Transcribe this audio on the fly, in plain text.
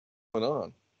going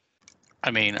on?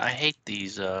 I mean, I hate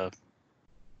these. I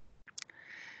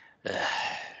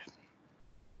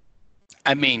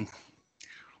mean,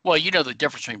 well, you know the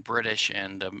difference between British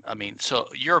and I mean, so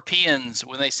Europeans,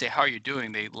 when they say "How are you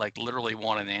doing," they like literally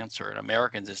want an answer, and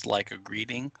Americans it's like a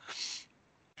greeting.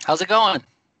 How's it going?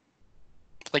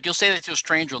 Like you'll say that to a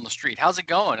stranger on the street, "How's it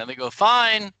going?" And they go,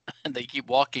 "Fine," and they keep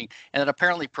walking, and it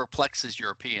apparently perplexes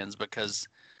Europeans because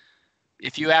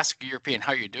if you ask a European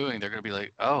how you're doing, they're going to be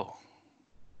like, "Oh,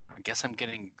 I guess I'm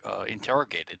getting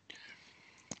interrogated."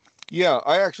 Yeah,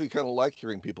 I actually kind of like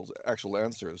hearing people's actual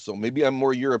answers. So maybe I'm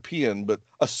more European, but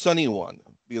a sunny one,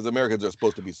 because Americans are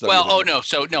supposed to be sunnier Well, than oh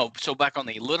most. no, so back on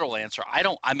the literal answer, I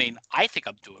don't. I mean, I think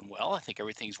I'm doing well. I think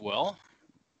everything's well.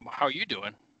 How are you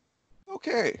doing?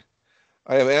 Okay.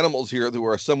 I have animals here who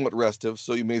are somewhat restive,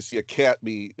 so you may see a cat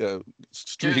be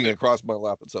streaking Dude, across my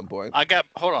lap at some point.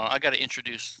 hold on. I got to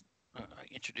introduce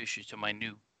you to my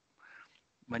new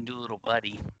little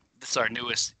buddy. This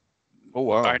is Oh,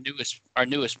 wow. our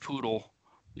newest poodle.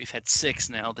 We've had 6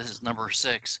 now. This is number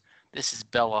 6. This is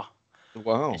Bella, and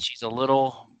Wow. she's a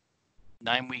little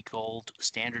 9-week-old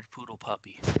standard poodle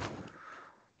puppy,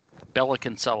 Bella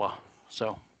Kinsella.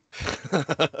 So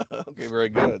Okay, very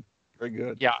good. Very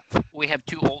good. yeah, we have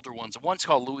 2 older ones. One's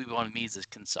called Louis von Mises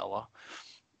Kinsella,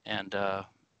 and I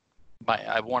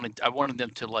wanted them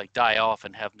to like die off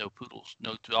and have no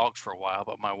dogs for a while,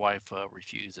 but my wife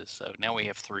refuses. So now we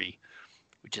have 3,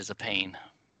 which is a pain.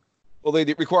 Well, they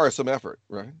require some effort,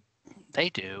 right? They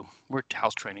do. We're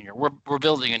house training here. We're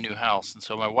building a new house, and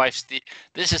so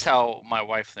this is how my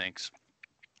wife thinks.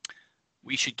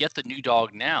 We should get the new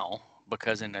dog now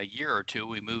because in a year or 2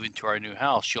 we move into our new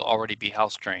house. She'll already be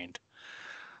house trained.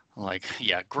 I'm like,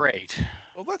 yeah, great.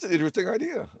 Well, that's an interesting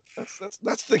idea.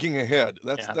 That's thinking ahead.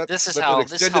 That's Yeah, that's that's an this is how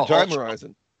extended time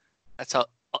horizon. that's how.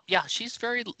 Yeah, she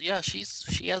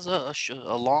has a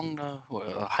long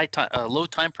low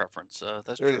time preference.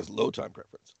 That's There it true. is, low time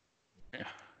preference. Yeah,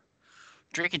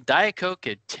 drinking Diet Coke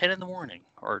at 10 in the morning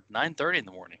or 9:30 in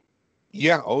the morning.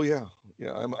 Yeah. Oh, yeah.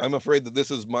 Yeah. I'm afraid that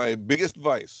this is my biggest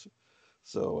vice.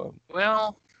 So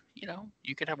Well,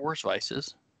 you could have worse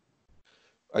vices.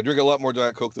 I drink a lot more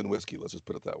Diet Coke than whiskey. Let's just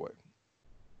put it that way.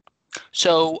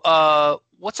 So,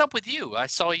 what's up with you? I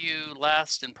saw you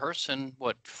last in person,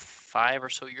 what, 5 or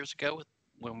so years ago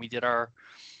when we did our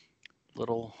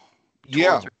little tour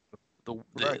Yeah. through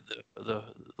the Right.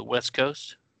 the West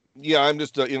Coast. Yeah. I'm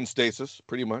just in stasis,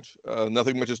 pretty much.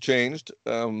 Nothing much has changed.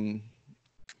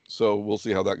 So we'll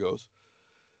see how that goes.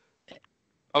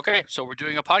 Okay, so we're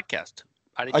doing a podcast.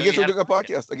 I didn't I know you guess we're had a doing a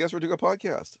podcast. podcast. I guess we're doing a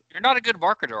podcast. You're not a good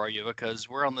marketer, are you? Because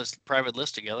we're on this private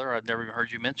list together. I've never even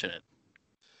heard you mention it.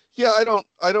 Yeah, I don't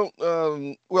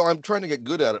well, I'm trying to get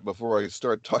good at it before I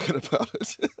start talking about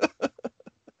it.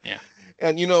 Yeah.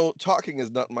 And talking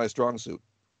is not my strong suit.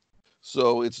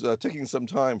 So it's taking some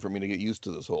time for me to get used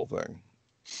to this whole thing.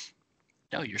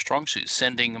 No, your strong suit,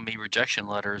 sending me rejection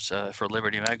letters for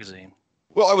Liberty Magazine.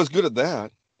 Well, I was good at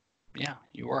that. Yeah,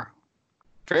 you were.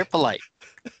 Very polite.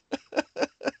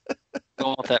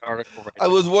 Go with that article right I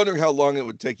was now. wondering how long it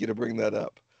would take you to bring that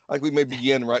up. Like we may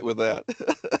begin right with that.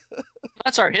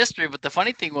 That's our history, but the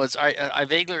funny thing was I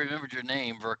vaguely remembered your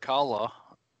name, Virkkala,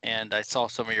 and I saw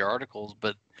some of your articles,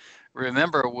 but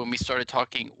remember when we started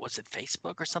talking, was it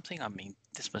Facebook or something? I mean,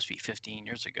 this must be 15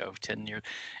 years ago, 10 years.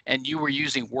 And you were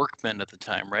using Workman at the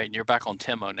time, right? And you're back on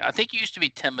Timo now. I think you used to be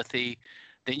Timothy,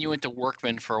 then you went to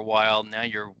Workman for a while. Now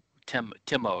you're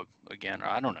Timo again. Or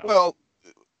I don't know. Well,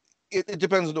 it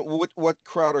depends on what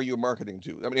crowd are you marketing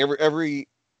to. I mean,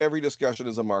 every discussion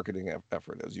is a marketing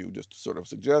effort, as you just sort of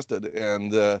suggested,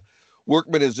 and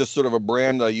Workman is just sort of a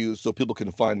brand I use so people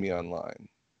can find me online.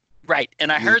 Right.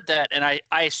 And I heard that, and I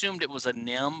assumed it was a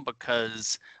NIM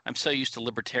because I'm so used to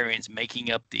libertarians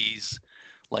making up these,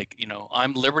 like,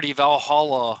 I'm Liberty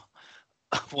Valhalla,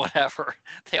 whatever.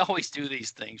 They always do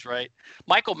these things, right?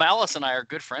 Michael Malice and I are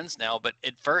good friends now, but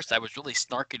at first I was really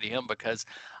snarky to him because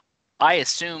I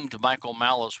assumed Michael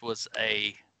Malice was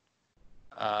I'm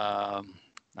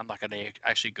not going to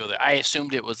actually go there. I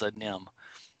assumed it was a NIM.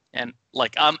 And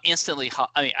like I'm instantly,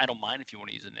 I mean, I don't mind if you want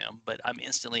to use a NIM, but I'm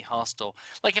instantly hostile.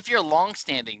 Like if you're a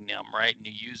long-standing NIM, right, and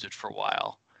you use it for a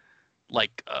while,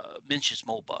 like Mencius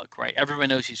Molbug, right? Everyone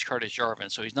knows he's Curtis Jarvin,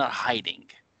 so he's not hiding.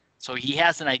 So he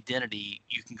has an identity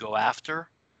you can go after.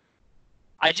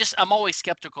 I'm always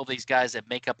skeptical of these guys that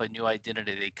make up a new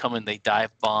identity. They come and they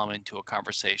dive bomb into a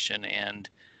conversation, and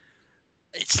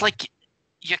it's like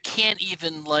you can't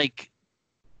even like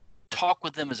talk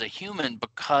with them as a human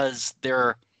because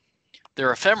they're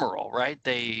ephemeral, right?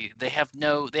 They have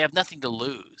nothing to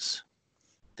lose.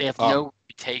 They have no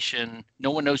reputation.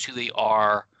 No one knows who they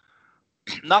are.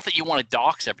 not that you want to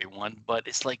dox everyone, but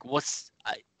it's like,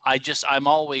 I'm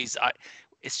always,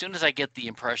 as soon as I get the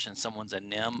impression someone's a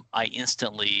NIM,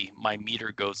 my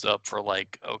meter goes up for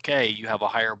like, okay, you have a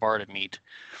higher bar to meet.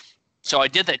 So I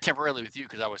did that temporarily with you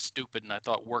because I was stupid and I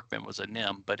thought Workman was a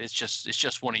NIM, but it's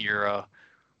just one of your,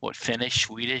 Finnish,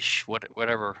 Swedish,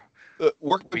 whatever.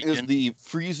 Workman is region. the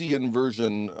Frisian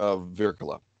version of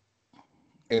Virkkala,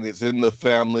 and it's in the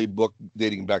family book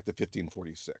dating back to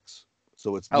 1546.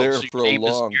 So it's there So for a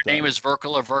long your time. name is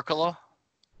Virkkala?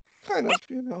 Kind of,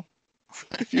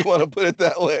 if you want to put it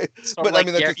that way. So But like,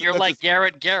 I mean, you're like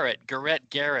Garrett, or Garrett,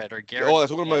 or Garrett. Oh,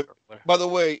 that's one of my. By the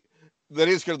way, that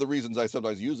is kind of the reasons I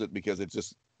sometimes use it, because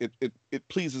it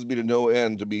pleases me to no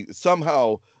end to be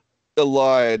somehow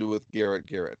allied with Garrett,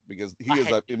 because he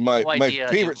is in my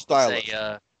favorite stylist.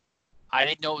 I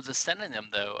didn't know it was a synonym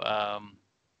though.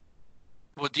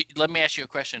 Well, let me ask you a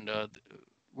question.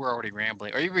 We're already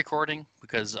rambling. Are you recording?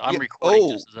 Because I'm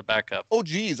recording just as a backup. Oh,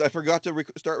 geez, I forgot to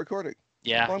start recording.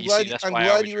 Yeah, well, I'm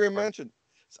glad you mentioned.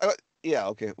 Yeah,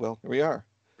 okay. Well, here we are.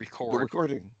 We're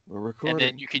recording. And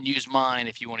then you can use mine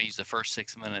if you want to use the first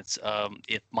 6 minutes,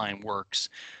 if mine works.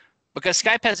 Because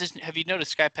Skype has this. Have you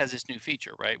noticed Skype has this new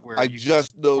feature, right? Where I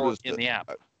just noticed in the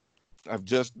app. I've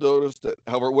just noticed it.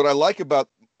 However, what I like about,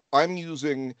 I'm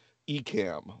using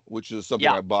Ecamm, which is something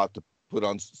I bought to put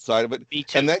on side of it,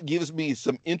 and that gives me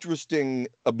some interesting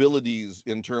abilities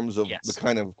in terms of the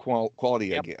kind of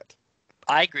quality I get.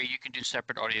 I agree. You can do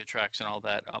separate audio tracks and all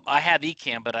that. I have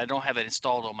Ecamm, but I don't have it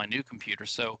installed on my new computer.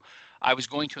 So I was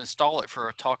going to install it for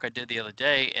a talk I did the other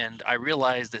day, and I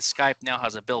realized that Skype now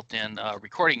has a built-in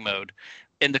recording mode.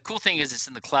 And the cool thing is it's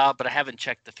in the cloud, but I haven't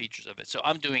checked the features of it. So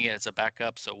I'm doing it as a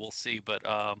backup, so we'll see. But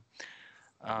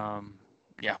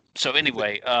yeah. So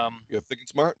anyway. You're thinking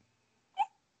smart.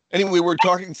 Anyway, we're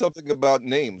talking something about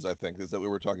names, I think, is that we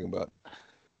were talking about.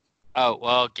 Oh,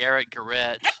 well, Garrett.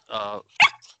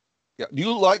 Yeah. Do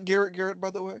you like Garrett, by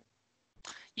the way?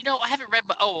 I haven't read,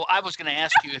 but I was going to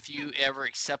ask you if you ever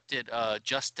accepted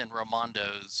Justin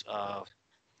Raimondo's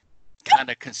kind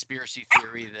of conspiracy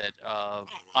theory that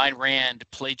Ayn Rand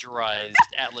plagiarized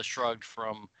Atlas Shrugged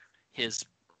from his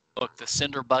book, The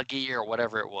Cinder Buggy, or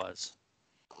whatever it was.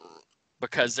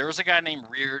 Because there was a guy named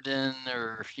Reardon,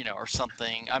 or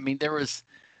something. I mean, it was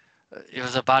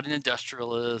about an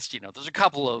industrialist. There's a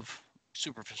couple of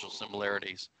superficial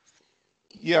similarities.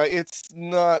 Yeah, it's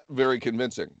not very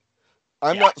convincing.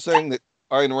 I'm not saying that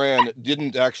Ayn Rand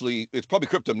didn't actually. It's probably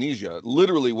cryptomnesia.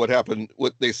 Literally, what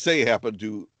they say happened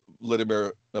to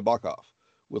Vladimir Nabokov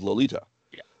with Lolita.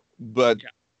 Yeah.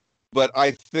 But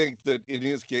I think that in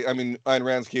his case, I mean, Ayn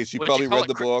Rand's case, she probably read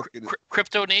the book.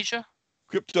 Cryptomnesia.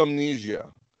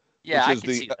 Cryptomnesia. Yeah, I can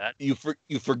see that.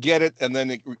 You forget it, and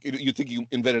then you think you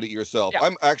invented it yourself. Yeah.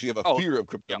 I'm actually have a fear of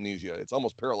cryptomnesia. Yeah. It's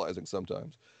almost paralyzing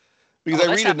sometimes because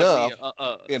I read enough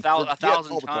a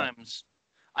thousand times.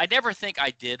 I never think I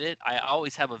did it. I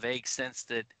always have a vague sense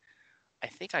that I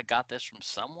think I got this from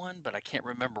someone, but I can't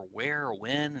remember where or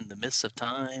when in the midst of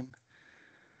time.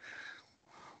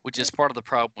 Which is part of the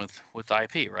problem with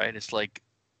IP, right? It's like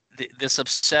this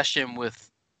obsession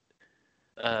with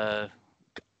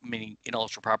meaning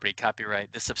intellectual property,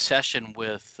 copyright, this obsession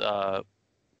with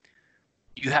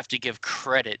you have to give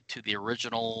credit to the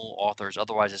original authors,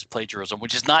 otherwise it's plagiarism,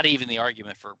 which is not even the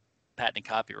argument for patent and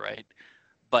copyright.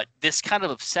 But this kind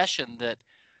of obsession that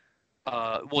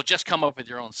will just come up with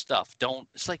your own stuff.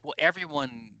 It's like, well,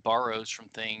 everyone borrows from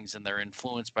things and they're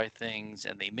influenced by things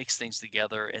and they mix things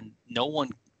together, and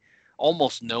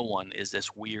almost no one is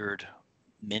this weird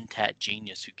mentat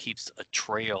genius who keeps a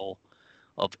trail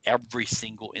of every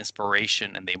single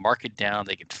inspiration, and they mark it down.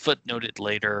 They can footnote it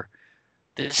later.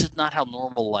 This is not how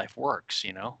normal life works,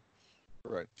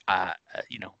 Right.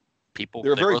 People.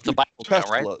 There are very wrote the few Bible Teslas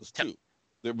down, right? too.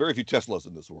 There are very few Teslas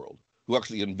in this world who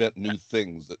actually invent new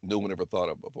things that no one ever thought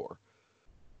of before.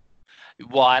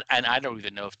 Well, and I don't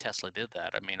even know if Tesla did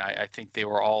that. I mean, I think they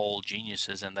were all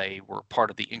geniuses and they were part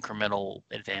of the incremental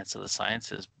advance of the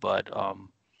sciences. But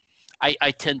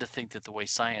I tend to think that the way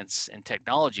science and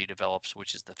technology develops,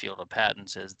 which is the field of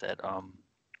patents, is that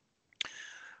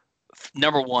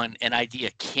number one, an idea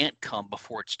can't come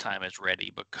before its time is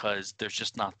ready because there's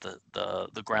just not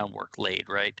the groundwork laid,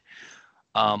 right?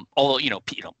 Although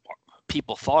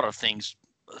people thought of things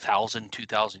 1,000,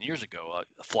 2,000 years ago,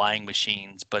 flying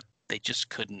machines, but they just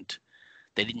couldn't.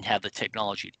 They didn't have the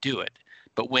technology to do it.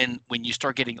 But when you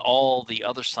start getting all the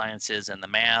other sciences and the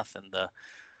math and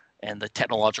the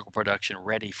technological production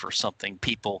ready for something,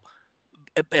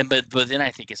 but then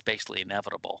I think it's basically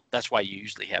inevitable. That's why you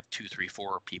usually have 2, 3,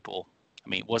 4 people. I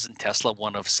mean, wasn't Tesla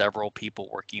one of several people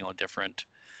working on different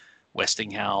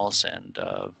Westinghouse and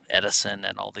Edison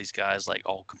and all these guys like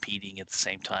all competing at the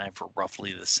same time for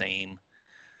roughly the same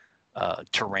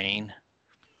terrain.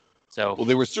 So Well,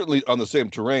 they were certainly on the same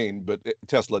terrain, but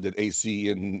Tesla did AC,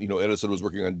 and Edison was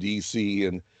working on DC,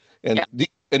 and yeah,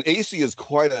 and AC is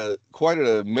quite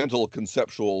a mental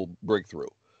conceptual breakthrough.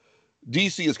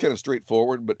 DC is kind of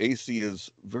straightforward, but AC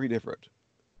is very different.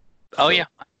 oh yeah,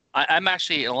 I'm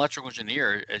actually an electrical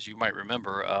engineer, as you might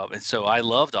remember, and so I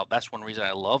loved all. That's one reason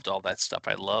I loved all that stuff.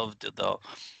 I loved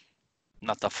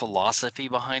not the philosophy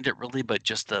behind it really, but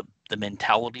just the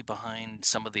mentality behind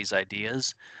some of these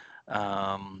ideas.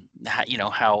 How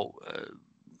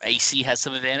AC has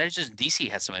some advantages and DC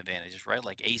has some advantages, right?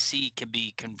 Like AC can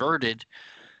be converted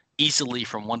easily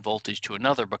from one voltage to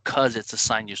another because it's a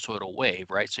sinusoidal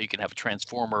wave, right? So you can have a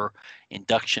transformer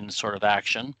induction sort of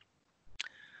action.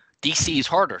 DC is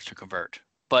harder to convert,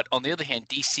 but on the other hand,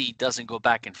 DC doesn't go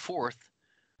back and forth,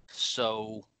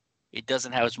 so it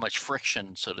doesn't have as much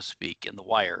friction, so to speak, in the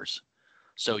wires.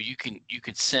 So you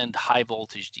could send high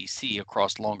voltage DC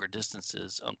across longer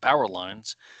distances on power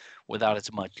lines without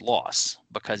as much loss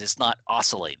because it's not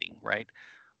oscillating, right?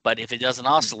 But if it doesn't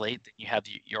oscillate, then you have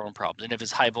your own problems. And if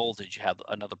it's high voltage, you have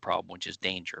another problem, which is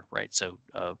danger, right? So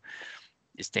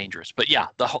it's dangerous. But yeah,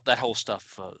 that whole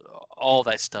stuff, all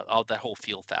that whole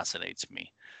field fascinates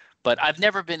me. But I've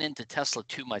never been into Tesla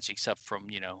too much, except from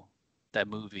that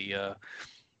movie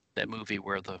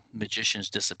where the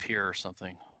magicians disappear or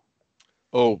something.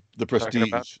 Oh, The Talking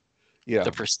about Prestige. Yeah.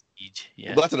 The Prestige.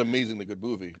 Yeah. Well, that's an amazingly good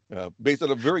movie, based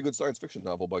on a very good science fiction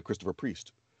novel by Christopher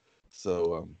Priest.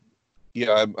 So,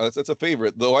 yeah, that's a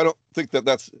favorite, though I don't think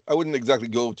I wouldn't exactly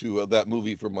go to that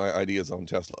movie for my ideas on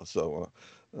Tesla. So,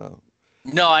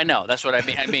 No, I know. That's what I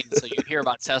mean. So you hear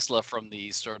about Tesla from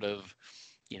the sort of,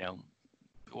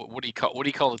 what do you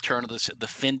call the turn of the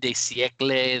fin de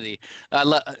siècle?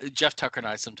 Jeff Tucker and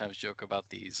I sometimes joke about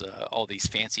these all these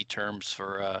fancy terms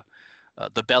for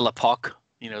the Belle Epoque,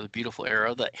 the beautiful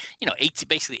era,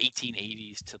 basically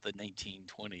 1880s to the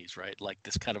 1920s, right? Like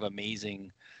this kind of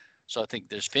amazing. So I think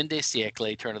there's fin de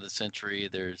siècle, turn of the century.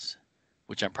 There's,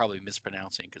 which I'm probably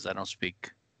mispronouncing because I don't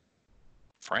speak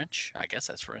French. I guess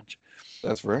that's French.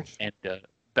 That's French. And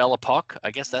Belle Epoque,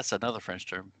 I guess that's another French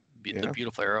term. The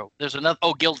beautiful era. There's another.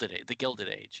 Oh, Gilded Age. The Gilded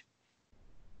Age.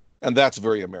 And that's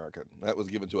very American. That was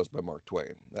given to us by Mark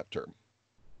Twain. That term.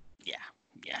 Yeah.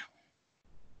 Yeah.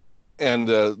 And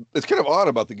it's kind of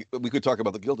odd we could talk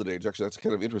about the Gilded Age. Actually, that's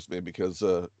kind of interesting me because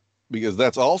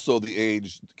that's also the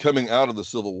age coming out of the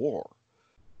Civil War,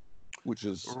 which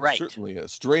is certainly a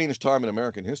strange time in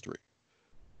American history.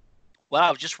 Well, I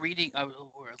was just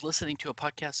listening to a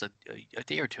podcast a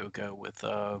day or two ago with,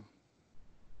 oh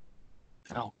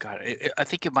God, I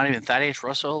think it might have been Thaddeus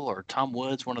Russell or Tom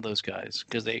Woods, one of those guys,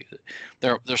 because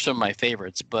they're some of my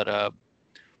favorites. But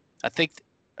I think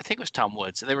it was Tom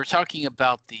Woods. They were talking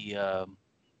about it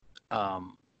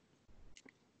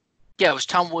was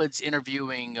Tom Woods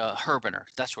interviewing Herbener.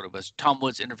 That's what it was. Tom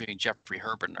Woods interviewing Jeffrey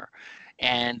Herbener,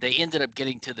 and they ended up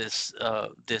getting to this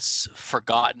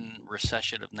forgotten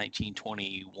recession of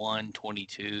 1921,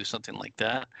 22, something like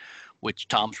that, which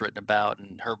Tom's written about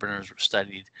and Herbener's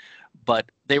studied.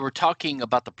 But they were talking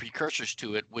about the precursors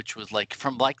to it, which was like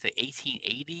from like the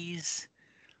 1880s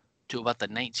to about the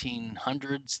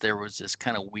 1900s. There was this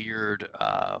kind of weird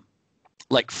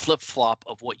like flip-flop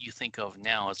of what you think of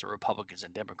now as the Republicans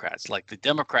and Democrats. Like the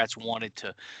Democrats wanted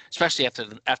to, especially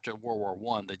after World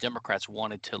War I, the Democrats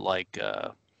wanted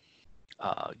to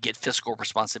get fiscal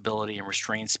responsibility and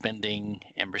restrain spending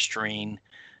and restrain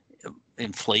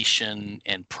inflation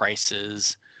and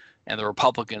prices, and the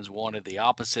Republicans wanted the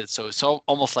opposite. So it's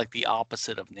almost like the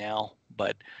opposite of now.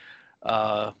 But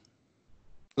that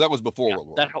was before World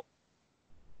War.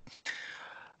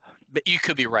 But you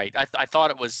could be right. I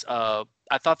thought it was.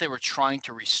 I thought they were trying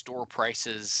to restore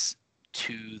prices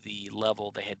to the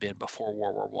level they had been before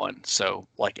World War I. So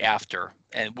like after,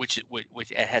 and which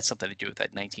it had something to do with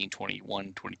that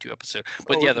 1921, 22 episode.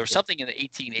 But there was something in the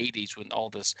 1880s when all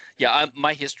this. Yeah,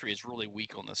 my history is really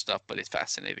weak on this stuff, but it's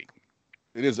fascinating.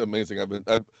 It is amazing.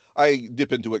 I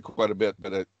dip into it quite a bit,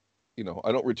 but I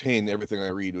don't retain everything I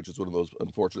read, which is one of those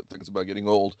unfortunate things about getting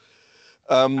old.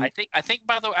 I think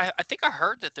by the way, I think I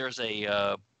heard that there's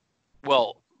a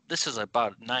this is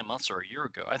about 9 months or a year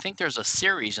ago. I think there's a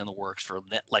series in the works for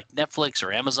like Netflix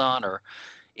or Amazon or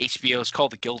HBO. It's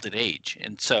called The Gilded Age,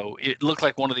 and so it looked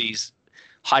like one of these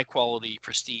high quality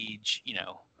prestige,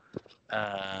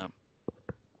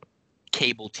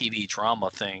 cable TV drama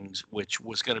things, which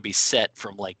was going to be set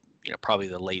from like probably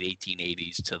the late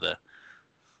 1880s to the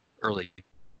early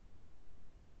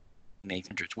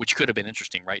 1800s, which could have been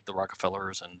interesting, right? The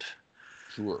Rockefellers and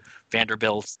Sure.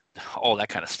 Vanderbilts, all that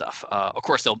kind of stuff. Of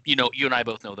course, they'll, you and I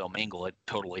both know they'll mangle it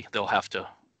totally. They'll have to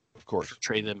Of course.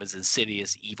 portray them as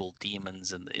insidious, evil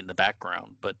demons in the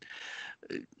background. But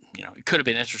it could have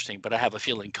been interesting. But I have a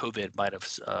feeling COVID might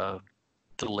have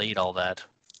delayed all that.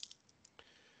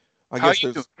 How are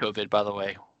you doing with COVID, by the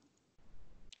way?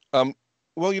 Well,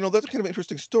 that's kind of an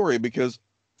interesting story because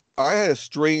I had a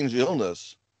strange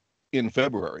illness in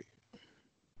February.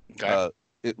 Okay.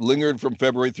 It lingered from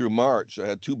February through March. I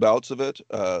had 2 bouts of it,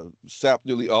 sapped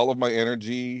nearly all of my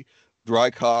energy,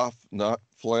 dry cough, not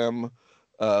phlegm.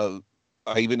 I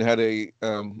even had a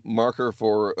marker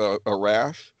for a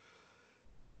rash.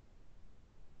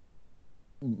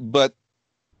 But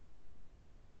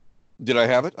did I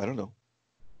have it? I don't know.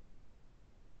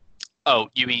 Oh,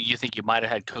 you mean you think you might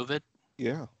have had COVID?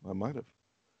 Yeah, I might have.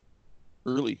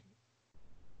 Early.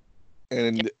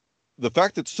 And the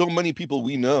fact that so many people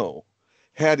we know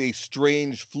had a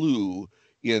strange flu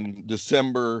in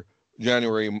December,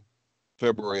 January,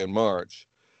 February, and March,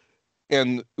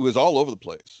 and it was all over the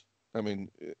place. I mean,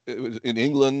 it was in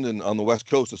England and on the West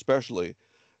Coast especially,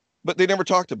 but they never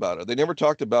talked about it. They never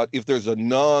talked about if there's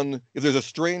a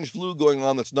strange flu going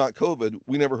on that's not COVID.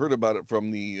 We never heard about it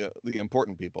from the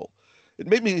important people. It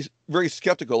made me very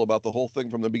skeptical about the whole thing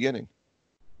from the beginning.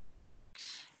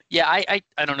 Yeah, I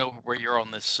don't know where you're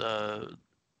on this.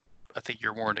 I think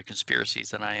you're more into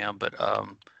conspiracies than I am, but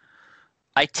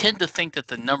I tend to think that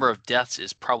the number of deaths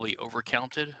is probably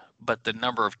overcounted, but the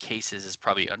number of cases is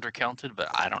probably undercounted. But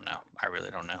I don't know. I really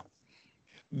don't know.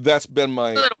 That's been my.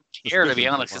 I really don't care, to be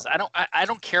honest, because I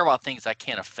don't care about things I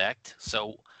can't affect.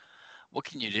 So what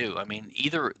can you do? I mean,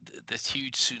 either this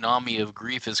huge tsunami of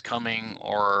grief is coming,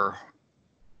 or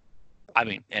I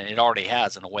mean, and it already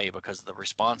has in a way because of the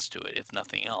response to it, if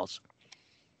nothing else.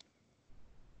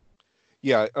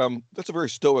 Yeah, that's a very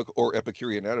stoic or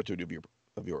Epicurean attitude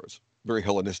of yours. Very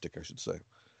Hellenistic, I should say.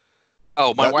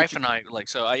 Oh, my wife and I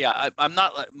I'm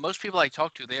not like most people I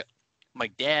talk to. My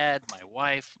dad, my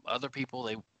wife, other people,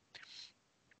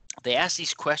 they ask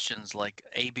these questions like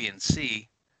A, B, and C,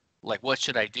 like what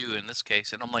should I do in this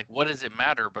case? And I'm like, what does it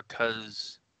matter?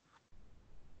 Because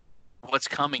what's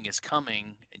coming is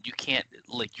coming, and you can't,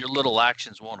 like, your little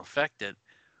actions won't affect it.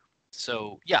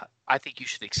 So yeah, I think you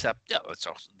should accept. Yeah, it's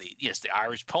also the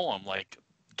Irish poem, like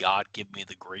God give me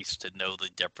the grace to know the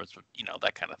difference,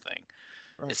 that kind of thing.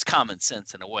 Right. It's common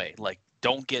sense in a way. Like,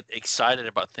 don't get excited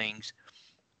about things.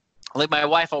 Like my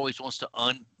wife always wants to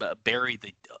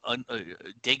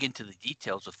dig into the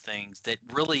details of things that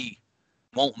really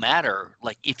won't matter,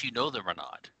 like if you know them or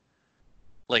not.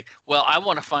 Like, well, I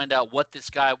want to find out what this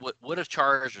guy would have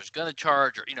charged or is going to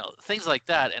charge, or things like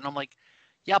that. And I'm like,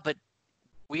 yeah, but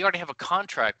we already have a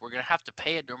contract. We're going to have to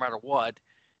pay it no matter what.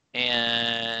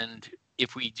 And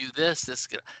if we do this,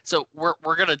 so we're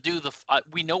going to do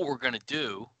we know what we're going to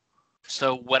do.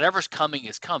 So whatever's coming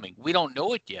is coming. We don't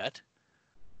know it yet.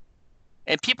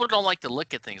 And people don't like to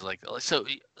look at things like that.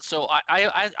 So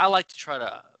I like to try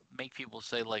to make people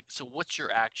say, like, so what's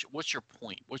your action? What's your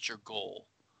point? What's your goal?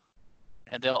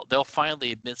 And they'll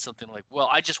finally admit something like, well,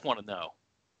 I just want to know.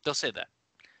 They'll say that.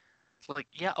 It's like,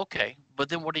 yeah, okay, but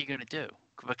then what are you going to do?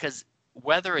 Because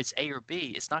whether it's A or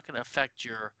B, it's not going to affect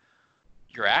your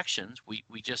actions. We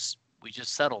just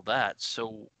settled that.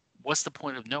 So what's the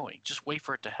point of knowing? Just wait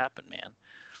for it to happen, man.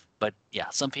 But yeah,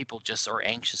 some people just are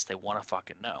anxious. They want to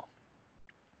fucking know.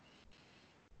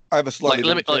 I have a slightly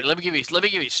let me give you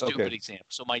a stupid example.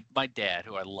 So my dad,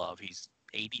 who I love, he's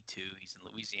 82. He's in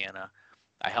Louisiana.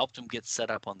 I helped him get set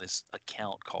up on this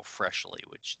account called Freshly,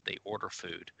 which they order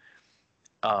food.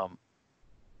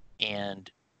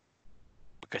 And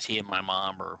because he and my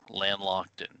mom are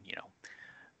landlocked, and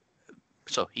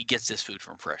so he gets this food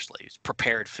from Freshly. It's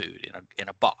prepared food in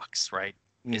a box, right?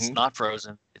 Mm-hmm. It's not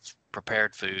frozen. It's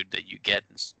prepared food that you get.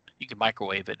 You can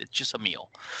microwave it. It's just a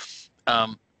meal.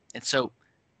 And so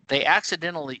they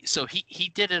accidentally, so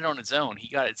he did it on his own. He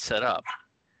got it set up.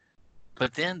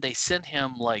 But then they sent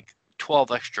him like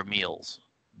 12 extra meals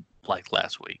like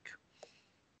last week.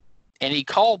 And he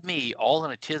called me all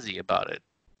in a tizzy about it.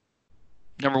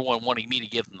 Number one, wanting me to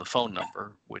give him the phone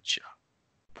number, which,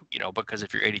 because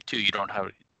if you're 82, you don't have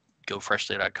to go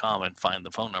freshly.com and find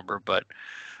the phone number. But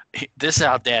this is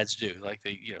how dads do. Like,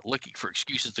 they, looking for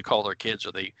excuses to call their kids,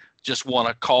 or they just want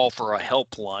to call for a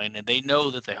helpline, and they know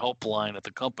that the helpline at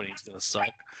the company is going to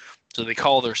suck. So they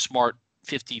call their smart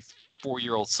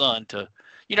 54-year-old son to,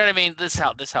 you know what I mean? This is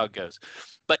how it goes.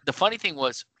 But the funny thing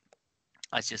was,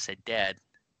 I just said, Dad,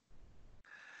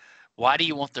 why do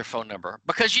you want their phone number?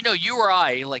 Because you or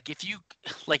I, if you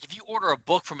order a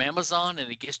book from Amazon and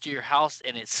it gets to your house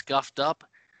and it's scuffed up,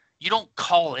 you don't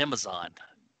call Amazon.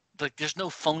 like there's no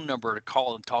phone number to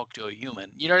call and talk to a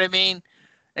human. You know what I mean?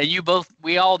 And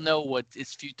we all know what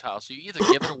it's futile. So you either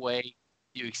give it away,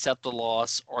 you accept the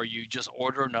loss, or you just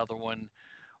order another one.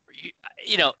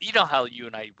 You know how you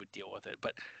and I would deal with it.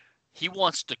 But he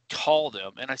wants to call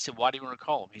them, and I said, "Why do you want to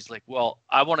call them?" He's like, "Well,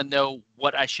 I want to know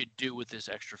what I should do with this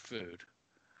extra food."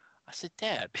 I said,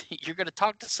 "Dad, you're going to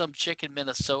talk to some chick in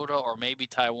Minnesota or maybe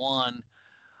Taiwan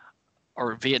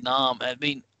or Vietnam. I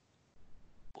mean,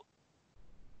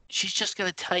 she's just going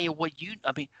to tell you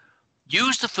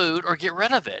use the food or get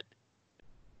rid of it.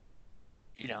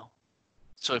 You know."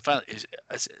 So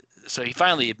he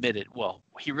finally admitted, well,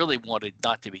 he really wanted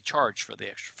not to be charged for the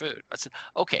extra food. I said,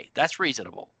 okay, that's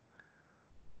reasonable.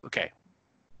 Okay.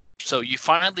 So you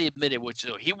finally admitted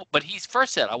but he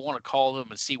first said, I want to call them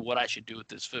and see what I should do with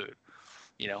this food,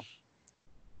 you know.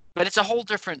 But it's a whole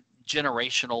different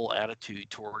generational attitude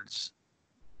towards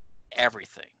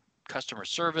everything. Customer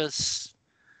service,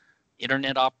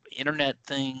 internet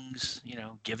things,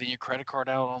 giving your credit card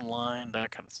out online,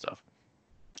 that kind of stuff.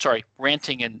 Sorry,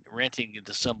 ranting and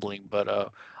dissembling,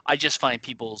 but I just find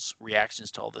people's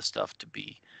reactions to all this stuff to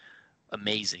be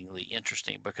amazingly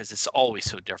interesting because it's always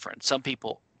so different. Some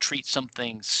people treat some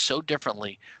things so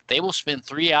differently. They will spend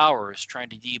 3 hours trying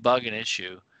to debug an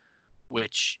issue,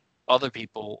 which other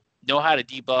people know how to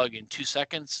debug in 2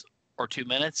 seconds or 2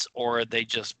 minutes, or they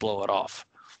just blow it off.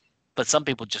 But some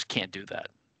people just can't do that.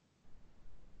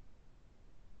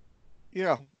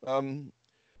 Yeah.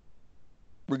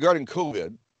 Regarding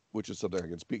COVID, which is something I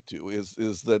can speak to, is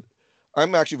that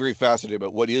I'm actually very fascinated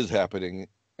about what is happening,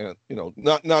 and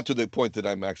not to the point that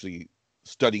I'm actually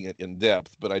studying it in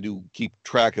depth, but I do keep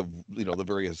track of the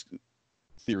various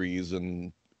theories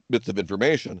and bits of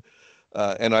information,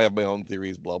 and I have my own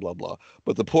theories, blah blah blah.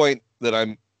 But the point that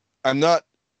I'm not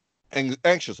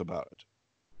anxious about it,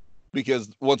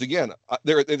 because once again,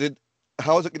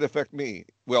 how is it going to affect me?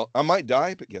 Well, I might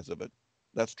die because of it.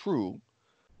 That's true,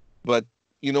 but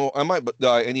I might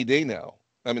die any day now.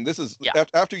 I mean, this is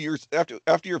after you're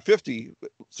 50,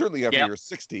 certainly after you're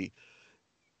 60,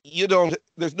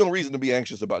 there's no reason to be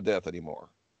anxious about death anymore.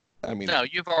 I mean, no,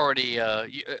 you've already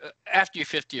after you're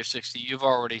 50 or 60, you've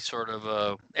already sort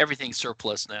of everything's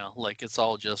surplus now. Like it's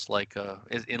all just like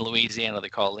in Louisiana they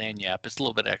call it lagniappe. It's a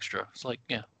little bit extra. It's like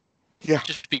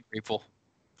just be grateful.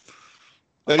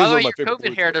 By the way, your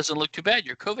COVID hair doesn't look too bad.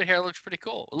 Your COVID hair looks pretty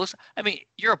cool. It looks. I mean,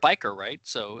 you're a biker, right?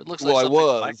 So it looks like.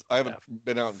 Well, I haven't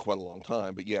been out in quite a long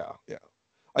time, but yeah.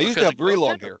 I used to have very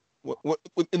long hair.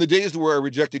 In the days where I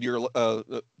rejected your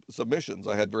submissions,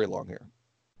 I had very long hair.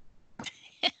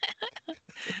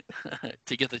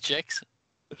 To get the chicks?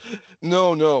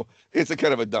 No. It's a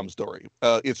kind of a dumb story.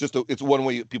 It's one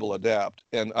way people adapt,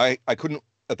 and I couldn't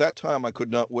at that time. I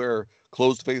could not wear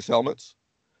closed face helmets.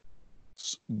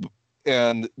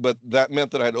 But that meant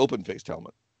that I had an open-faced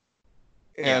helmet,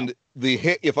 and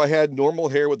if I had normal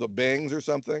hair with the bangs or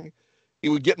something, it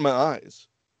would get in my eyes.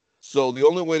 So the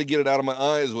only way to get it out of my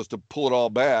eyes was to pull it all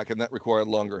back, and that required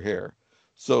longer hair.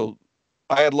 So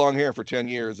I had long hair for 10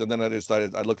 years, and then I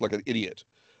decided I looked like an idiot.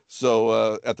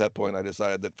 So at that point, I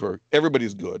decided that for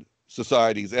everybody's good,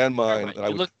 society's and mine,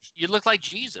 you look like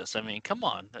Jesus. I mean, come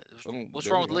on, what's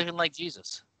wrong with looking like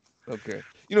Jesus? Okay,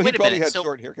 he probably had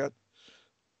short haircut.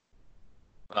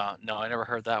 No, I never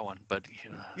heard that one. But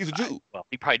he's a Jew. Well,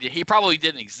 he probably did. He probably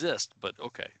didn't exist. But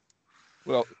okay.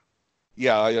 Well,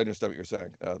 yeah, I understand what you're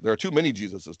saying. There are too many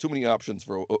Jesuses, too many options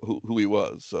for who he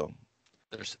was. So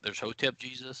there's Hotep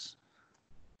Jesus.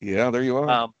 Yeah, there you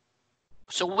are.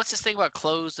 So what's this thing about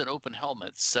closed and open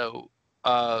helmets? So,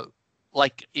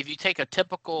 like if you take a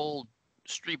typical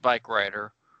street bike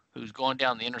rider who's going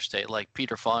down the interstate, like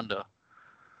Peter Fonda,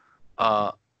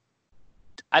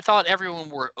 I thought everyone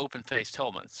wore open-faced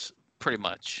helmets, pretty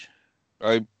much.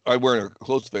 I wear a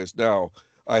closed face now.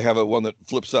 I have one that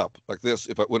flips up like this.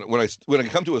 When I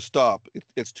come to a stop,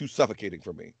 it's too suffocating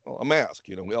for me. Well, a mask,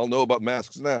 we all know about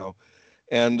masks now,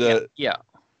 and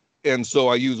and so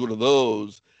I use one of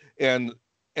those, and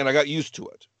I got used to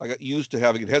it. I got used to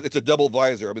having it. It's a double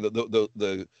visor. I mean,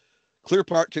 the clear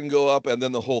part can go up, and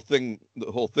then the whole thing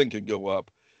can go up.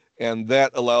 And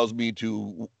that allows me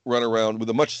to run around with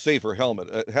a much safer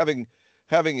helmet. Having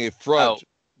a front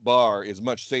bar is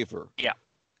much safer. Yeah.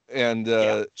 And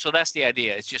so that's the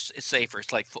idea. It's safer.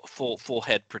 It's like full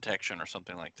head protection or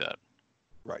something like that.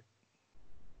 Right.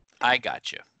 I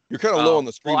got you. You're kind of low on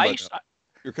the screen.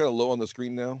 You're kind of low on the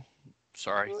screen now.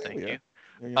 Sorry. Thank you.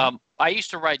 I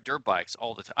used to ride dirt bikes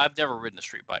all the time. I've never ridden a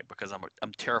street bike because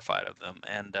I'm terrified of them.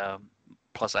 And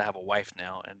plus, I have a wife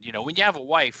now. And when you have a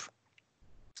wife,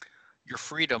 your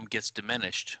freedom gets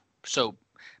diminished. So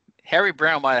Harry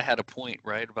Brown might have had a point,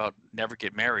 right, about never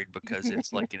get married because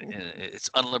it's like it's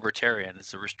unlibertarian.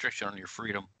 It's a restriction on your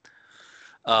freedom.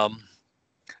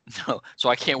 No, so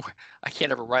I can't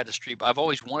ever ride a street. I've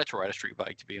always wanted to ride a street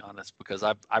bike, to be honest, because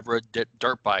I've rode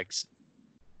dirt bikes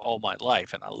all my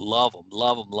life, and I love them,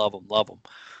 love them, love them, love them.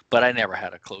 But I never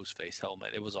had a closed face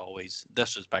helmet. It was always,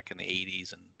 this was back in the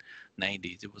 80s and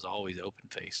 90s. It was always open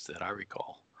face that I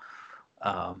recall.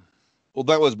 Well,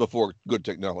 that was before good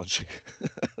technology.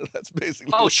 That's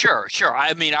basically. Oh, sure.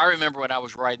 I mean, I remember when I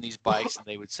was riding these bikes, and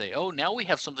they would say, "Oh, now we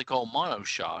have something called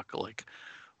monoshock." Like,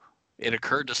 it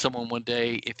occurred to someone one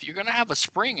day, if you're going to have a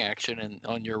spring action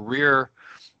on your rear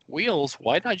wheels,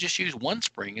 why not just use one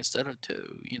spring instead of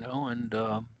two? You know,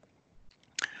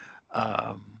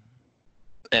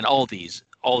 and all these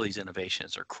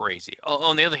innovations are crazy.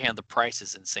 On the other hand, the price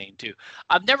is insane too.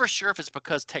 I'm never sure if it's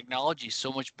because technology is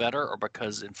so much better or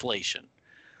because inflation.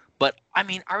 But I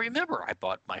mean, I remember I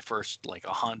bought my first like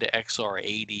a Honda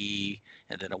XR80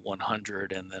 and then a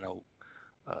 100 and then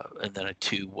a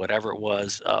 2, whatever it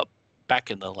was,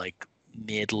 back in the like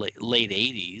late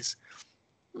 80s.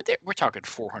 We're talking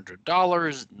 $400,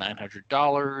 $900,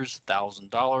 $1,000,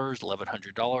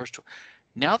 $1,100.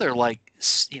 Now they're like,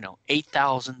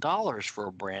 $8,000 for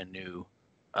a brand new,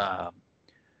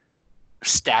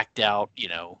 stacked out,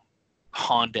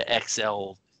 Honda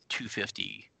XL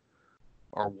 250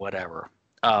 or whatever.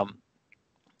 And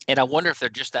I wonder if they're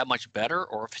just that much better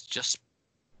or if it's just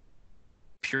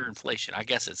pure inflation. I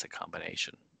guess it's a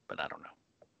combination, but I don't know.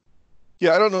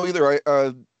 Yeah, I don't know either.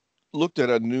 I looked at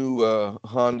a new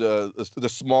Honda, the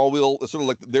small wheel, it's sort of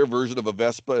like their version of a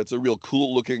Vespa. It's a real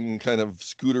cool looking kind of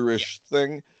scooterish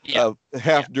thing. Yeah.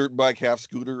 Half dirt bike, half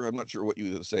scooter. I'm not sure what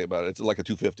you say about it. It's like a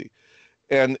 250.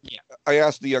 And I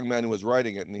asked the young man who was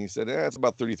riding it, and he said, it's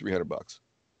about $3,300.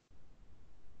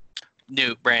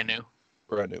 Brand new.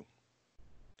 Brand new.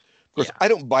 Of course, I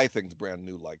don't buy things brand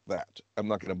new like that. I'm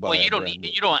not going to buy. Well, you don't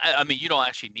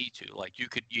actually need to. Like you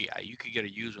could get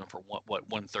a used one for what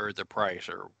 1/3 the price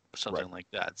or something like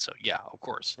that. So yeah, of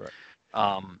course.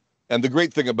 Right. And the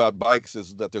great thing about bikes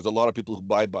is that there's a lot of people who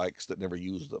buy bikes that never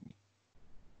use them.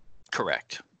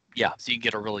 Correct. Yeah, so you can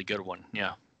get a really good one.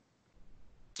 Yeah.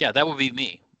 Yeah, that would be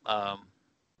me. Yeah,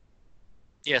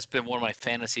 it's been one of my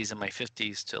fantasies in my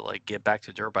 50s to like get back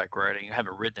to dirt bike riding. I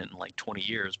haven't ridden it in like 20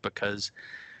 years because,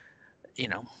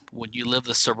 when you live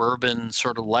the suburban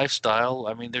sort of lifestyle,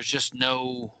 I mean, there's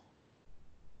no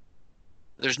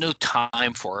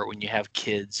time for it when you have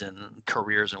kids and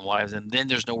careers and wives, and then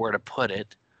there's nowhere to put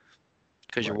it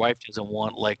because your wife doesn't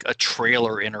want like a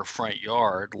trailer in her front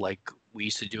yard like we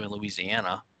used to do in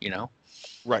Louisiana,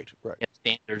 Right.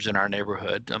 Standards in our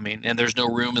neighborhood. I mean, and there's no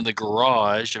room in the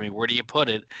garage. I mean, where do you put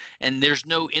it? And there's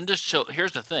no industry. So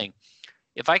here's the thing.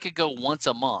 If I could go once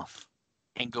a month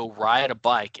and go ride a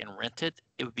bike and rent it,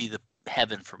 it would be the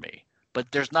heaven for me.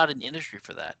 But there's not an industry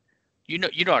for that. You know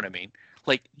what I mean?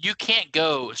 Like you can't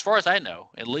go, as far as I know,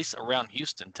 at least around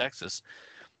Houston, Texas,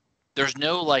 there's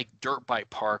no like dirt bike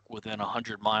park within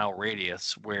 100-mile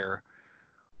radius where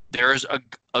there's a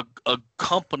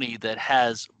company that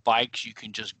has bikes you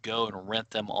can just go and rent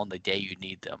them on the day you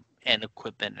need them and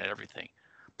equipment and everything.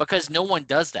 Because no one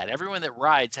does that. Everyone that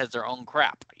rides has their own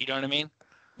crap. You know what I mean?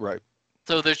 Right.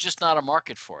 So there's just not a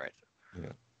market for it.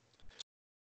 Yeah.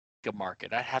 A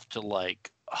market. I'd have to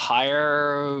like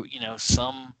hire,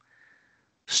 some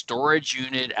storage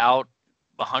unit out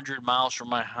 100 miles from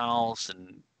my house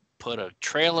and put a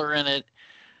trailer in it,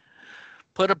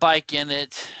 put a bike in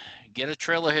it, get a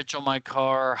trailer hitch on my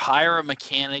car, hire a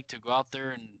mechanic to go out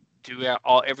there and do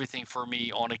everything for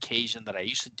me on occasion that I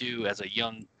used to do as a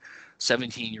young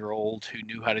 17-year-old who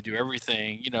knew how to do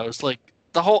everything. It's like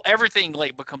everything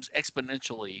like becomes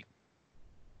exponentially,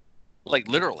 like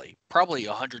literally probably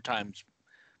 100 times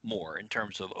more in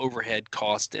terms of overhead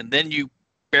cost, and then you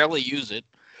barely use it.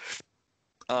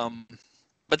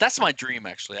 But that's my dream,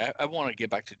 actually. I want to get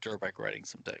back to dirt bike riding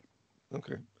someday.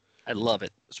 Okay. I love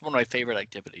it. It's one of my favorite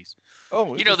activities.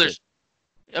 Oh, if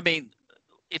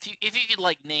you could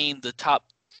like name the top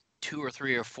 2 or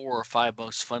 3 or 4 or 5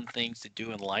 most fun things to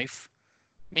do in life,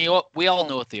 I mean, we all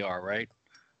know what they are, right?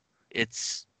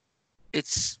 It's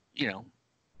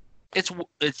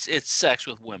sex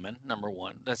with women, number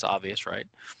one. That's obvious, right?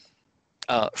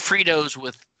 Fritos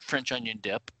with French onion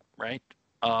dip, right?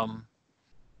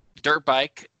 Dirt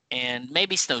bike and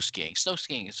maybe snow skiing. Snow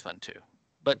skiing is fun too,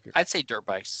 but I'd say dirt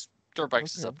bikes. Dirt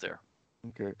bikes is up there.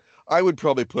 Okay, I would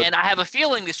probably put. And I have a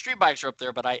feeling the street bikes are up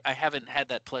there, but I haven't had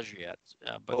that pleasure yet.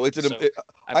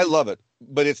 I love it,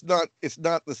 but it's not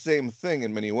the same thing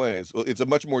in many ways. It's a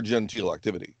much more genteel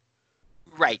activity.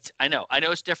 Right. I know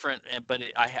it's different, but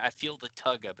I feel the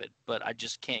tug of it, but I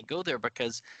just can't go there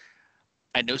because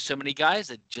I know so many guys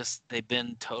that they've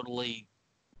been totally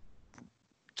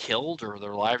killed or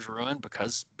their lives ruined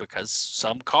because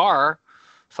some car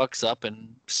fucks up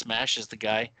and smashes the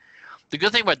guy. The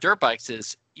good thing about dirt bikes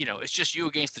is, it's just you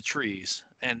against the trees.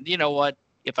 And you know what?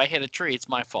 If I hit a tree, it's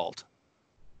my fault.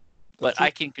 That's But true. I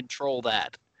can control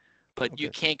that. But you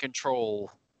Okay. can't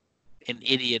control an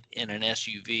idiot in an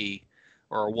SUV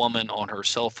or a woman on her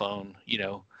cell phone, you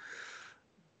know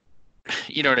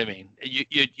what I mean?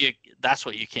 That's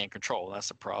what you can't control. That's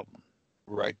the problem.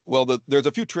 Right. Well, there's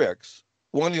a few tricks.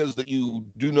 One is that you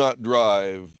do not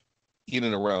drive in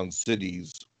and around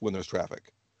cities when there's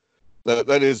traffic.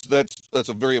 That's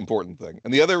a very important thing.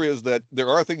 And the other is that there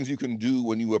are things you can do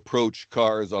when you approach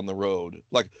cars on the road.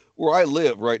 Like where I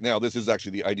live right now, this is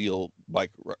actually the ideal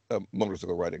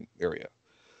motorcycle riding area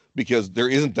because there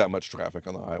isn't that much traffic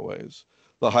on the highways.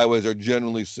 The highways are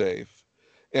generally safe.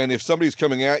 And if somebody's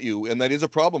coming at you, and that is a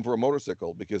problem for a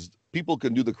motorcycle because people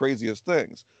can do the craziest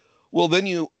things. Well, then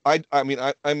I mean,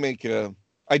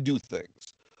 I do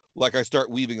things like I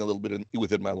start weaving a little bit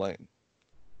within my lane.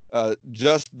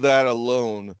 Just that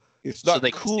alone, it's So not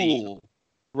they can see you. cool,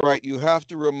 right? You have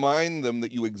to remind them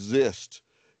that you exist,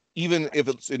 even if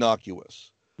it's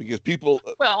innocuous, because people,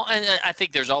 Well, and I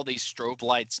think there's all these strobe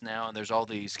lights now, and there's all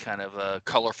these kind of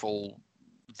colorful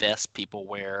vests people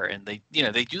wear, and they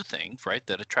do things right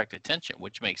that attract attention,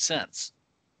 which makes sense.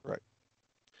 right.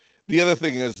 The other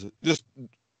thing is just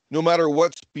no matter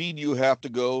what speed you have to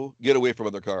go, get away from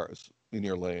other cars in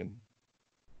your lane.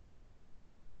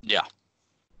 Yeah.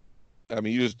 I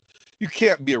mean, you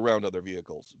can't be around other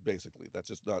vehicles. Basically, that's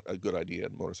just not a good idea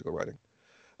in motorcycle riding.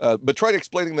 But try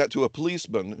explaining that to a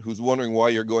policeman who's wondering why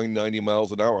you're going 90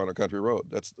 miles an hour on a country road.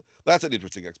 That's an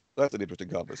interesting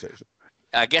conversation.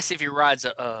 I guess if he rides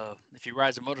a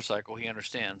motorcycle, he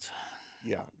understands.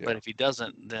 Yeah, But yeah, if he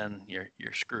doesn't, then you're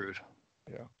screwed.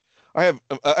 yeah. I have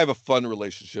a fun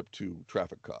relationship to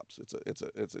traffic cops. It's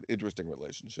an interesting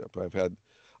relationship.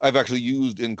 I've actually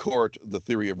used in court the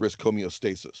theory of risk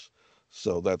homeostasis.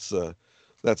 So that's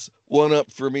one up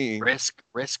for me. Risk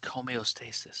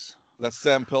homeostasis. That's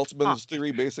Sam Huh. Peltzman's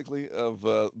theory, basically, of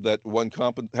that one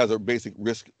has a basic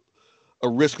risk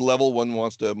level one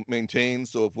wants to maintain.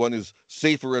 So if one is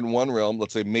safer in one realm,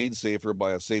 let's say made safer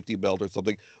by a safety belt or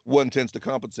something, one tends to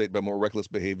compensate by more reckless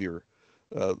behavior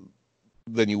uh,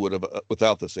 than you would have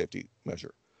without the safety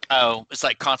measure. Oh, it's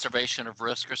like conservation of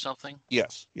risk or something.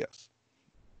 Yes, yes.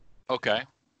 Okay.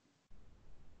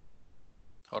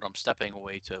 Hold on, I'm stepping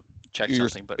away to check You're,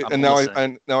 something, but I'm and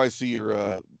listening. now I see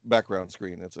your background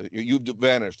screen. You've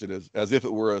vanished. It is as if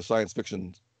it were a science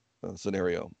fiction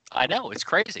scenario. I know it's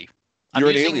crazy. You're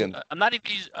an alien. I'm not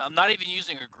even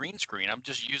using a green screen. I'm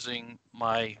just using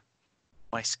my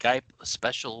Skype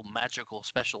magical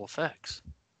special effects.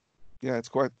 Yeah, it's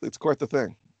quite the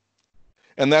thing.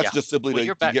 And that's Yeah. just simply Well, to,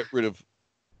 you're to back. get rid of.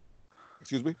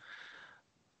 Excuse me.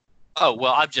 Oh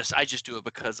well, I just do it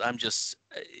because I'm just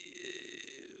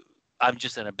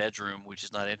in a bedroom, which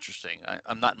is not interesting.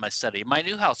 I'm not in my study. In my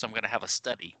new house, I'm going to have a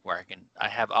study where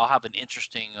I'll have an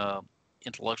interesting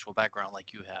intellectual background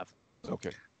like you have.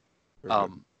 Okay. Very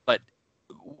good. But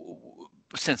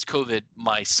since COVID,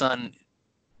 my son,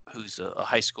 who's a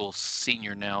high school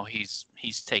senior now, he's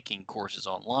taking courses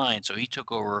online. So he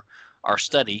took over our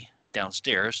study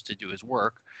downstairs to do his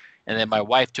work, and then my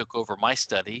wife took over my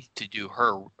study to do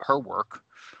her work.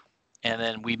 And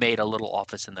then we made a little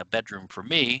office in the bedroom for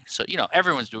me. So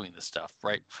everyone's doing this stuff,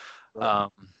 right? Right.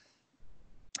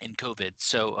 In COVID,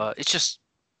 so it's just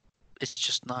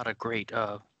not a great.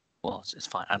 Well, it's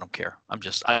fine. I don't care. I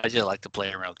just like to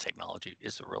play around with technology.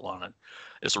 Is the real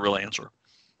answer.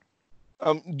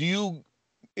 Do you,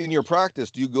 in your practice,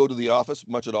 do you go to the office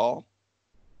much at all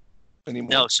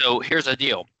anymore? No. So here's the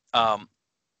deal.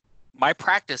 My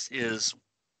practice is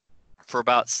for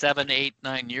about 7, 8,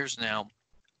 9 years now.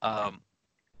 I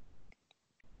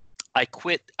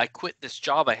quit this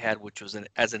job I had, which was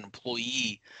as an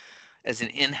employee, as an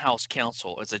in-house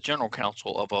counsel, as a general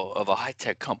counsel of a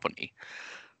high-tech company.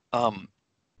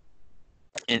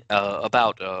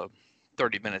 About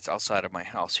 30 minutes outside of my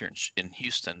house here in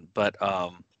Houston, but I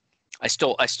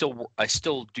still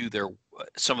do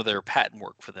some of their patent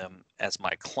work for them as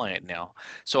my client now.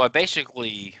 So I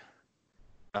basically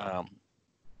I'm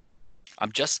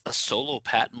just a solo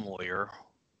patent lawyer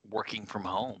working from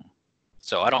home.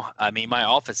 So my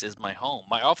office is my home.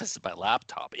 My office is my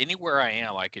laptop. Anywhere I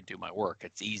am, I can do my work.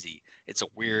 It's easy. It's a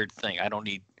weird thing. I don't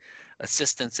need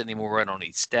assistants anymore. I don't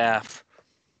need staff.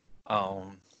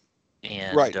 And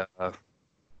Right.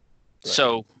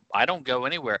 so I don't go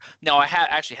anywhere. No, I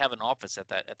actually have an office at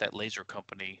that laser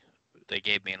company. They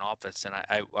gave me an office, and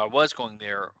I was going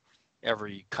there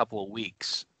every couple of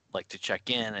weeks, like to check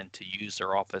in and to use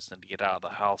their office and to get out of the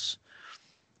house.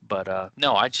 But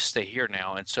no, I just stay here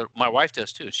now, and so my wife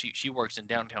does too. She works in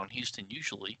downtown Houston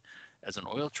usually as an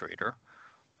oil trader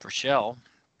for Shell,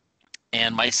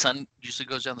 and my son usually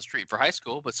goes down the street for high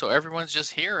school. But so everyone's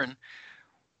just here, and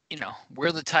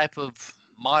we're the type of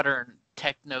modern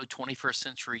techno 21st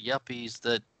century yuppies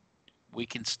that we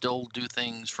can still do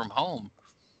things from home.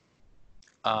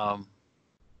 Not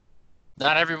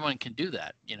everyone can do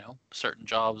that. Certain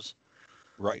jobs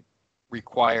Right.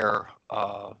 require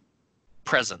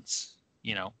presence,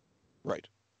 Right.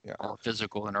 Yeah. or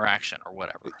physical interaction or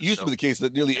whatever. It used to be the case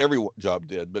that nearly every job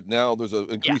did, but now there's an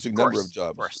increasing number of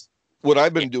jobs. Of course. What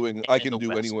I've been doing, I in can the do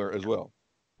West, anywhere as well.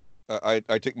 I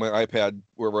take my iPad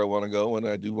wherever I want to go, and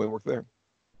I do my work there.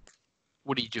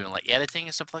 What are you doing, like editing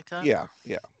and stuff like that? Yeah.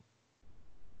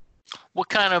 What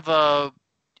kind of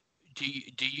do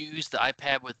you use the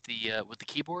iPad with the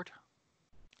keyboard?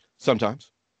 Sometimes.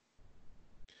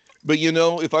 But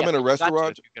if I'm in a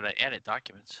restaurant, if you're going to edit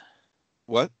documents.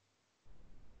 What?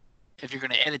 If you're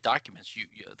going to edit documents, you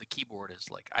the keyboard is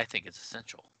I think it's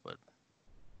essential. But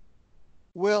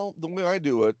well, the way I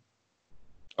do it,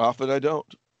 often I don't.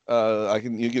 The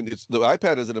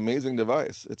iPad is an amazing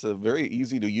device. It's a very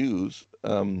easy to use.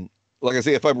 Like I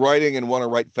say, if I'm writing and want to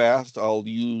write fast, I'll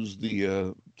use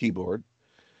the keyboard.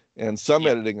 And some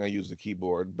editing, I use the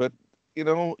keyboard. But you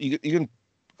can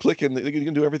click and you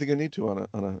can do everything you need to on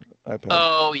an iPad.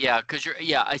 Oh yeah, because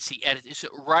I see. So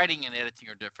writing and editing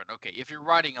are different. Okay, if you're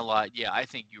writing a lot, I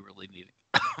think you really need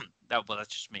it. That's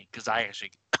just me, because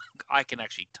I can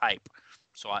actually type.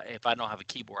 So if I don't have a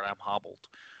keyboard, I'm hobbled.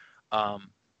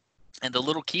 And the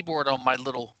little keyboard on my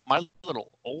little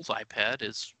old iPad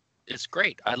is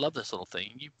great. I love this little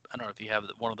thing. I don't know if you have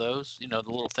one of those. The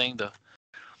little thing.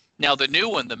 Now the new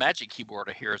one, the Magic Keyboard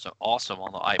I hear is awesome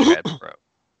on the iPad Pro.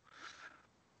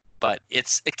 But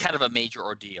it's kind of a major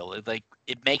ordeal.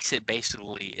 It makes it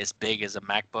basically as big as a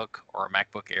MacBook or a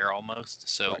MacBook Air almost.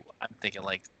 So right. I'm thinking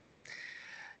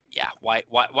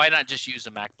why not just use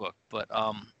a MacBook?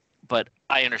 But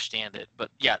I understand it. But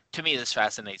yeah, to me this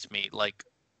fascinates me.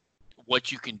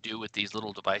 What you can do with these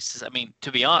little devices. I mean,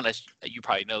 to be honest, you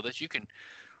probably know this. You could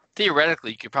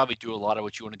probably do a lot of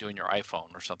what you want to do on your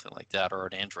iPhone or something like that, or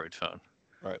an Android phone.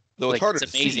 Right. Though it's harder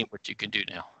it's amazing what you can do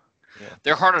now. Yeah.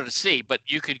 They're harder to see, but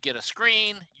you could get a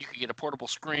screen. You could get a portable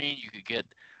screen. You could get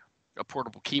a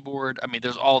portable keyboard. I mean,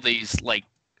 there's all these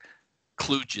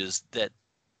kludges that.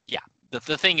 Yeah.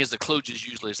 The thing is, the kludges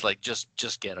usually is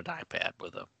just get an iPad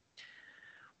with a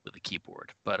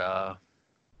keyboard, but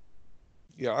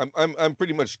yeah, I'm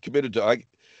pretty much committed to.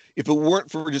 If it weren't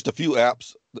for just a few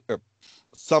apps, or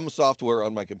some software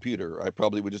on my computer, I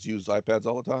probably would just use iPads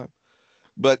all the time.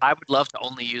 But I would love to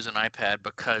only use an iPad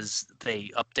because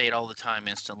they update all the time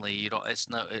instantly. It's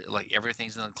not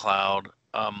everything's in the cloud.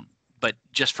 But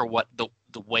just for what the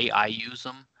way I use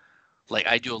them,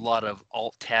 I do a lot of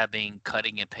alt tabbing,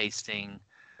 cutting and pasting,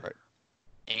 right,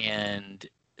 and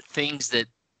things that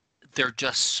they're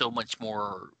just so much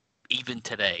more. Even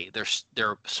today,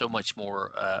 they're so much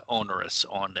more onerous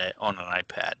on an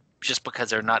iPad, just because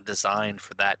they're not designed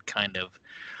for that kind of.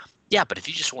 Yeah, but if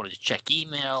you just wanted to check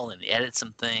email and edit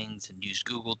some things and use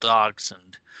Google Docs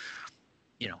and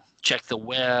check the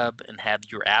web and have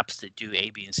your apps that do A,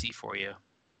 B, and C for you,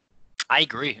 I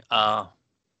agree. Why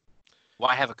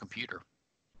have a computer?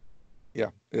 Yeah,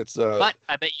 it's. But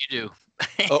I bet you do.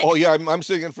 Oh yeah, I'm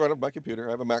sitting in front of my computer. I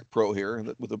have a Mac Pro here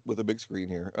with a big screen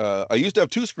here. I used to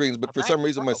have two screens, but for some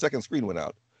reason my second screen went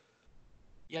out.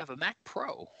 You have a Mac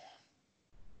Pro.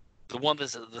 The one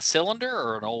that's the cylinder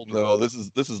or an older? No, this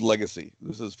is legacy.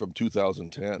 This is from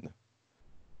 2010.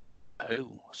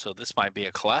 Oh, so this might be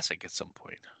a classic at some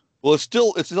point. Well, it's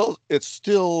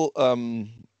still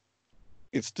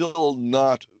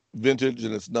not vintage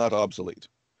and it's not obsolete,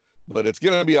 but it's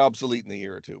going to be obsolete in a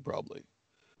year or two probably.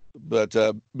 But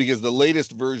because the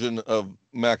latest version of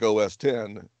Mac OS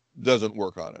 10 doesn't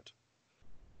work on it,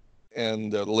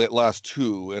 and the last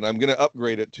two, and I'm going to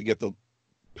upgrade it to get the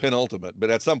penultimate, but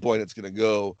at some point it's going to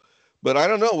go. But I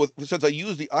don't know, since I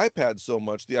use the iPad so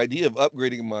much, the idea of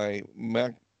upgrading my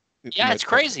Mac. Yeah, it's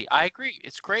crazy. I agree.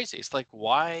 It's crazy. It's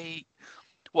why?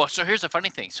 Well, so here's the funny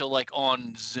thing. So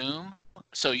on Zoom,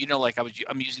 so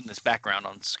I'm using this background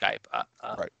on Skype.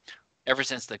 Right. Ever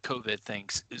since the COVID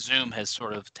things, Zoom has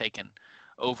sort of taken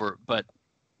over, but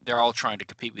they're all trying to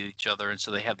compete with each other, and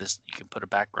so they have this. You can put a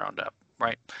background up,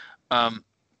 right?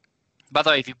 By the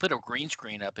way, if you put a green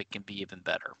screen up, it can be even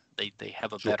better. They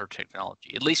have a better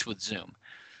technology, at least with Zoom.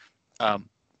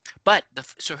 But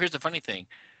so here's the funny thing.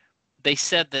 They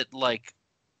said that like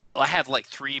I have like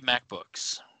 3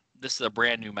 MacBooks. This is a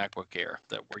brand new MacBook Air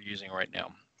that we're using right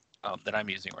now, that I'm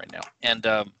using right now. And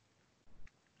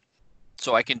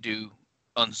so I can do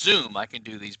on Zoom, I can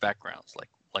do these backgrounds like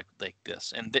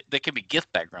this, and they can be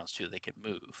GIF backgrounds too. They can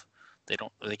move.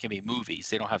 They can be movies.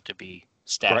 They don't have to be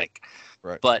static.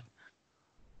 Right.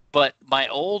 But my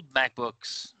old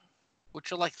MacBooks,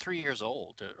 which are like 3 years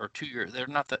old or 2 years, they're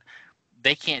not that.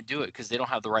 They can't do it because they don't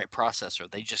have the right processor.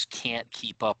 They just can't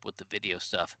keep up with the video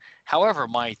stuff. However,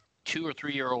 my 2 or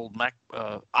 3 year old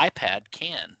iPad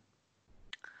can.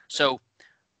 So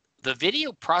the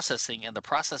video processing and the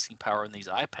processing power in these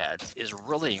iPads is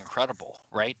really incredible,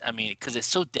 right? I mean, because it's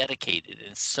so dedicated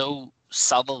and it's so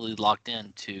solidly locked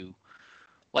into,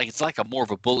 like it's like a more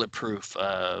of a bulletproof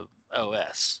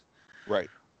OS. Right.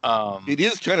 It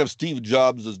is kind of Steve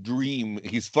Jobs' dream.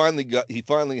 He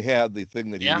finally had the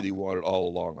thing that he really wanted all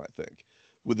along, I think.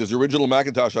 With his original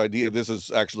Macintosh idea, this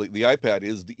is actually the iPad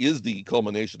is the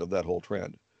culmination of that whole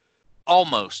trend.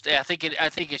 Almost. I think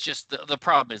it's just the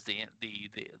problem is the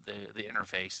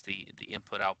interface, the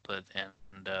input output,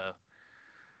 and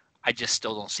I just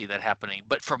still don't see that happening.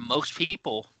 But for most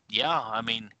people, I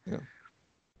mean,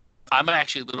 I'm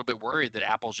actually a little bit worried that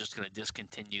Apple's just going to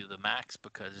discontinue the Macs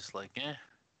because it's like,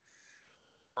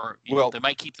 or they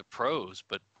might keep the Pros,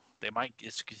 but they might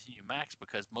discontinue Macs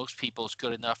because most people it's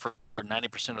good enough for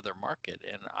 90% of their market,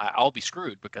 and I'll be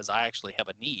screwed because I actually have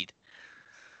a need.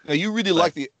 Now you really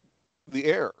like the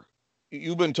Air.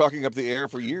 You've been talking up the Air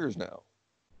for years now.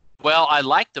 Well, I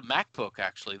like the MacBook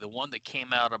actually, the one that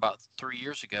came out about 3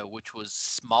 years ago, which was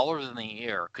smaller than the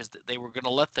Air because they were going to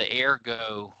let the Air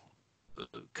go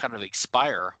kind of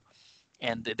expire.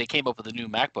 And they came up with a new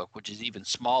MacBook, which is even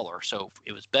smaller. So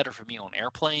it was better for me on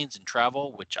airplanes and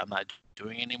travel, which I'm not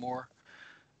doing anymore.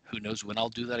 Who knows when I'll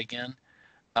do that again.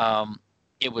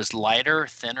 It was lighter,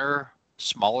 thinner,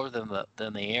 smaller than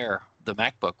the Air. The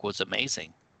MacBook was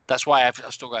amazing. That's why I've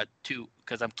still got 2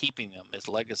 because I'm keeping them as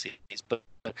legacies. But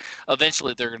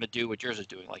eventually they're going to do what yours is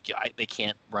doing. Like they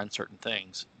can't run certain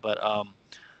things, but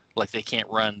like they can't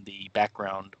run the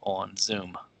background on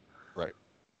Zoom. Right.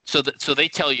 So they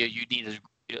tell you need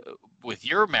with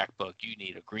your MacBook you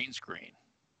need a green screen.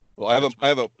 Well, I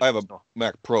have a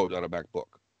Mac Pro, not a MacBook,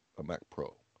 a Mac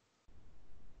Pro.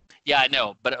 Yeah, I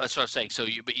know, but that's what I'm saying. So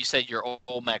you said your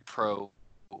old Mac Pro,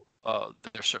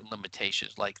 there's certain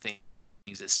limitations, like things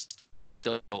that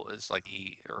still is like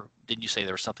or didn't you say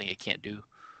there was something it can't do?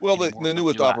 Well, the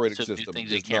newest operating system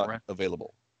is not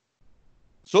available.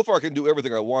 So far, I can do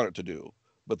everything I want it to do,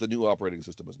 but the new operating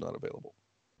system is not available.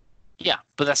 Yeah,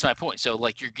 but that's my point. So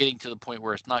like you're getting to the point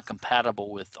where it's not compatible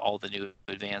with all the new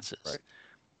advances. Right.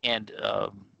 And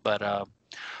I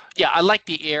like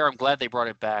the Air. I'm glad they brought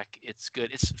it back. It's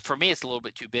good. It's for me it's a little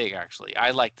bit too big actually.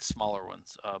 I like the smaller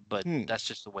ones, but that's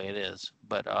just the way it is.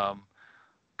 But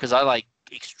because I like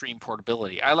extreme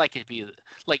portability. I like it to be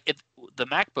like the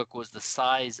MacBook was the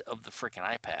size of the freaking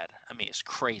iPad. I mean, it's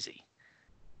crazy.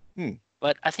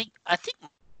 But I think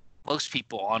most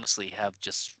people honestly have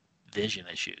just vision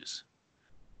issues.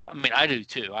 I mean, I do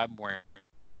too. I'm wearing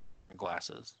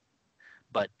glasses,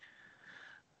 but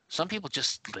some people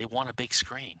they want a big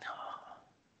screen.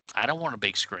 I don't want a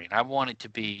big screen. I want it to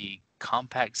be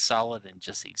compact, solid, and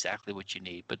just exactly what you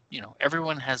need. But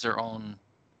everyone has their own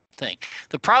thing.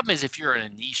 The problem is if you're in a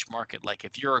niche market, like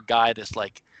if you're a guy that's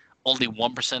like only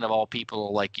 1% of all people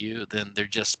are like you, then they're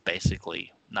just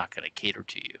basically not going to cater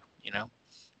to you.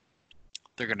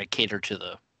 They're going to cater to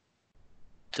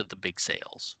the big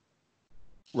sales.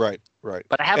 Right.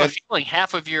 But I have a feeling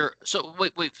half of your so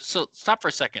wait. So stop for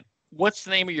a second. What's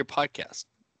the name of your podcast?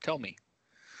 Tell me.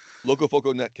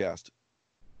 LocoFoco Netcast.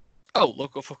 Oh,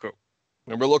 LocoFoco.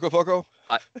 Remember LocoFoco?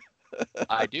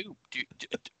 I do.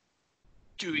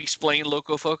 Do you explain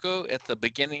LocoFoco at the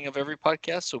beginning of every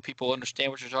podcast so people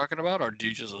understand what you're talking about, or do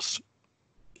you just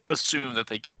assume that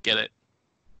they get it?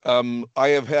 I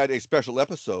have had a special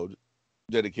episode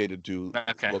dedicated to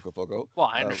LocoFoco. Well,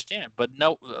 I understand, but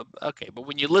no. Okay, but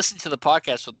when you listen to the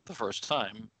podcast for the first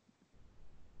time,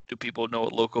 do people know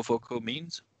what LocoFoco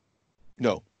means?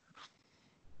 No.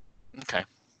 Okay.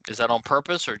 Is that on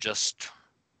purpose or just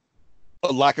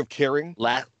a lack of caring?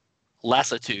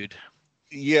 Lassitude.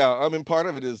 Yeah, I mean, part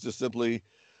of it is just simply,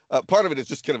 part of it is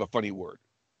just kind of a funny word,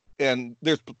 and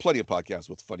there's plenty of podcasts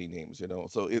with funny names,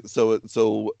 So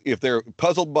if they're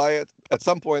puzzled by it, at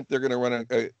some point they're going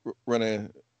to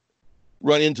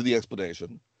run into the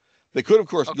explanation. They could, of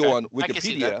course, go on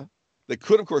Wikipedia. They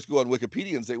could, of course, go on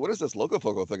Wikipedia and say, "What is this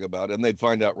LocoFoco thing about?" And they'd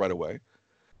find out right away.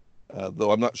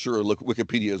 Though I'm not sure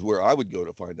Wikipedia is where I would go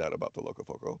to find out about the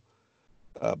LocoFoco.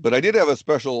 But I did have a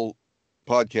special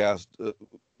podcast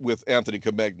with Anthony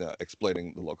Comegna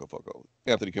explaining the LocoFoco.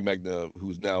 Anthony Comegna,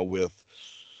 who's now with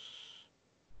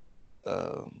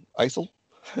ISIL,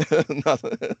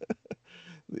 the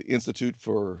Institute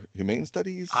for Humane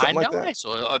Studies, I something like know that.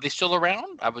 ISIL. Are they still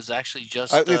around? I was actually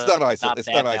just It's not ISIL. not It's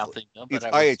bad not ISIL. mouthing them, but It's I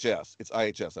was. IHS. It's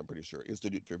IHS. I'm pretty sure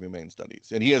Institute for Humane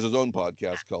Studies, and he has his own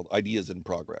podcast called Ideas in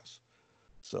Progress.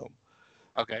 So,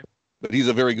 Okay. but he's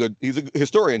a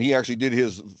historian. He actually did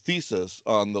his thesis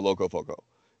on the LocoFoco,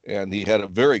 and he had a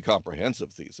very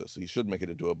comprehensive thesis. He should make it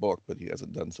into a book, but he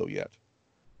hasn't done so yet.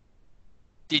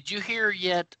 Did you hear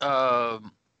yet?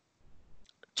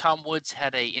 Tom Woods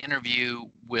had a interview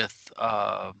with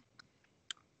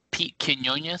Pete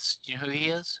Quinones. Do you know who he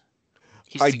is?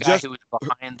 He's the guy who was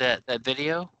behind that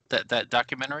video, that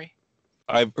documentary.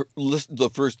 I've listened to the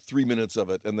first 3 minutes of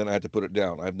it, and then I had to put it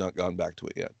down. I've not gone back to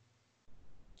it yet.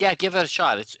 Yeah, give it a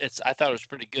shot. It's. I thought it was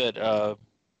pretty good.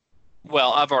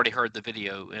 Well, I've already heard the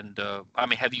video, and I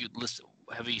mean, have you listened?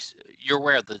 You're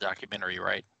aware of the documentary,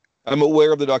 right? I'm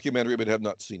aware of the documentary, but have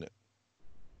not seen it.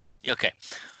 Okay,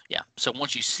 yeah. So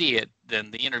once you see it,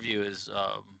 then the interview is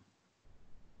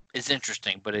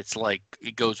interesting, but it's like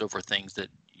it goes over things that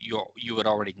you would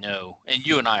already know, and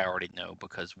you and I already know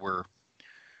because we're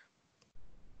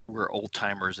old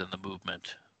timers in the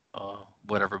movement,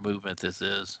 whatever movement this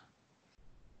is.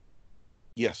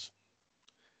 Yes.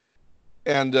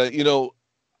 And I mean,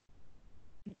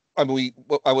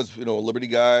 I was a Liberty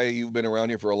guy. You've been around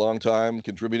here for a long time,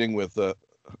 contributing with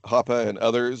HAPA and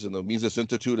others and the Mises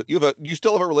Institute. You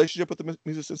still have a relationship with the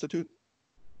Mises Institute?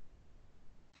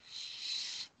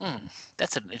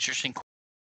 That's an interesting question.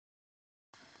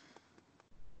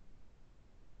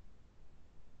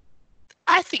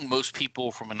 I think most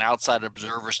people from an outside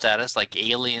observer status, like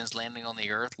aliens landing on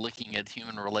the Earth, looking at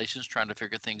human relations, trying to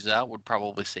figure things out, would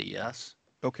probably say yes.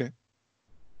 Okay.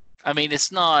 I mean,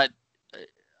 it's not.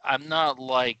 I'm not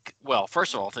like. Well,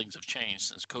 first of all, things have changed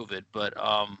since COVID, but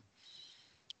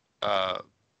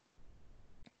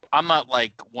I'm not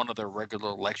like one of the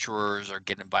regular lecturers or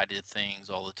get invited to things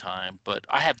all the time. But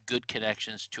I have good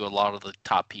connections to a lot of the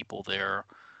top people there,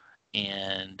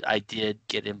 and I did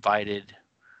get invited.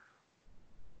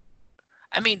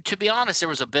 I mean, to be honest, there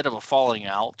was a bit of a falling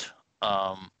out.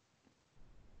 Not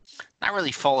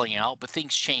really falling out, but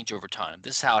things change over time.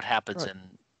 This is how it happens in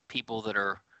people that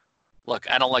are.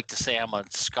 Look, I don't like to say I'm a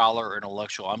scholar or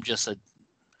intellectual. I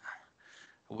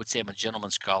would say I'm a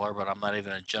gentleman scholar, but I'm not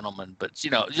even a gentleman. But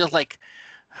just like,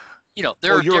 there are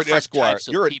you're different an esquire. types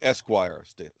of You're people. an esquire,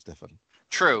 Stefan.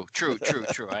 True.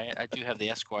 I do have the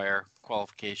esquire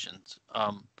qualifications.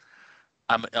 I'm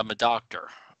a doctor.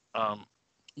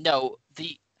 No,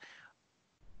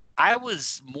 I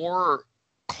was more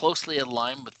closely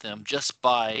aligned with them just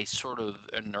by sort of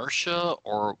inertia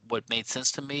or what made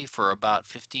sense to me for about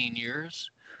 15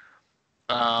 years.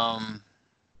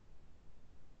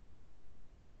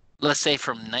 Let's say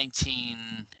from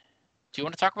 19. Do you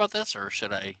want to talk about this, or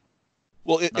should I?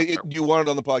 Well, do you want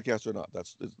it on the podcast or not?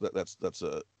 That's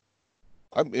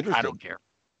I'm interested. I don't care,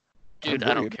 dude.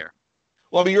 I don't care.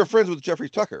 Well, I mean, you're friends with Jeffrey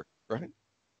Tucker, right?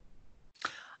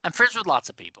 I'm friends with lots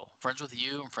of people. Friends with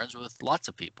you. I'm friends with lots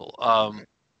of people.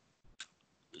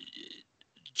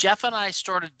 Jeff and I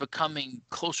started becoming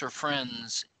closer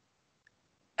friends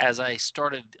as I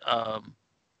started.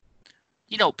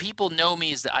 People know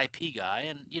me as the IP guy,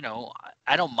 and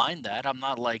I don't mind that. I'm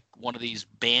not like one of these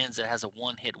bands that has a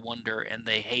one-hit wonder, and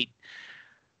they hate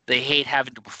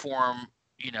having to perform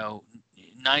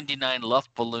 99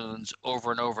 Luft balloons over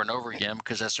and over and over again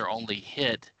because that's their only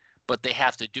hit. But they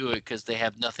have to do it because they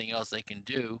have nothing else they can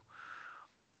do.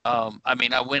 I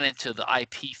mean, I went into the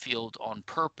IP field on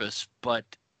purpose, but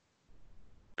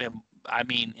I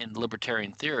mean, in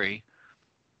libertarian theory,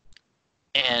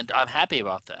 and I'm happy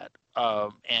about that.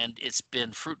 And it's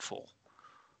been fruitful,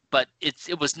 but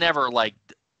it was never like,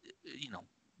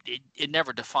 it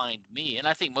never defined me. And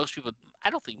I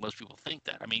don't think most people think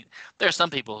that. I mean, there are some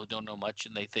people who don't know much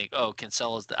and they think, oh,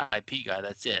 Kinsella's the IP guy,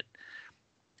 that's it.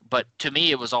 But to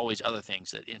me, it was always other things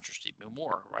that interested me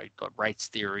more, right? Rights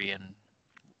theory and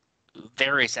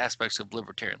various aspects of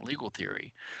libertarian legal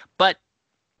theory. But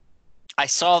I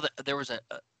saw that there was a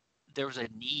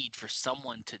need for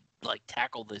someone to like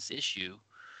tackle this issue,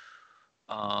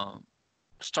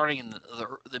 starting in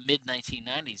the mid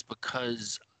 1990s,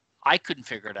 because I couldn't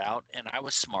figure it out, and I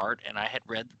was smart, and I had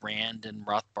read Rand and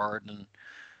Rothbard and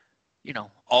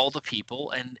all the people,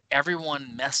 and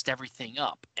everyone messed everything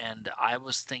up. And I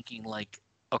was thinking like,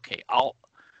 okay,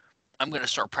 I'm going to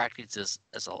start practicing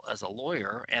as a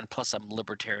lawyer, and plus I'm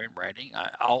libertarian writing.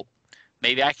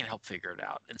 Maybe I can help figure it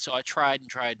out. And so I tried and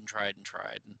tried and tried and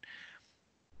tried.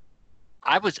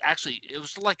 I was actually, it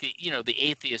was like the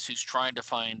atheist who's trying to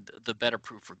find the better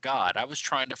proof for God. I was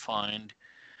trying to find,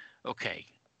 okay,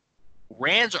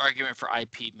 Rand's argument for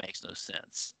IP makes no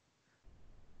sense.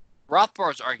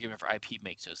 Rothbard's argument for IP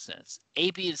makes no sense.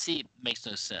 A, B, and C makes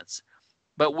no sense.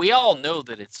 But we all know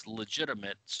that it's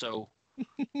legitimate, so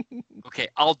okay,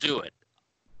 I'll do it.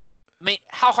 I mean,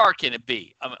 how hard can it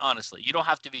be? I mean, honestly, you don't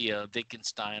have to be a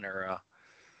Wittgenstein or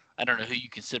I don't know who you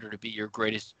consider to be your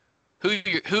greatest.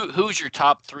 Who's your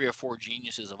top 3 or 4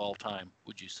 geniuses of all time?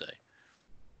 Would you say?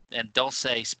 And don't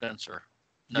say Spencer.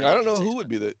 No, Yeah, I you don't can know say who would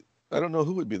be Spencer. I don't know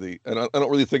who would be and I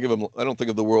don't really think of him. I don't think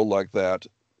of the world like that.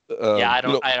 Yeah, I You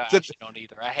don't. know, I actually don't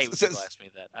either. I hate when people since ask me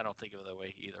that. I don't think of it that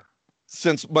way either.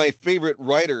 since my favorite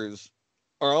writers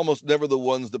are almost never the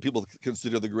ones that people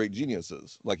consider the great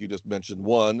geniuses, like you just mentioned.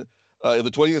 One, the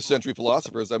 20th century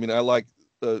philosophers. I mean, I like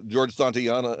George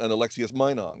Santayana and Alexius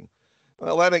Meinong.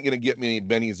 Well, that ain't going to get me any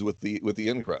bennies with the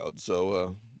in crowd.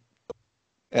 So,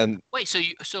 and Wait, so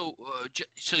you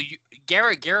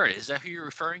Garrett, is that who you're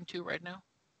referring to right now?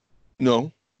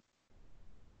 no,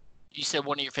 You said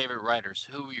one of your favorite writers.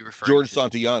 Who were you referring George to?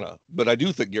 Santayana, but I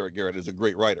do think Garrett is a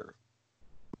great writer.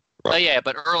 Oh yeah,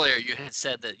 but earlier you had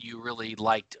said that you really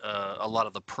liked a lot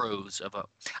of the prose of a.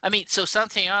 I mean, so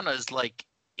Santayana is like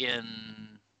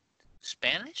in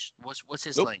Spanish. What's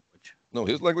his Nope, language? no,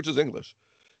 his language is English.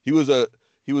 He was a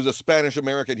he was a Spanish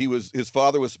American. His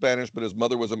father was Spanish, but his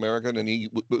mother was American, and he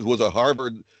was a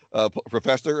Harvard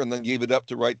professor, and then gave it up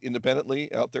to write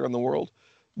independently out there in the world.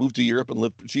 Moved to Europe and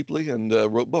lived cheaply and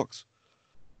wrote books.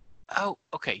 Oh,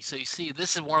 okay. So you see,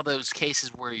 this is one of those cases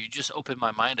where you just open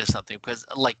my mind to something because,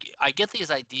 like, I get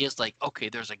these ideas like, okay,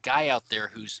 there's a guy out there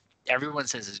who's everyone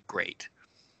says is great,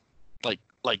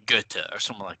 like Goethe or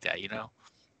someone like that, you know.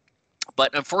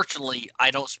 But unfortunately,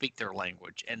 I don't speak their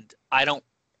language, and I don't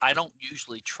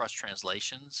usually trust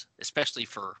translations, especially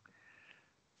for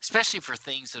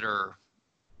things that are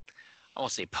I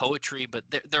won't say poetry, but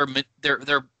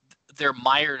they're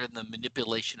mired in the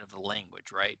manipulation of the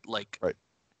language, right? Like, Right.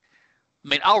 I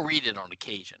mean, I'll read it on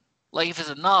occasion. Like if it's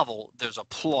a novel, there's a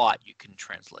plot you can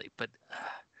translate, but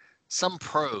some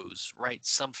prose, right?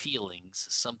 Some feelings,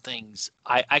 some things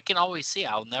I can always see.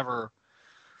 I'll never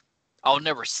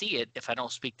see it if I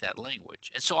don't speak that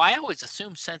language. And so I always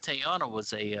assumed Santayana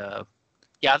was yeah,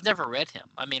 I've never read him.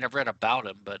 I mean, I've read about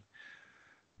him, but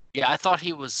yeah, I thought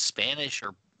he was Spanish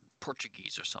or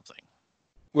Portuguese or something.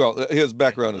 Well, his Okay,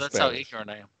 background is that's how Spanish, ignorant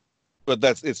I am. but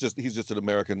he's just an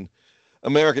American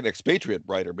expatriate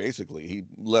writer. Basically, he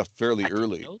left I fairly didn't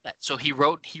early. know that. So he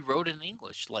wrote in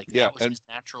English, like Yeah, that was his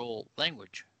natural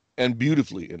language. and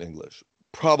beautifully in English.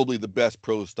 Probably the best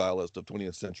prose stylist of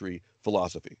 20th century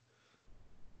philosophy.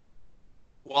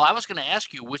 Well, I was going to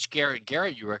ask you which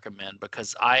Garrett you recommend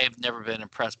because I've never been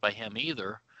impressed by him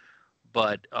either,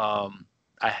 but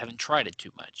I haven't tried it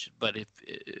too much. But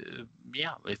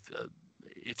yeah,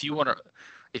 if you want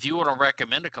to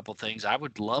recommend a couple things, I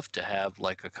would love to have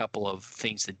like a couple of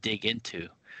things to dig into,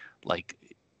 like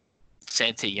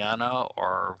Santayana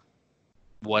or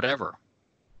whatever.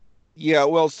 Yeah,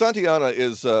 well, Santayana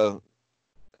is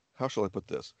how shall I put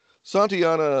this?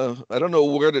 Santayana, I don't know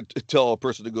where to tell a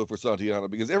person to go for Santayana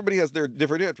because everybody has their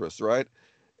different interests, right?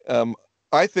 Um,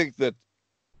 I think that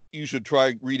you should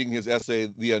try reading his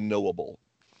essay, The Unknowable,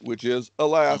 which is, Mm.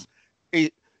 alas,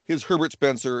 his Herbert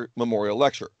Spencer memorial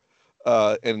lecture.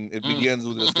 And it Mm. begins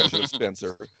with a discussion of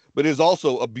Spencer, but it is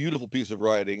also a beautiful piece of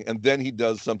writing. And then he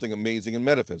does something amazing in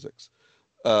metaphysics.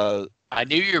 Uh, I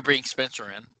knew you were bringing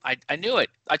Spencer in. I knew it.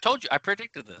 I told you. I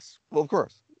predicted this. well, of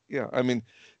course. Yeah. I mean,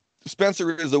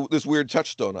 Spencer is this weird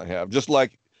touchstone I have. Just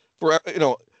like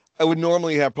I would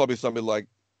normally have probably somebody like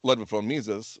Ludwig von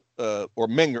Mises or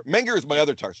Menger. Menger is my Yeah.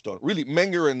 other touchstone. Really,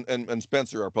 Menger and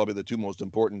Spencer are probably the two most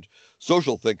important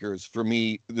social thinkers for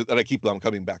me that I keep on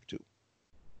coming back to.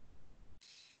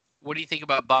 What do you think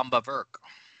about Bamba Verk?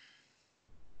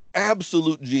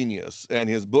 Absolute genius, and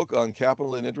his book on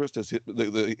capital and interest,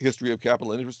 the history of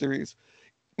capital and interest theories,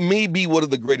 may be one of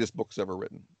the greatest books ever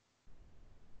written.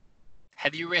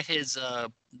 Have you read his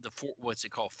what's it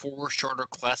called, Four Shorter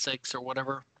Classics or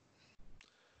whatever?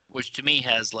 Which to me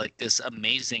has like this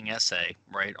amazing essay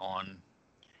right on.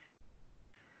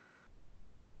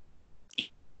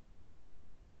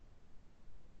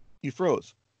 You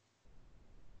froze.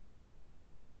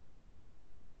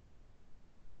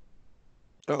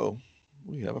 Oh,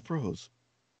 we have a froze.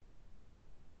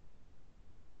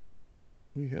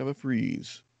 We have a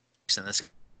freeze. And this.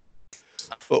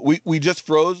 But we just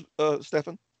froze,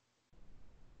 Stefan.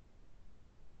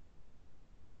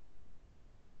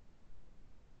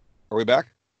 Are we back?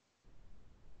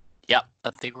 Yep,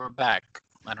 I think we're back.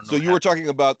 I don't know So what you were happened. talking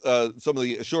about some of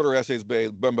the shorter essays by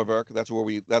Bumbavark. That's where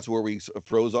we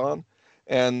froze on,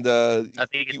 and I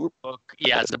think it's you were, a book.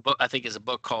 Yeah, it's a book. I think it's a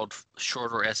book called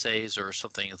Shorter Essays or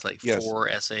something. It's like yes, 4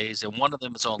 essays, and one of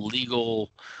them is on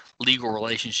legal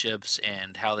relationships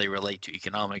and how they relate to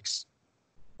economics.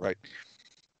 right,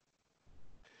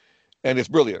 and it's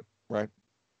brilliant, right?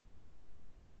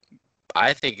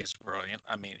 I think it's brilliant.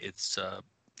 I mean, it's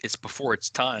before its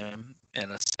time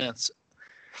in a sense.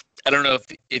 I don't know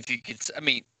if you could. I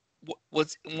mean,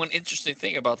 what's one interesting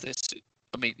thing about this?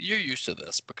 I mean, you're used to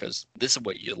this because this is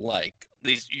what you like.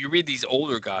 You read these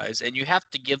older guys, and you have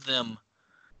to give them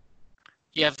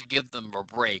a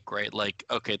break, right? Like,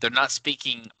 okay, they're not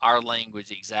speaking our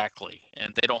language exactly,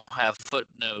 and they don't have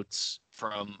footnotes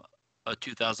from a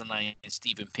 2009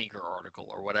 Steven Pinker article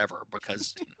or whatever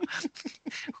because it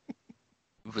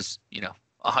was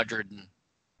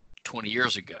 120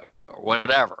 years ago or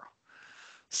whatever.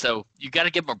 So you got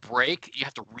to give them a break. You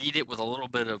have to read it with a little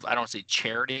bit of, I don't say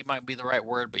charity might be the right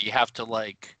word, but you have to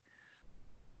like,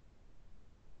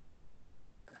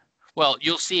 well,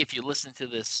 you'll see if you listen to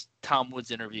this Tom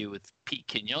Woods interview with Pete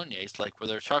Quinones, like where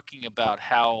they're talking about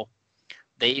how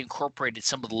they incorporated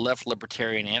some of the left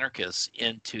libertarian anarchists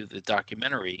into the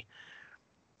documentary.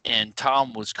 And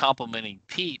Tom was complimenting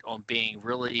Pete on being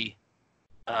really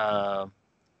uh,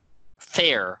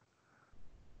 fair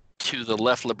to the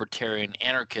left libertarian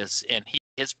anarchists. And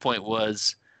his point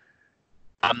was,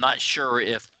 I'm not sure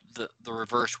if the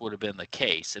reverse would have been the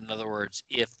case. In other words,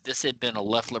 if this had been a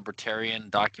left libertarian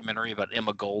documentary about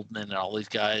Emma Goldman and all these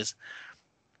guys,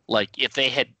 like if they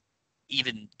had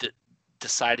even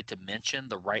decided to mention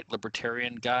the right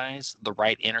libertarian guys, the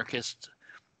right anarchist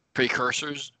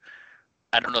precursors,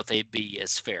 I don't know if they'd be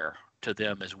as fair to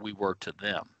them as we were to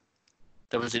them.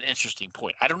 That was an interesting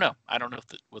point. I don't know. I don't know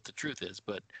what the truth is,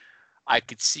 but I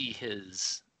could see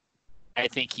his. I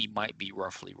think he might be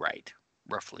roughly right.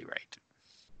 Roughly right.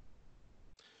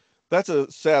 That's a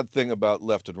sad thing about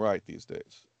left and right these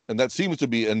days, and that seems to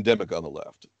be endemic on the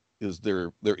left, is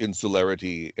their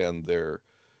insularity and their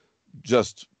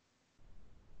just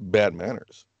bad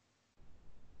manners.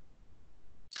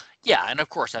 Yeah, and of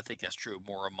course, I think that's true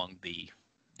more among the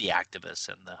activists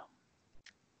and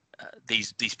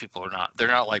these people are not. They're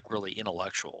not like really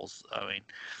intellectuals. I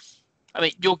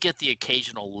mean, you'll get the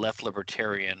occasional left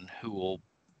libertarian who will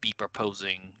be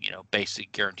proposing,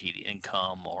 basic guaranteed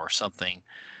income or something.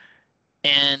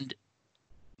 And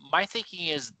my thinking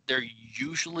is they're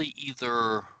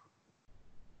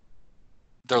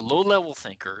low level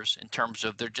thinkers in terms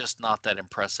of they're just not that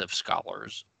impressive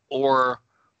scholars, or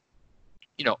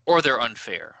or they're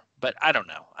unfair. But I don't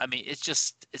know. I mean,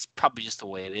 it's probably just the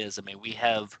way it is. I mean,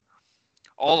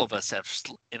 all of us have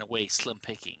in a way slim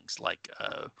pickings, like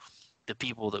the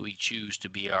people that we choose to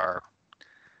be our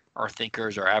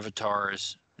thinkers, our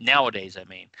avatars nowadays.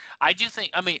 I do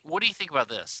think. I mean, what do you think about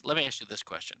this? Let me ask you this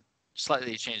question.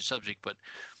 Slightly change the subject, but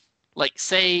like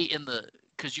say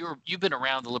because you've been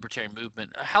around the libertarian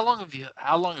movement. How long have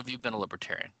you been a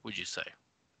libertarian? Would you say?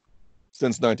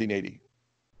 Since 1980.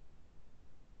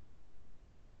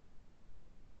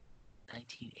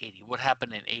 1980. What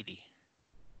happened in 80?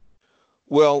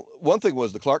 Well, one thing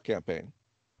was the Clark campaign,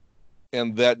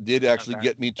 and that did actually Okay.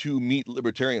 get me to meet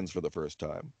libertarians for the first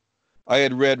time. I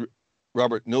had read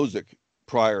Robert Nozick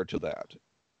prior to that,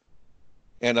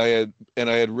 and I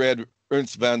had read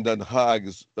Ernst van den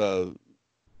Haag's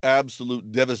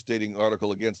absolute devastating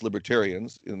article against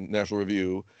libertarians in National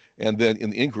Review, and then in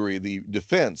the Inquiry, the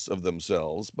defense of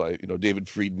themselves by David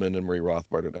Friedman and Murray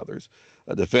Rothbard and others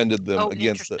defended them Oh,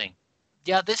 against the. interesting.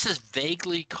 Yeah, this is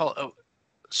vaguely called. Oh,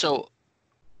 so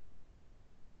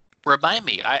remind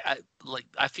me. I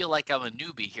feel like I'm a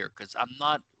newbie here because I'm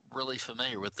not really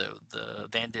familiar with the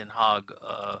Van den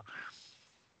Haag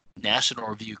National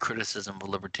Review criticism of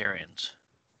libertarians.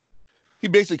 He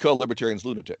basically called libertarians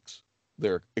lunatics.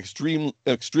 They're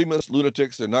extremist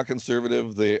lunatics. They're not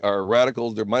conservative. They are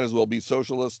radicals. They might as well be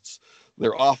socialists.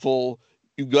 They're awful.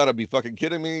 You got to be fucking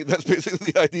kidding me. That's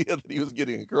basically the idea that he was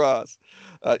getting across.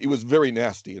 It was very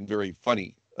nasty and very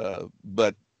funny,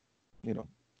 but you know,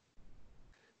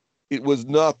 it was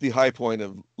not the high point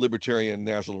of libertarian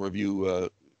National Review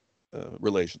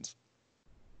relations.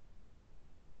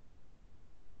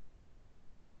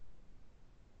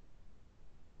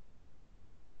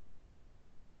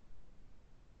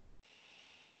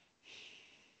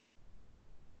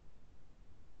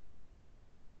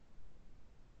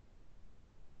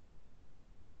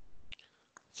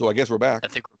 So I guess we're back. I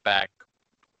think we're back.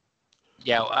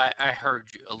 Yeah, I heard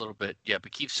you a little bit. Yeah,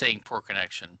 but keep saying poor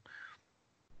connection.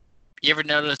 You ever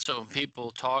notice when people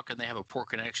talk and they have a poor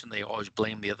connection, they always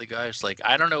blame the other guys? Like,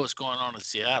 I don't know what's going on in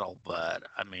Seattle, but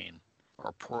I mean,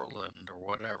 or Portland or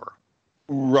whatever,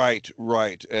 Right,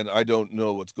 right. And I don't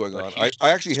know what's going but on. I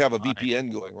actually Houston's have a fine.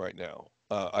 VPN going right now.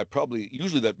 I probably,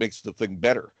 usually that makes the thing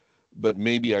better, but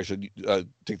maybe I should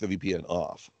take the VPN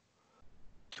off.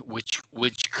 Which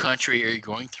country are you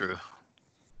going through?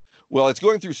 Well, it's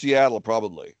going through Seattle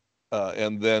probably.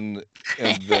 And then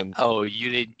Oh, you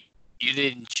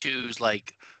didn't choose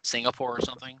like Singapore or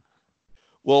something?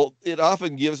 well, it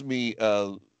often gives me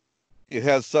it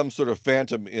has some sort of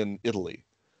phantom in Italy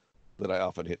that I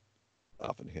often hit.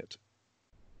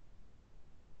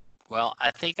 Well,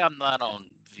 I think I'm not on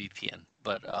VPN,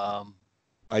 but I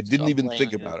so didn't I'm even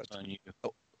think blaming about it it. on you.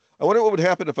 Oh, I wonder what would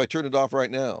happen if I turned it off right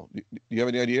now. Do you have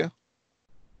any idea?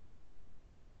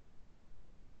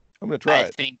 I'm going to try I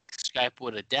it. think Skype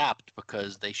would adapt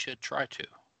because they should try to.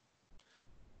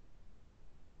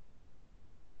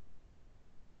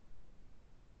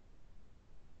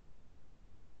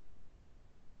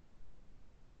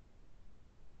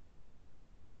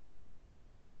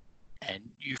 And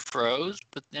you froze,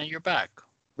 but now you're back.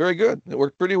 Very good. It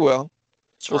worked pretty well.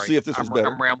 We'll see Sorry, if this is better.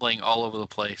 I'm rambling all over the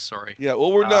place. Sorry. Yeah,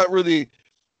 well, we're Uh, not really.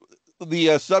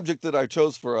 The subject that I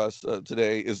chose for us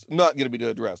today is not going to be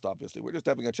addressed. Obviously, we're just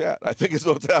having a chat. I think is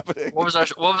what's happening. what was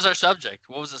our subject?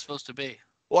 What was it supposed to be?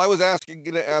 Well, I was going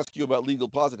to ask you about legal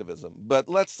positivism, but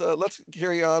let's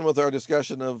carry on with our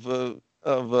discussion of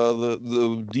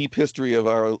the deep history of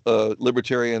our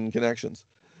libertarian connections.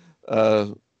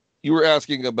 Uh, you were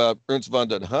asking about Ernst von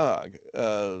den Haag,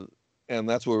 and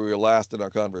that's where we were last in our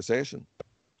conversation.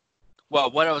 Well,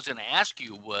 what I was going to ask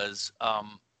you was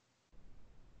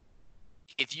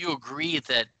if you agree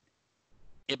that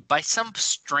by some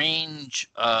strange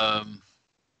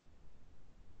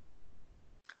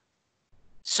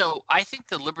so I think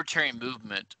the libertarian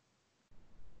movement,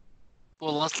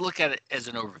 well, let's look at it as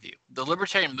an overview. The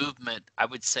libertarian movement, I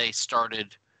would say,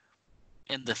 started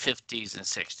in the 50s and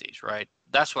 60s, right?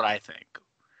 That's what I think.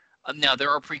 Now, there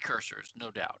are precursors,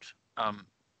 no doubt.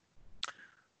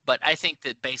 But I think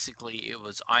that basically it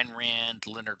was Ayn Rand,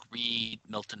 Leonard Read,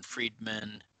 Milton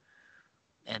Friedman,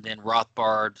 and then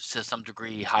Rothbard, to some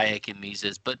degree, Hayek and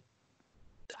Mises. But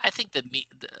I think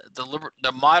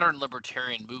the modern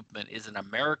libertarian movement is an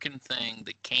American thing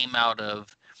that came out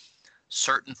of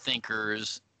certain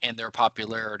thinkers and their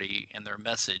popularity and their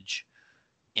message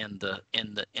in the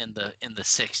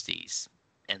 60s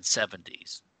and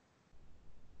 70s.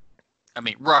 I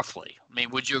mean, roughly. I mean,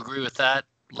 would you agree with that?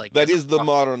 Like That as a is the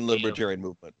modern proxy of libertarian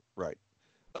movement, right?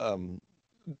 Um,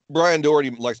 Brian Doherty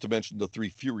likes to mention the three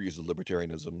furies of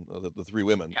libertarianism, the three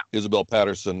women, yeah, Isabel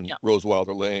Patterson, yeah, Rose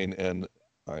Wilder Lane, and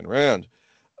Ayn Rand.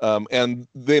 And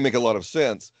they make a lot of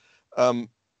sense. Um,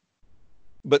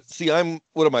 but see, I'm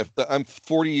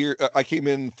 40 years, I came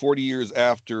in 40 years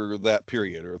after that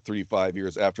period, or 35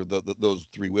 years after those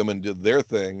three women did their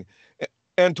thing,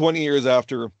 and 20 years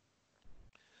after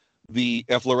the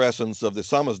efflorescence of the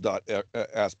samizdat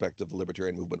aspect of the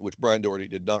libertarian movement, which Brian Doherty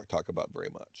did not talk about very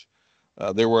much.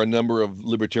 There were a number of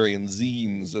libertarian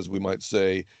zines, as we might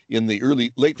say, in the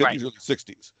late 50s, right. early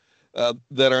 60s,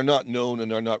 that are not known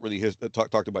and are not really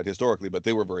talked about historically, but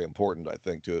they were very important, I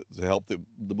think, to help the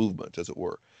movement, as it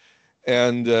were.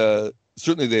 And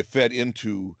certainly they fed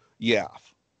into YAF.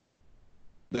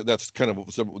 That's kind of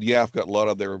YAF got a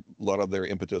lot of their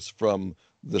impetus from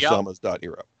the Yep. samizdat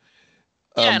era.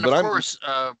 Yeah, and But of I'm course,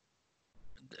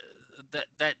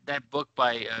 that book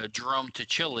by Jerome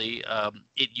Tuchili,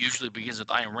 it usually begins with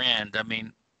Ayn Rand. I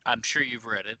mean, I'm sure you've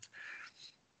read it.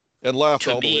 and laughed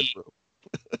To all the way me, through.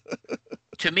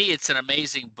 it's an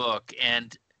amazing book,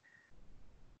 and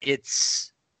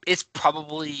it's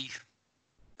probably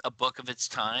a book of its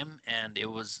time, and it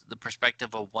was the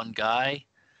perspective of one guy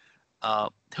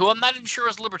who I'm not even sure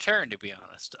is libertarian, to be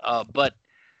honest. But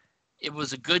it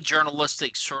was a good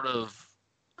journalistic sort of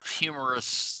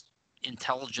humorous,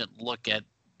 intelligent look at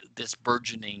this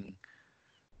burgeoning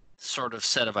sort of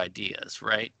set of ideas,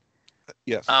 right?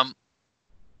 Yes. Um,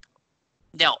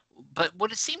 Now, but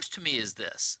what it seems to me is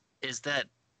this: is that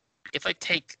if I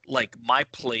take like my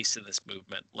place in this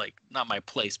movement, like not my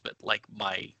place, but like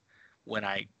my when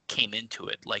I came into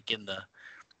it, like in the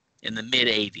mid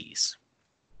 '80s,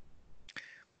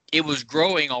 it was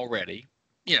growing already.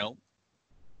 You know,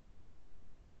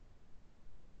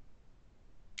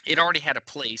 it already had a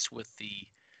place with the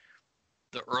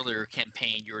earlier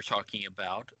campaign you were talking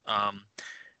about,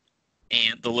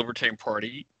 and the Libertarian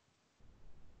Party,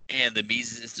 and the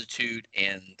Mises Institute,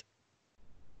 and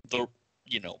the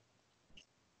you know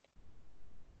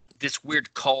this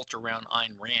weird cult around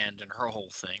Ayn Rand and her whole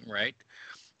thing, right?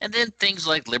 And then things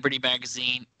like Liberty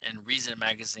Magazine and Reason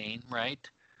Magazine, right?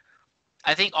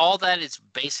 I think all that is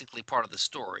basically part of the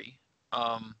story.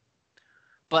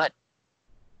 But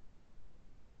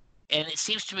and it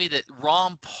seems to me that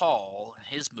Ron Paul and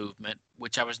his movement,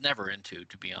 which I was never into,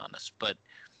 to be honest, but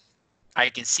I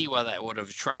can see why that would have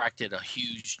attracted a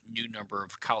huge new number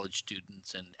of college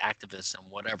students and activists and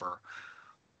whatever.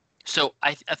 So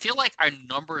I feel like our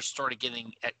numbers started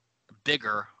getting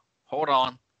bigger. Hold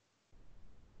on.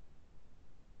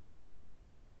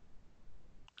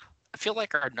 I feel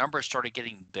like our numbers started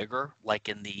getting bigger, like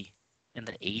in the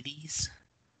 80s.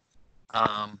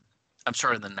 I'm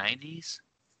sorry, in the 90s.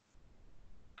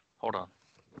 Hold on.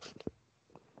 30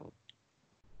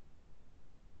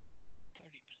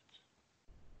 minutes.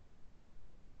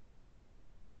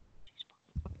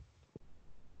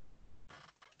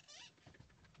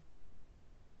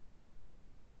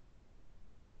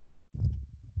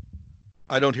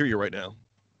 I don't hear you right now.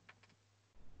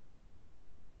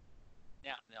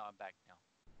 Now I'm back now.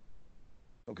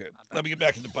 Okay, let me get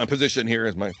back into my position here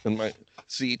in my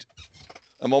seat.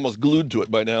 I'm almost glued to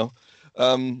it by now.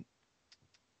 Yeah.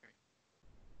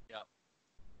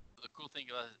 The cool thing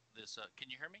about this, can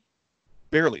you hear me?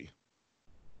 Barely.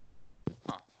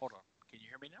 Oh, hold on. Can you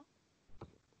hear me now?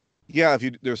 Yeah,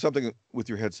 there's something with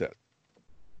your headset.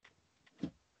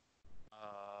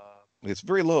 It's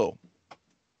very low.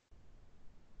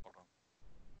 Hold on.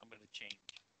 I'm going to change.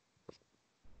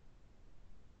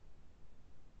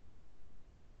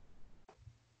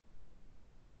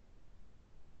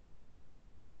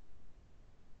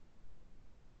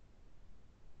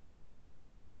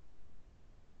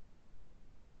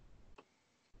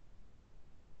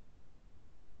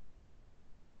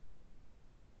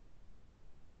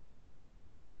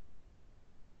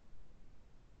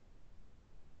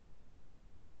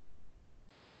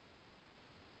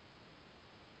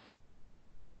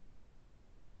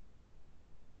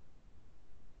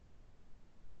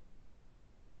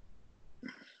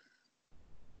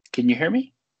 Can you hear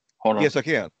me? Hold on. Yes, I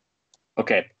can.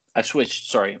 Okay. I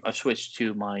switched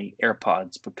to my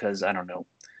AirPods because I don't know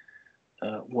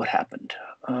what happened.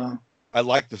 I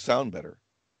like the sound better.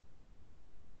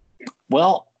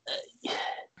 Well,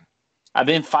 I've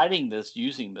been fighting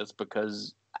using this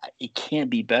because it can't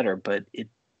be better, but it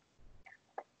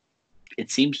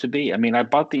seems to be. I mean, I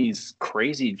bought these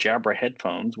crazy Jabra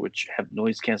headphones, which have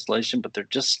noise cancellation, but they're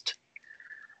just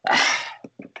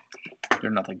they're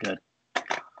nothing good.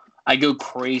 I go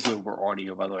crazy over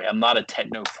audio, by the way. I'm not a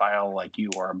technophile like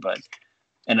you are,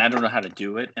 and I don't know how to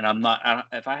do it. And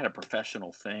if I had a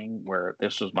professional thing where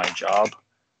this was my job,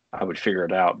 I would figure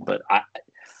it out. But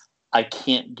I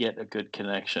can't get a good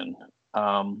connection.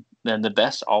 Then the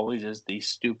best always is these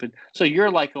stupid. So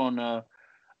you're like on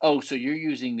so you're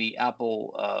using the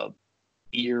Apple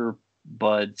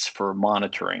earbuds for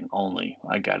monitoring only.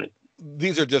 I got it.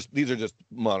 These are just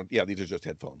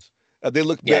headphones. They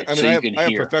look. Yeah, I mean, so you I have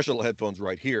hear. professional headphones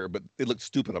right here, but it looks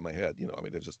stupid on my head. You know, I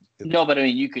mean, No, but I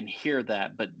mean, you can hear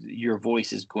that, but your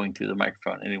voice is going through the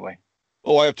microphone anyway.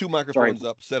 Oh, I have two microphones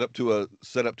set up to a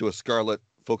Scarlett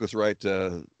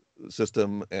Focusrite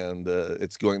system, and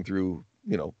it's going through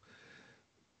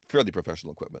fairly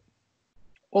professional equipment.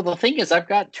 Well, the thing is, I've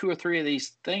got 2 or 3 of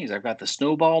these things. I've got the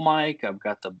snowball mic. I've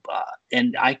got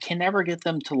and I can never get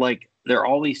them to they're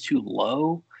always too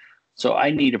low. So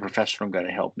I need a professional guy to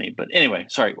help me. But anyway,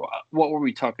 sorry. What were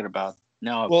we talking about?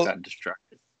 Now I've gotten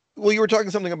distracted. Well, you were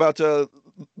talking something about the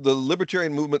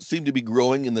libertarian movement seemed to be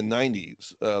growing in the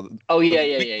 90s.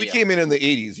 We came in the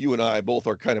 80s. You and I both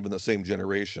are kind of in the same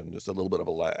generation, just a little bit of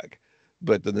a lag.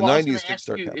 But in the 90s, things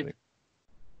start happening.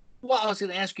 I was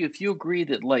going to ask you if you agree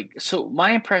that, so my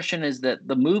impression is that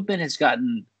the movement has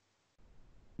gotten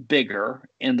bigger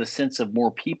in the sense of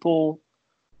more people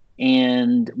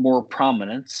and more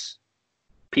prominence.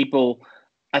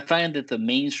 I find that the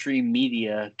mainstream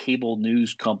media, cable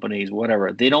news companies,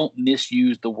 whatever, they don't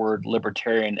misuse the word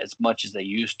libertarian as much as they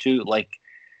used to. Like,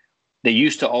 they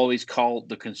used to always call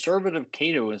the conservative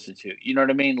Cato Institute. You know what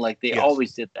I mean? Like, they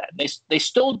always did that. They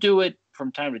still do it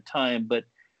from time to time, but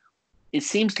it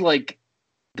seems like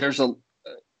there's an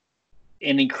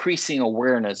increasing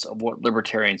awareness of what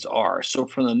libertarians are. So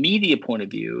from the media point of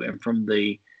view and from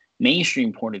the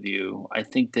mainstream point of view, I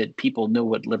think that people know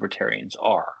what libertarians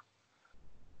are.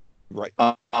 Right.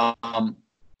 And I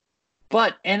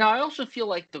also feel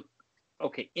like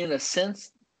in a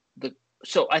sense,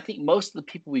 so I think most of the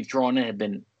people we've drawn in have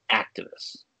been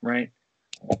activists, right?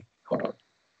 Hold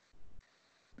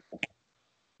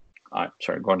on.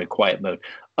 Sorry, going to quiet mode.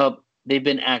 They've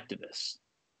been activists.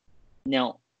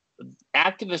 Now,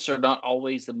 activists are not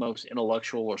always the most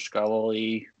intellectual or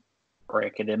scholarly or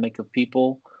academic of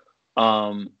people,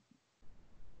 On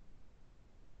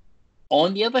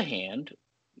the other hand,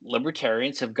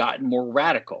 libertarians have gotten more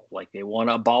radical. Like they want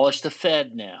to abolish the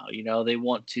Fed now. They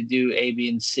want to do A, B,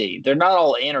 and C. They're not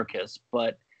all anarchists,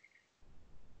 but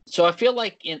so I feel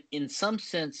like in some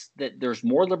sense that there's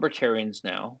more libertarians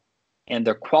now and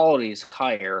their quality is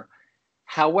higher.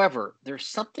 However, there's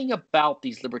something about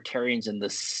these libertarians in the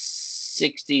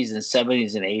 60s and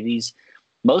 70s and 80s,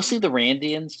 mostly the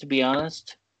Randians, to be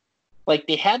honest. Like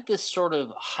they had this sort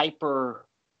of hyper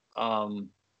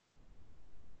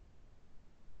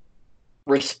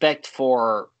respect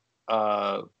for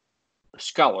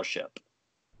scholarship.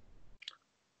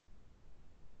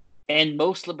 And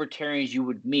most libertarians you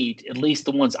would meet, at least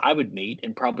the ones I would meet,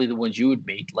 and probably the ones you would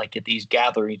meet, like at these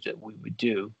gatherings that we would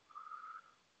do,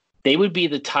 they would be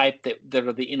the type that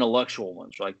are the intellectual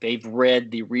ones. Like they've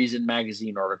read the Reason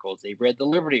magazine articles, they've read the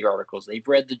Liberty articles, they've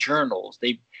read the journals,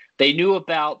 they knew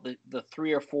about the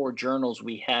 3 or 4 journals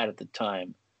we had at the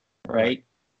time, right?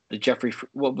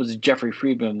 What was Jeffrey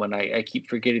Friedman one? I keep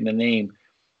forgetting the name.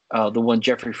 The one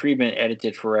Jeffrey Friedman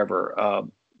edited forever.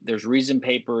 There's Reason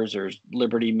Papers, there's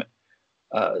Liberty.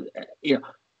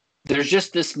 There's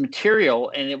just this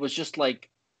material, and it was just like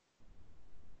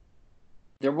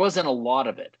there wasn't a lot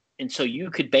of it. And so you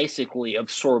could basically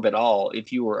absorb it all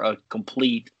if you were a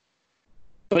complete.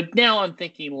 But now I'm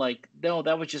thinking like, no,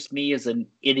 that was just me as an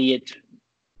idiot,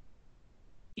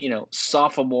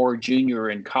 sophomore,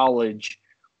 junior in college,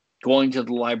 going to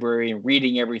the library and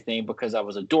reading everything because I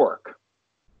was a dork.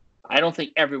 I don't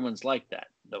think everyone's like that,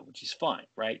 though, which is fine,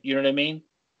 right? You know what I mean?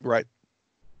 Right.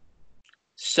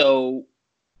 So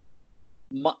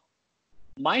my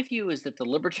view is that the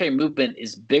libertarian movement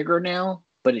is bigger now,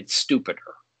 but it's stupider.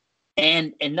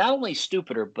 And not only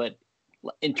stupider, but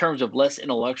in terms of less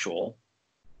intellectual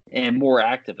and more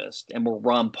activist and more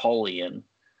Ron Paulian,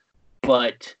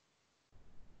 but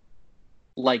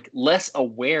like less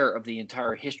aware of the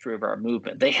entire history of our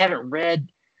movement. They haven't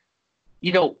read,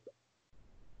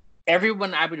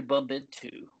 everyone I would bump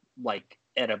into like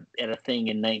at a thing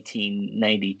in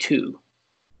 1992,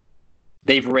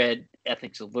 they've read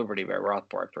Ethics of Liberty by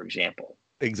Rothbard, for example.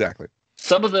 Exactly.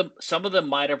 Some of them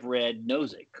might have read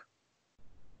Nozick.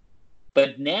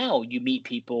 But now you meet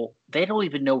people, they don't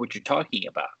even know what you're talking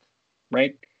about,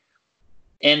 right?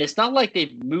 And it's not like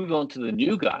they've moved on to the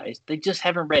new guys. They just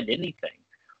haven't read anything.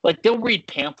 Like they'll read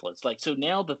pamphlets. Like, so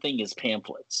now the thing is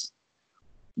pamphlets.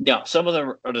 Now, some of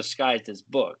them are disguised as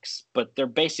books, but they're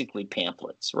basically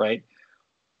pamphlets, right?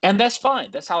 And that's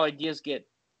fine. That's how ideas get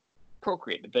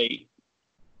procreated.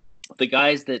 The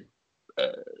guys that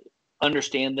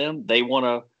understand them, they want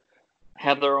to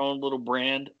have their own little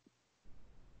brand.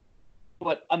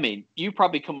 But I mean, you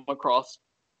probably come across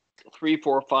 3,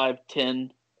 4, 5,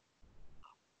 10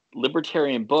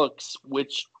 libertarian books,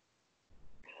 which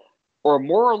are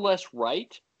more or less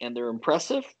right, and they're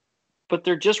impressive, but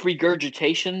they're just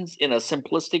regurgitations in a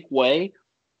simplistic way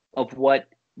of what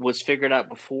was figured out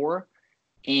before.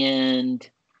 And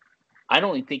I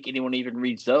don't even think anyone even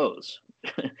reads those.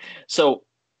 So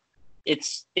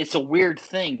it's a weird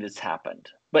thing that's happened.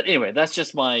 But anyway, that's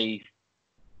just my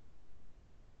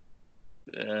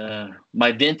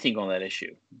venting on that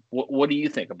issue. What do you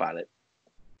think about it?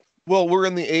 Well, we're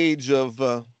in the age of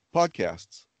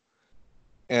podcasts,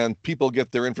 and people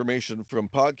get their information from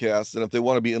podcasts, and if they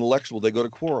want to be intellectual, they go to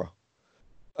Quora.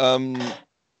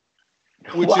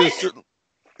 Which What? is certain.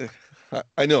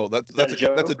 I know that's a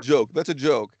joke. That's a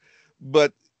joke.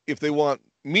 But if they want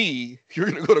me,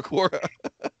 you're going to go to Quora.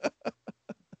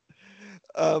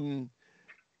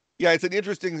 Yeah, it's an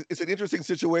interesting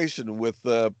situation with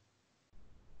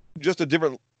just a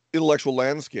different intellectual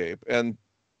landscape,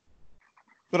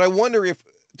 but I wonder if,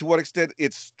 to what extent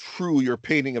it's true your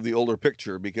painting of the older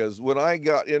picture, because when I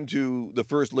got into the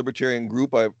first libertarian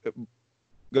group I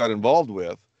got involved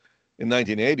with in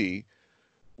 1980,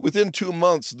 within 2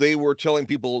 months they were telling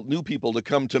new people to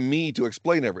come to me to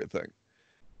explain everything.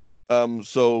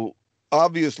 So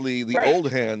obviously the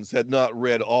old hands had not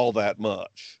read all that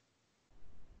much.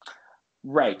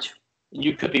 Right.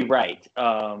 You could be right.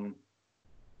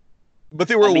 But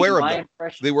they were aware of them.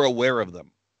 They were aware of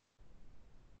them.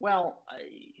 Well,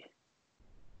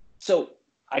 so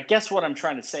I guess what I'm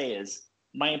trying to say is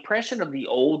my impression of the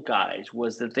old guys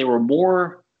was that they were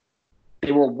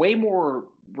way more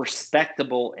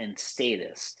respectable and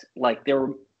statist. Like they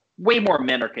were way more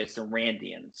minarchists and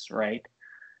Randians, right?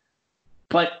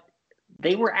 But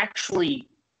they were actually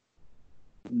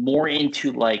more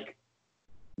into like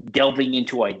delving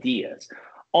into ideas.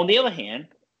 On the other hand,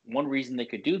 one reason they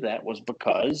could do that was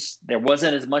because there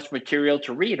wasn't as much material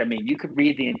to read. I mean, you could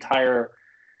read the entire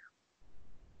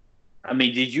I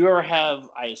mean, did you ever have?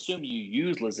 I assume you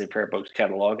used laissez-faire books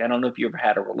catalog. I don't know if you ever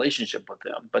had a relationship with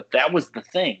them, but that was the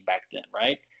thing back then,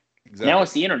 right? Now Exactly.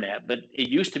 it's the internet, but it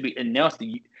used to be, and now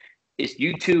it's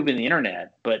YouTube and the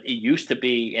internet, but it used to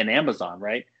be an Amazon,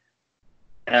 right?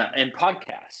 And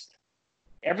podcast.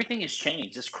 Everything has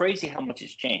changed. It's crazy how much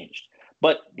has changed.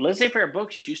 But laissez-faire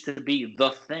books used to be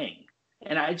the thing,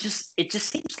 and it just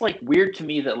seems like weird to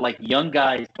me that like young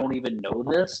guys don't even know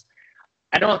this.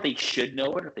 I don't know if they should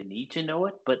know it or if they need to know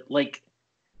it, but like,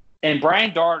 and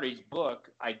Brian Doherty's book,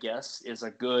 I guess, is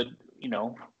a good,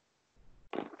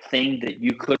 thing that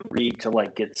you could read to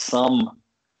like get some.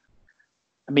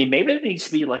 I mean, maybe it needs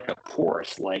to be like a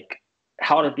course, like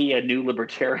how to be a new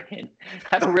libertarian.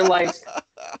 I don't realize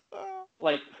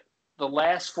like the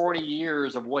last 40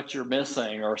 years of what you're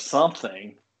missing or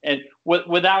something. And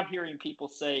without hearing people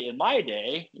say, in my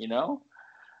day,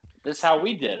 this is how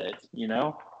we did it.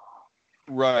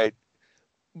 Right.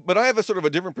 But I have a sort of a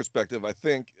different perspective, I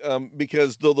think,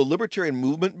 because though the libertarian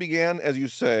movement began, as you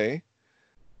say,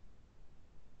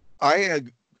 I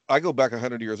go back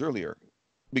 100 years earlier,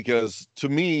 because to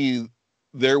me,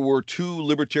 there were two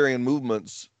libertarian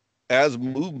movements as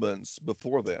movements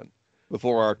before then,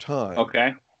 before our time.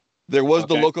 Okay. There was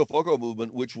the LocoFoco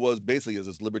movement, which was basically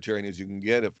as libertarian as you can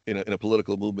get in a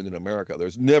political movement in America.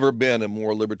 There's never been a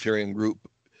more libertarian group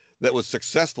that was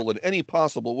successful in any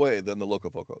possible way than the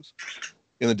LocoFocos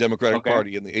in the Democratic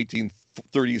Party in the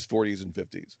 1830s, 40s, and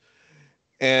 50s.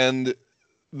 And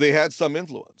they had some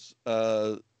influence.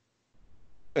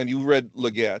 And you read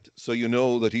Leggett, so you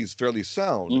know that he's fairly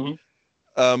sound. Mm-hmm.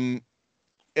 And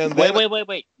then,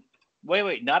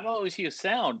 wait. Not only was he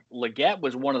sound, Leggett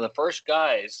was one of the first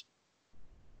guys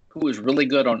who was really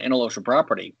good on intellectual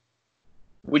property,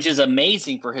 which is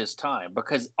amazing for his time,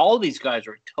 because all these guys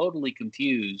are totally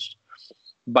confused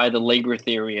by the labor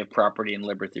theory of property and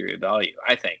labor theory of value,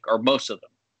 I think, or most of them.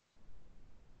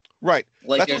 Right.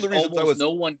 Like, there's almost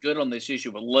no one good on this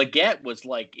issue, but Leggett was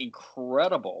like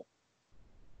incredible.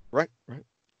 Right.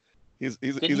 He's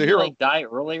a he, hero. Like, die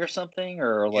early or something,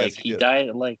 or like he died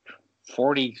at like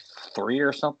 43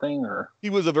 or something, or he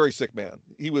was a very sick man.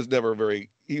 He was never very.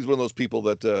 He's one of those people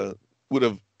that would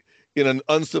have, in an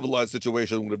uncivilized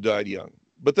situation, would have died young.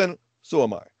 But then, so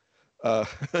am I.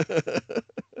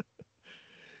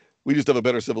 We just have a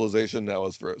better civilization now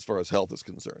as far as health is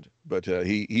concerned. But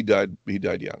he died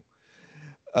young.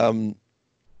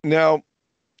 Now,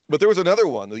 but there was another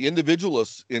one, the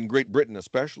individualists in Great Britain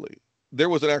especially. There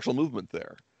was an actual movement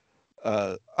there.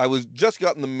 I was just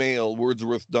got in the mail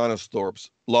Wordsworth Donisthorpe's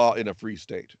Law in a Free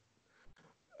State,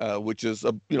 which is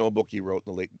a book he wrote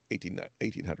in the late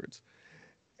 1800s.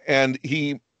 And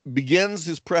he begins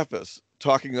his preface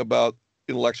talking about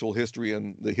intellectual history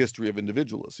and the history of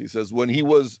individualists. He says when he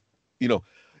was,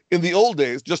 in the old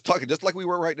days, just like we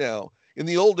were right now, in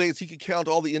the old days, he could count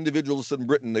all the individualists in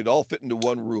Britain. They'd all fit into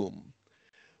one room.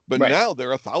 But now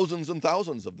there are thousands and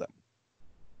thousands of them.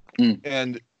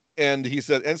 And he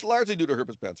said, and it's largely due to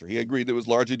Herbert Spencer. He agreed it was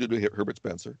largely due to Herbert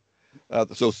Spencer.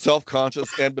 So self-conscious,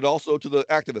 but also to the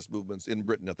activist movements in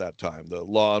Britain at that time. The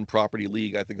Law and Property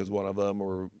League, I think, is one of them,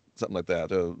 or something like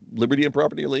that. Liberty and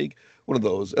Property League, one of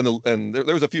those. And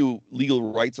there was a few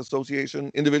legal rights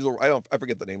association, I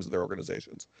forget the names of their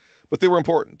organizations, but they were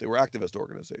important. They were activist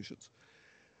organizations.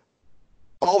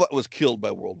 All that was killed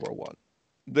by World War I.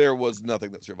 There was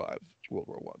nothing that survived World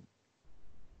War I.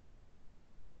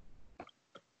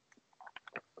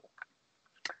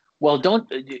 Well,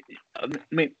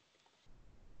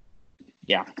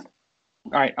 yeah.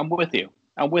 All right, I'm with you.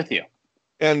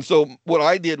 And so what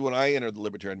I did when I entered the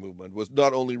libertarian movement was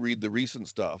not only read the recent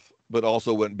stuff, but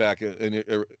also went back and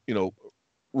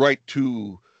right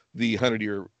to the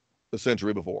a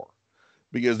century before,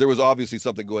 because there was obviously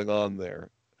something going on there.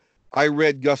 I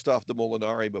read Gustav de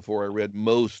Molinari before I read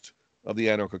most of the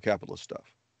anarcho-capitalist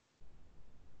stuff.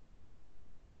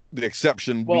 The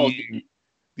exception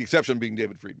being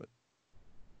David Friedman.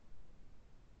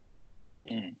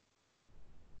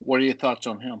 What are your thoughts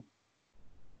on him?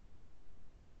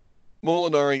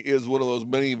 Molinari is one of those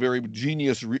many very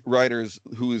genius writers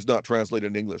who is not translated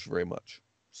in English very much.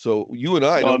 So you and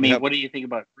I what do you think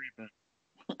about Friedman?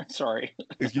 Sorry.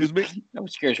 Excuse me? I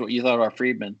was curious what you thought about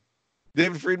Friedman.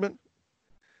 David Friedman?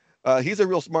 He's a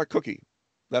real smart cookie.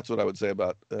 That's what I would say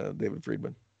about David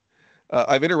Friedman.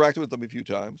 I've interacted with him a few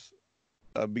times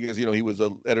because, he was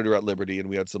an editor at Liberty and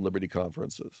we had some Liberty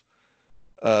conferences.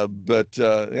 But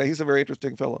he's a very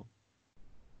interesting fellow.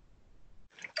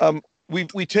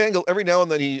 We tangle every now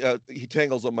and then. He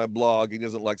tangles on my blog. He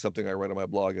doesn't like something I write on my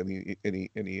blog, and any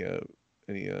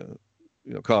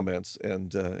comments,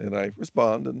 and I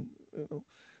respond, and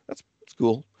that's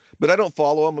cool. But I don't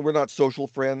follow him. We're not social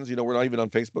friends. We're not even on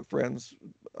Facebook friends.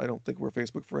 I don't think we're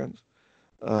Facebook friends.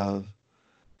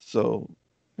 So,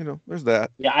 there's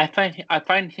that. Yeah, I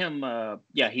find him.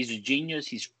 Yeah, he's a genius.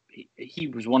 He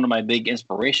was one of my big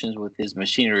inspirations with his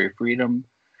Machinery of Freedom.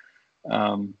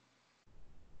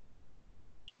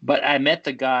 But I met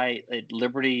the guy at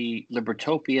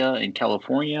Libertopia in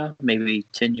California maybe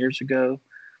 10 years ago,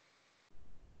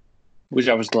 which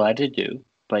I was glad to do.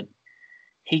 But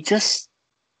he just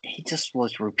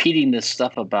was repeating this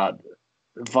stuff about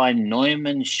von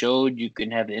Neumann showed you can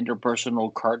have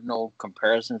interpersonal cardinal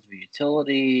comparisons of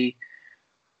utility.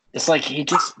 It's like he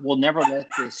just will never let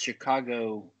this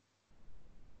Chicago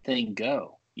thing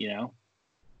go,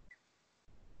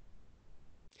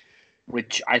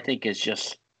 which I think is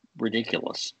just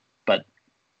ridiculous. But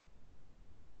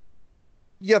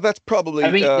yeah, that's probably.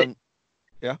 I mean,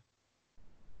 yeah.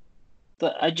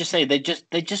 I just say they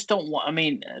just don't want. I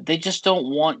mean, they just don't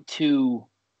want to.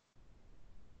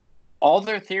 All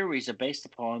their theories are based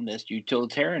upon this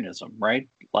utilitarianism, right?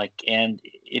 And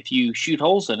if you shoot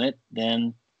holes in it,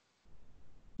 then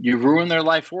you ruin their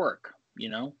life work.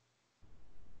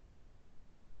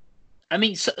 I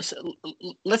mean, so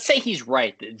let's say he's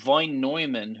right that von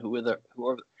Neumann, whoever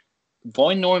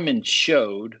von Neumann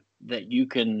showed that you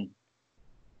can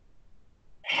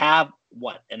have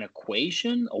an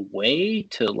equation, a way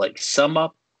to sum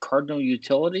up cardinal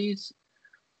utilities,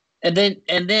 and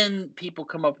then people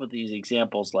come up with these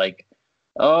examples like,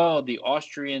 oh, the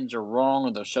Austrians are wrong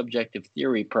on their subjective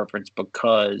theory preference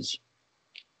because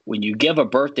when you give a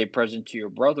birthday present to your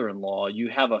brother-in-law, you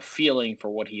have a feeling for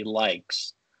what he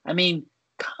likes. I mean,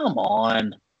 come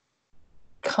on.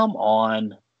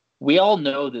 We all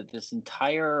know that this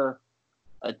entire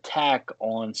attack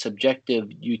on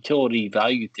subjective utility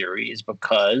value theory is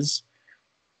because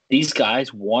these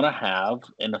guys want to have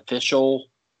an official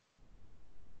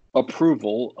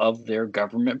approval of their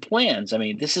government plans. I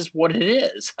mean, this is what it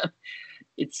is.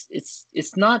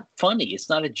 It's not funny. It's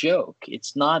not a joke.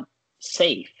 It's not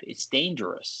safe. It's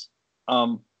dangerous.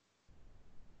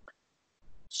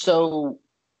 So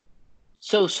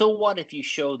what if you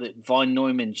show that von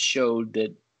Neumann showed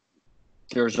that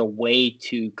there's a way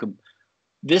to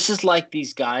this is like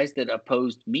these guys that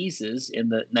opposed Mises in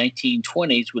the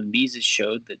 1920s when Mises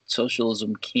showed that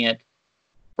socialism can't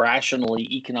rationally,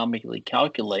 economically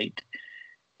calculate.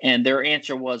 And their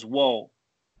answer was, well,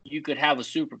 you could have a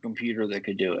supercomputer that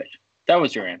could do it. That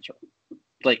was their answer.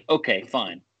 Okay,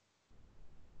 fine.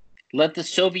 Let the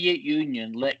Soviet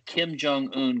Union, let Kim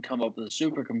Jong-un come up with a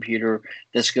supercomputer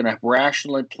that's going to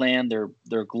rationally plan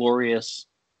their glorious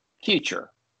future.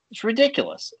 It's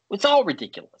ridiculous. It's all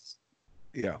ridiculous.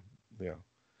 Yeah.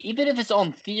 Even if it's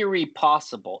on theory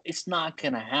possible, it's not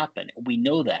going to happen. We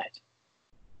know that.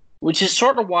 Which is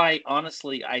sort of why,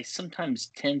 honestly, I sometimes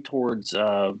tend towards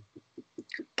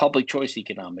public choice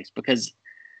economics, because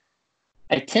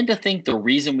I tend to think the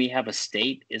reason we have a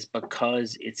state is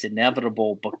because it's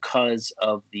inevitable because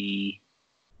of the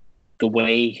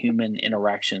way human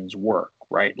interactions work,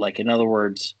 right? In other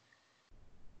words,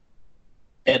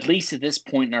 at least at this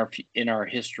point in our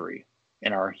history,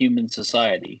 in our human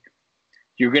society,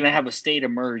 you're going to have a state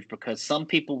emerge because some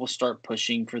people will start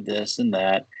pushing for this and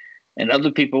that, and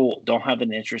other people don't have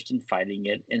an interest in fighting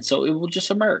it, and so it will just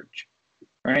emerge,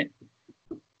 right?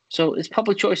 So it's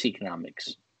public choice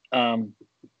economics.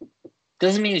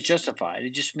 Doesn't mean it's justified.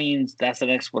 It just means that's an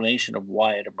explanation of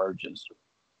why it emerges.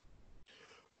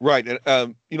 Right.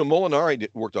 And, Molinari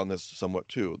worked on this somewhat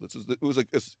too. It was an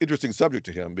interesting subject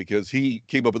to him because he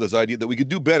came up with this idea that we could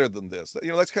do better than this.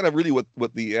 That's kind of really what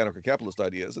the anarcho-capitalist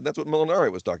idea is. And that's what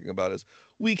Molinari was talking about, is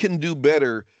we can do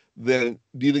better than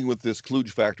dealing with this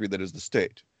kludge factory that is the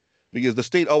state, because the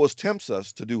state always tempts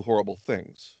us to do horrible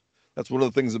things. That's one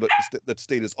of the things about that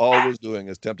state is always doing,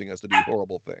 is tempting us to do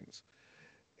horrible things.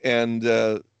 And,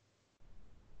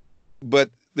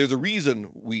 but there's a reason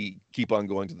we keep on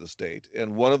going to the state.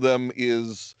 And one of them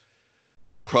is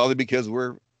probably because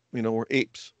we're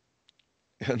apes.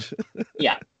 And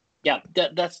yeah.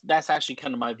 That's actually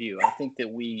kind of my view. I think that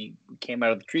we came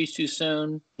out of the trees too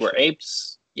soon. We're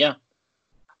apes. Yeah,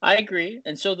 I agree.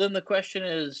 And so then the question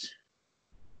is,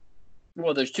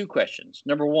 well, there's two questions.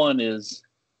 Number one is,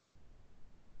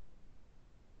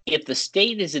 if the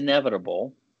state is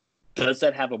inevitable, does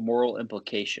that have a moral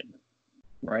implication,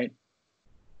 right?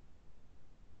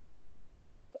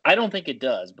 I don't think it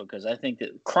does, because I think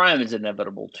that crime is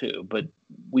inevitable too, but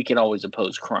we can always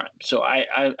oppose crime. So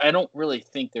I don't really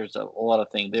think there's a lot of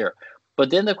thing there.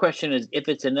 But then the question is, if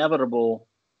it's inevitable,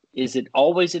 is it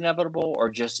always inevitable,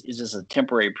 or just is this a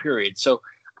temporary period? So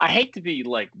I hate to be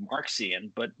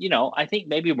Marxian, but I think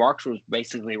maybe Marx was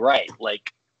basically right.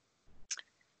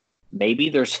 maybe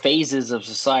there's phases of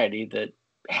society that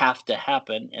have to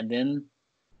happen, and then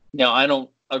now I don't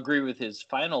agree with his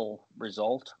final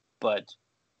result, but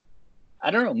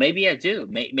I don't know. Maybe I do.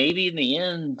 Maybe in the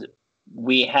end,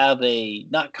 we have a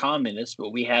not communist,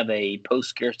 but we have a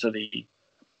post-scarcity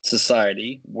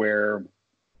society where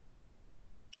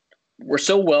we're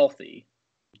so wealthy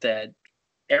that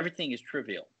everything is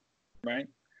trivial, right?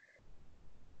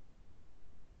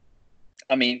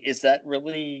 I mean, is that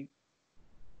really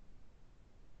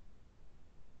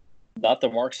not the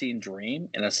Marxian dream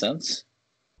in a sense?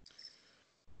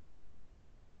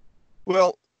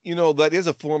 Well, you know, that is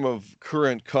a form of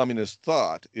current communist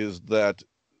thought, is that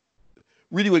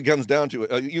really what it comes down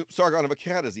to, Sargon of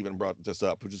Akkad has even brought this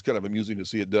up, which is kind of amusing to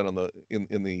see it done on the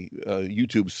in the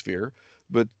YouTube sphere.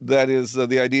 But that is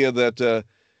the idea that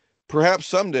perhaps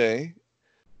someday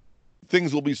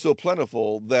things will be so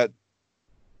plentiful that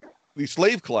the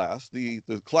slave class, the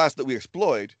class that we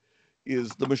exploit, is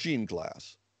the machine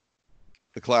class,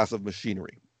 the class of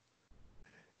machinery.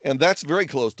 And that's very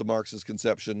close to Marx's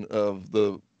conception of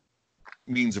the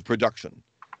means of production.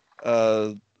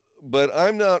 But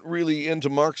I'm not really into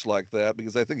Marx like that,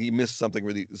 because I think he missed some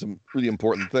really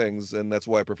important things, and that's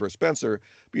why I prefer Spencer,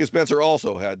 because Spencer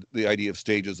also had the idea of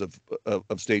stages of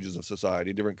stages of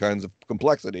society, different kinds of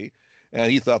complexity,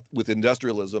 and he thought with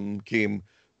industrialism came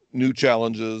new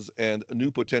challenges and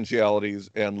new potentialities,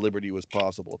 and liberty was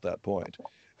possible at that point,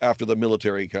 after the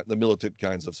militant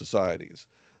kinds of societies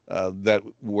that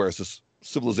where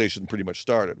civilization pretty much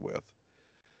started with.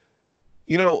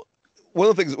 You know, one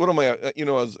of my, you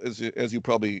know, as you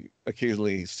probably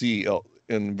occasionally see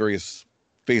in various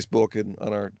Facebook and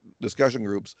on our discussion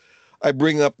groups, I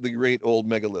bring up the great old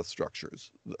megalith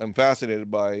structures. I'm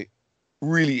fascinated by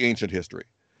really ancient history,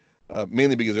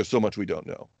 mainly because there's so much we don't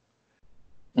know.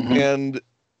 Mm-hmm. And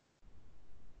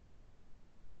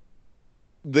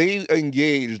they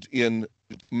engaged in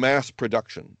mass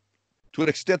production to an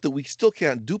extent that we still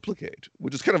can't duplicate,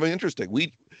 which is kind of interesting.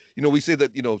 We say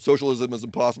that, you know, socialism is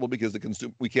impossible because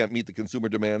we can't meet the consumer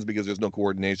demands because there's no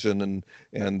coordination and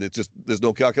it's just, there's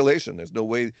no calculation. There's no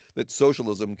way that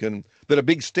that a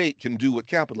big state can do what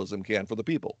capitalism can for the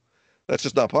people. That's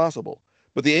just not possible.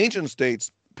 But the ancient states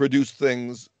produced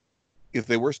things, if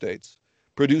they were states,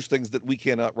 produced things that we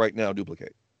cannot right now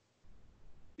duplicate.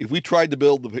 If we tried to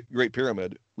build the Great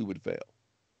Pyramid, we would fail.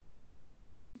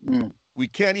 Mm. We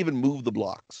can't even move the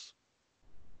blocks.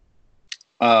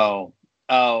 Oh,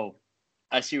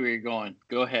 I see where you're going.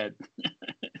 Go ahead.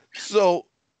 So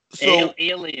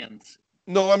aliens.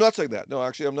 No, I'm not saying that. No,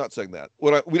 actually, I'm not saying that.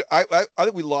 I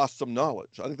think we lost some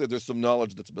knowledge. I think that there's some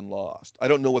knowledge that's been lost. I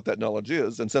don't know what that knowledge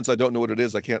is, and since I don't know what it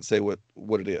is, I can't say what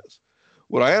it is.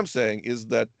 What I am saying is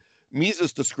that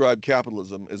Mises described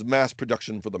capitalism as mass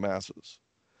production for the masses.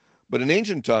 But in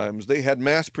ancient times, they had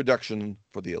mass production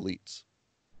for the elites.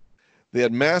 They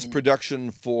had mass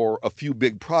production for a few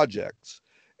big projects.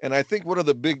 And I think one of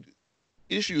the big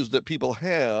issues that people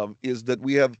have is that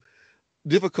we have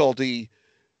difficulty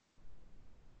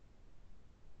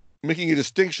making a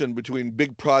distinction between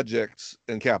big projects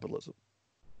and capitalism.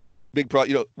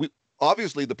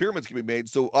 Obviously the pyramids can be made,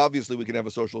 so obviously we can have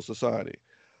a social society.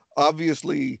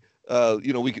 Obviously,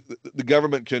 the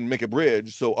government can make a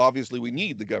bridge, so obviously we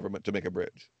need the government to make a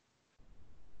bridge.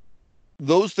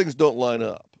 Those things don't line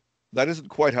up. That isn't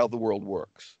quite how the world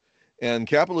works. And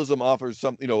capitalism offers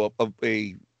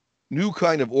a new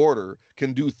kind of order,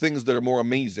 can do things that are more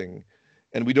amazing,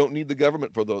 and we don't need the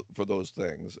government for those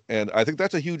things. And I think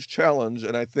that's a huge challenge,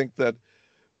 and I think that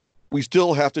we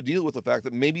still have to deal with the fact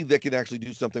that maybe they can actually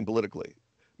do something politically.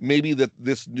 Maybe that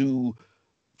this new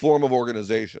form of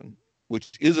organization,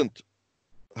 which isn't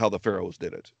how the pharaohs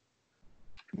did it,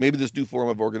 maybe this new form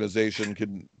of organization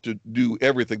can do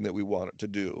everything that we want it to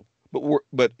do.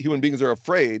 But human beings are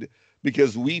afraid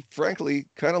because we, frankly,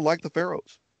 kind of like the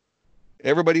pharaohs.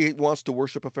 Everybody wants to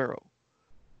worship a pharaoh.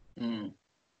 Mm.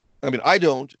 I mean, I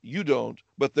don't, you don't,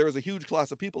 but there is a huge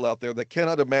class of people out there that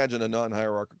cannot imagine a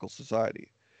non-hierarchical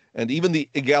society. And even the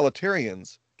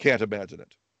egalitarians can't imagine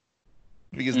it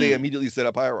because they immediately set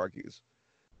up hierarchies.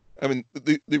 I mean,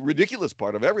 the ridiculous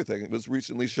part of everything was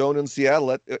recently shown in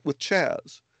Seattle with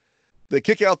Chaz. They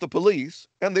kick out the police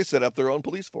and they set up their own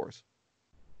police force.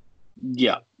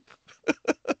 Yeah.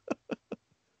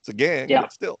 It's a gang,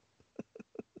 but still.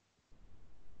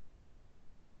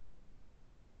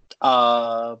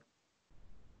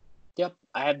 Yep.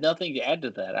 I have nothing to add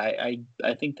to that. I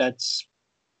think that's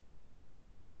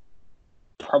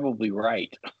probably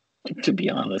right, to be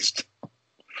honest.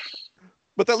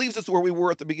 But that leaves us where we were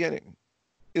at the beginning,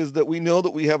 is that we know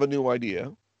that we have a new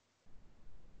idea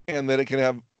and that it can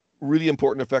have really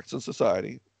important effects in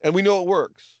society. And we know it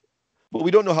works. but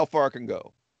we don't know how far it can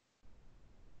go.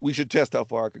 We should test how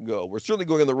far it can go. We're certainly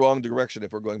going in the wrong direction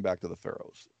if we're going back to the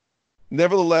pharaohs.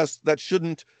 Nevertheless, that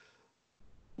shouldn't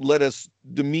let us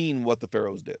demean what the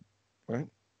pharaohs did, right?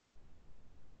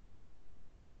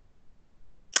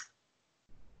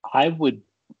 I would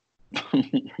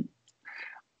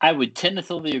I would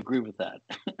tentatively agree with that.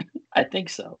 I think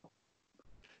so.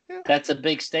 Yeah. That's a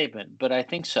big statement, but I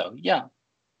think so. Yeah.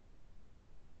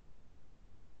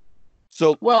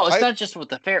 So, well, it's not just with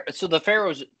the pharaohs. So the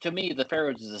pharaohs, to me, the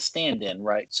pharaohs is a stand-in,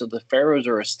 right? So the pharaohs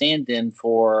are a stand-in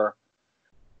for,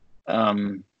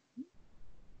 for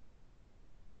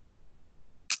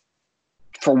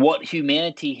what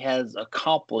humanity has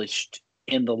accomplished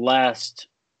in the last,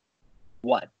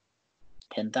 what,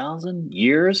 10,000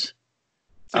 years?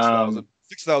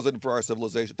 6,000 for our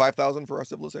civilization, 5,000 for our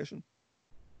civilization.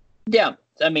 Yeah,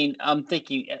 I mean, I'm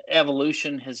thinking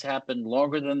evolution has happened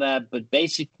longer than that, but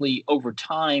basically over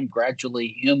time, gradually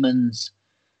humans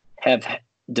have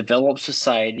developed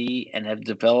society and have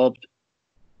developed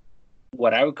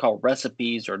what I would call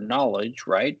recipes or knowledge,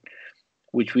 right?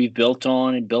 Which we've built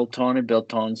on and built on and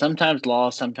built on, sometimes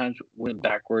lost, sometimes went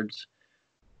backwards.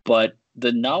 But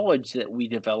the knowledge that we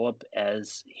develop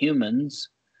as humans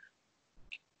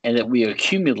and that we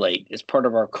accumulate as part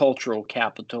of our cultural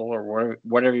capital or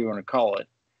whatever you want to call it,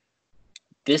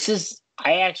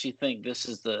 I actually think this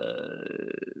is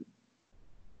the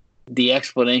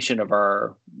explanation of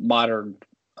our modern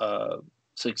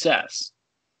success,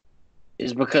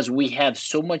 is because we have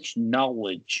so much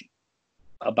knowledge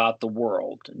about the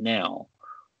world now,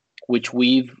 which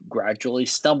we've gradually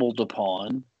stumbled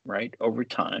upon, right, over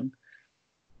time.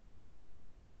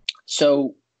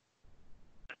 So,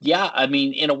 yeah, I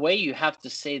mean, in a way, you have to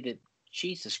say that,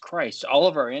 Jesus Christ, all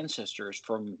of our ancestors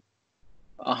from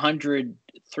 100,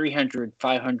 300,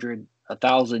 500,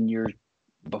 1,000 years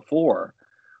before,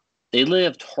 they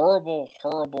lived horrible,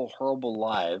 horrible, horrible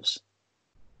lives.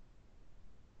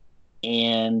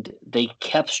 And they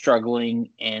kept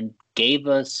struggling and gave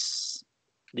us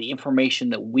the information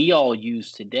that we all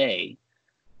use today.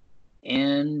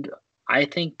 And I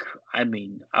think, I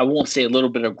mean, I won't say a little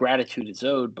bit of gratitude is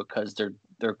owed because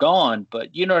they're gone,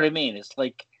 but you know what I mean? It's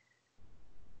like,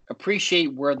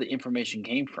 appreciate where the information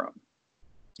came from.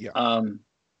 Yeah.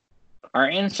 Our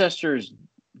ancestors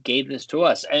gave this to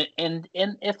us. And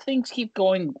if things keep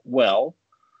going well,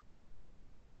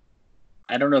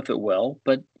 I don't know if it will,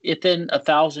 but if in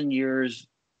 1,000 years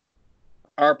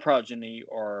our progeny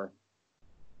are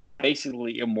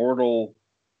basically immortal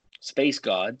space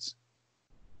gods,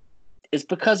 it's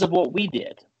because of what we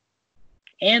did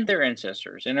and their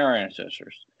ancestors and our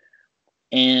ancestors.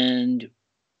 And,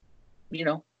 you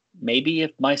know, maybe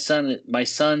if my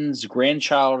son's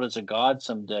grandchild is a god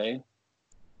someday,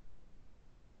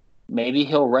 maybe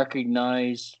he'll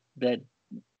recognize that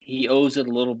he owes it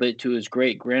a little bit to his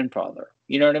great grandfather.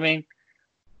 You know what I mean?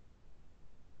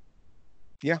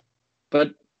 Yeah.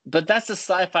 But that's the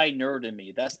sci-fi nerd in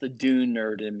me. That's the Dune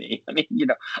nerd in me. I mean, you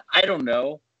know, I don't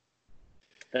know.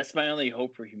 That's my only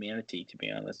hope for humanity, to be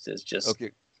honest, is just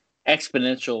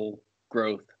exponential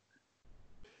growth.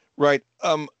 Right.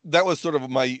 That was sort of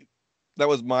my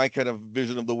kind of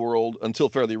vision of the world until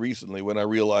fairly recently, when I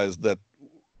realized that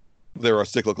there are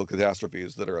cyclical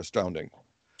catastrophes that are astounding.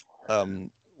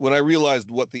 When I realized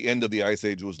what the end of the Ice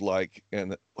Age was like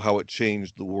and how it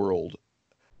changed the world,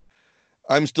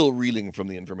 I'm still reeling from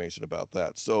the information about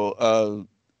that. So,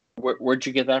 where'd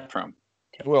you get that from?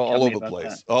 Well, all over the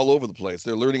place. All over the place.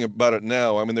 They're learning about it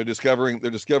now. I mean, they're discovering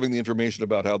the information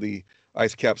about how the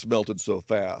ice caps melted so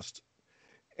fast,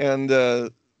 and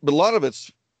but a lot of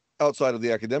it's outside of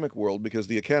the academic world, because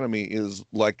the academy is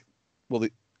like, well,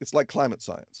 it's like climate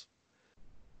science.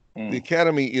 The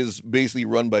academy is basically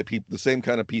run by people, the same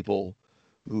kind of people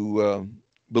who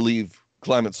believe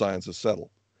climate science is settled,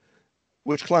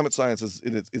 which climate science is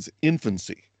in its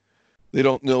infancy. They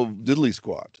don't know diddly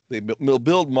squat. They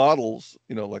build models,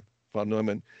 you know, like von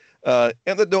Neumann, and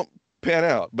that don't pan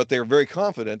out, but they're very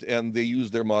confident, and they use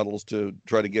their models to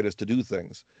try to get us to do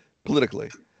things politically.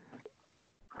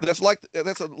 That's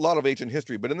a lot of ancient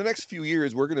history. But in the next few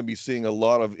years, we're going to be seeing a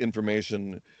lot of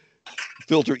information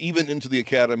filter even into the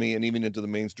academy and even into the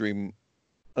mainstream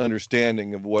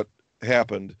understanding of what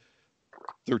happened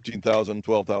 13,000,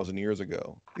 12,000 years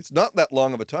ago. It's not that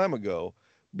long of a time ago,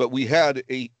 but we had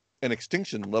an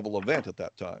extinction level event at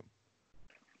that time.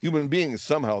 Human beings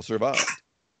somehow survived.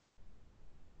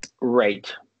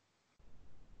 Right.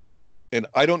 And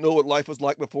I don't know what life was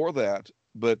like before that,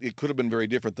 but it could have been very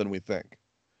different than we think,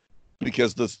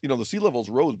 because the sea levels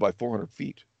rose by 400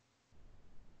 feet.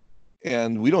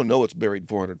 And we don't know what's buried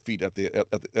 400 feet at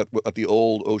the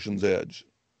old ocean's edge.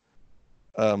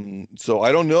 So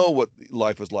I don't know what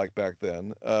life was like back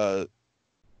then. We're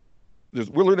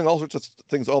learning all sorts of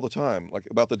things all the time, like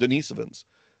about the Denisovans.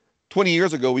 20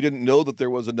 years ago, we didn't know that there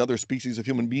was another species of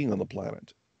human being on the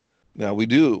planet. Now we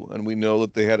do, and we know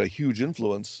that they had a huge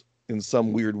influence in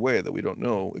some weird way that we don't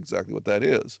know exactly what that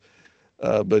is.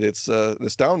 But it's an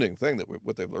astounding thing that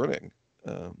what they're learning.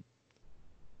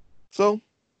 So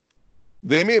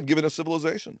they may have given us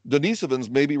civilization. Denisovans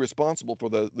may be responsible for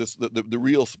the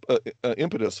real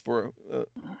impetus for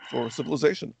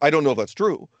civilization. I don't know if that's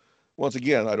true. Once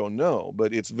again, I don't know,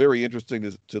 but it's very interesting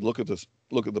to look at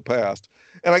the past.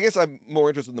 And I guess I'm more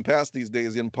interested in the past these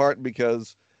days, in part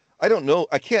because I don't know,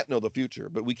 I can't know the future,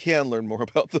 but we can learn more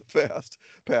about the past.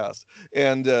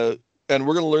 And we're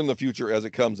going to learn the future as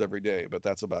it comes every day, but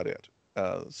that's about it.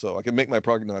 So I can make my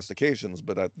prognostications,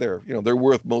 but they're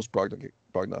worth most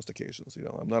prognostications.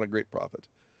 I'm not a great prophet.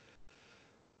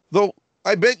 Though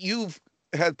I bet you've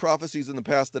had prophecies in the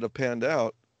past that have panned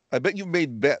out. I bet you've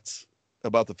made bets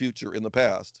about the future in the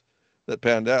past that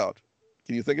panned out.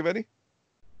 Can you think of any?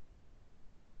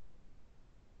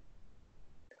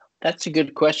 That's a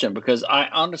good question, because I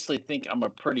honestly think I'm a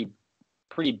pretty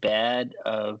bad,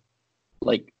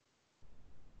 like,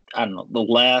 I don't know, the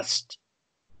last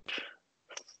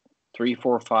 3,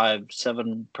 4, 5,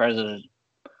 7 president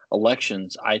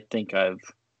elections. I think I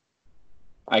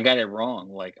got it wrong.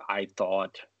 Like, I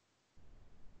thought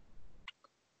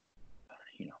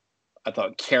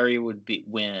Kerry would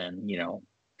win.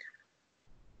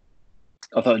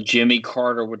 I thought Jimmy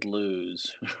Carter would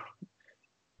lose.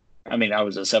 I mean, I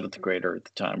was a 7th grader at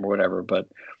the time or whatever, but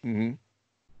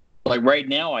like right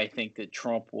now, I think that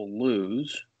Trump will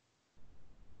lose,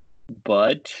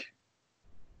 but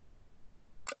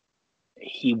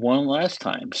he won last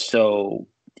time, so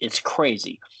it's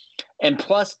crazy. And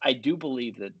plus, I do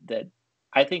believe that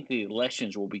I think the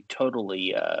elections will be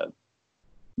totally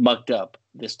mucked up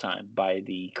this time by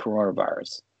the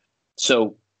coronavirus.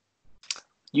 So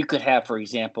you could have, for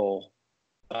example,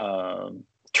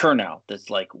 turnout that's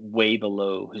like way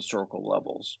below historical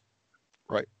levels.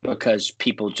 Right. Because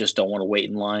people just don't want to wait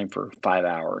in line for 5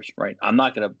 hours, right? I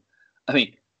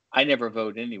never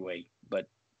vote anyway, but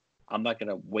I'm not going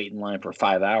to wait in line for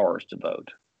 5 hours to vote.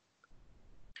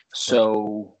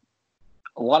 So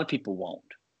a lot of people won't.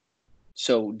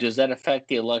 So does that affect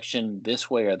the election this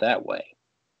way or that way?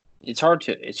 It's hard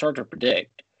to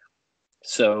predict.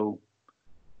 So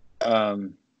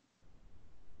I'm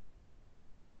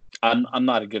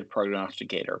not a good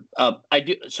prognosticator. I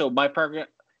do. So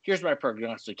here's my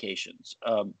prognostications.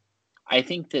 I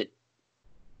think that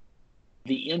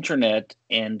the internet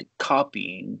and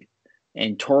copying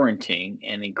and torrenting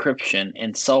and encryption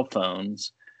and cell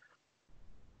phones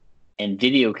and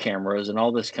video cameras and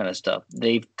all this kind of stuff,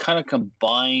 they've kind of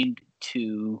combined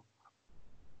to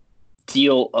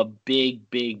deal a big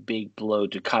blow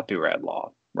to copyright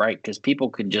law, right? Because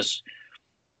people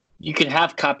you can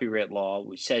have copyright law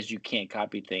which says you can't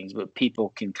copy things, but people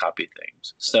can copy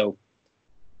things. So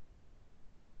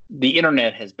the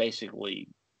internet has basically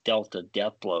dealt a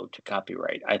death blow to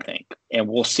copyright, I think. And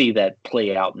we'll see that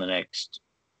play out in the next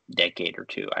decade or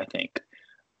two, I think.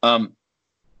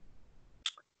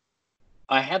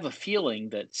 I have a feeling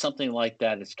that something like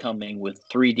that is coming with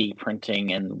 3D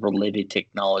printing and related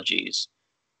technologies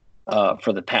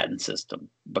for the patent system.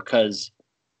 Because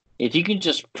if you can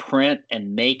just print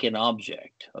and make an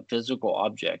object, a physical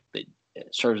object that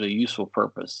serves a useful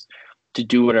purpose, to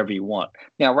do whatever you want.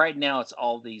 Now, right now, it's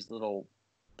all these little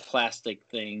plastic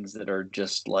things that are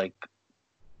just like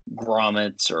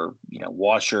grommets or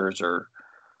washers or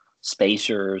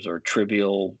spacers or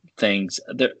trivial things.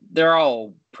 They're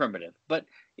all primitive. But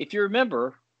if you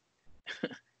remember,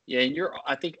 yeah, and you're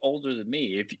I think older than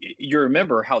me. If you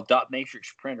remember how dot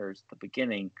matrix printers at the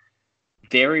beginning,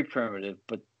 very primitive,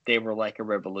 but they were like a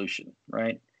revolution,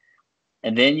 right?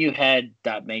 And then you had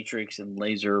dot matrix and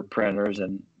laser printers,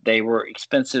 and they were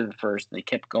expensive at first, and they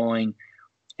kept going.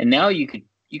 And now you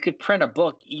could print a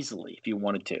book easily if you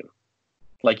wanted to.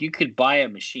 Like, you could buy a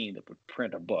machine that would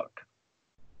print a book,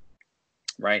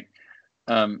 right?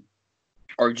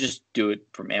 Or just do it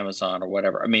from Amazon or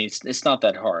whatever. I mean, it's not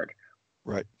that hard.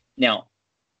 Right. Now,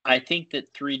 I think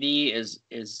that 3D is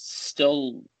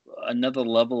still another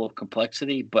level of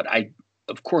complexity, but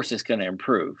of course it's going to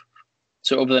improve.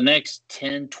 So over the next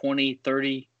 10, 20,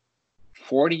 30,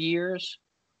 40 years,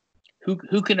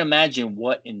 who can imagine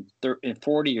what in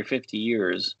 40 or 50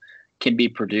 years can be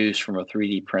produced from a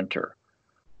 3D printer?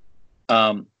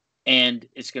 And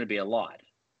it's going to be a lot.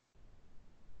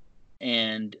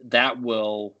 And that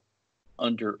will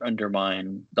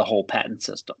undermine the whole patent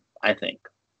system, I think.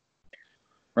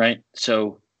 Right?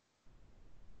 So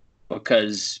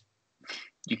because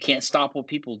you can't stop what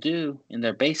people do in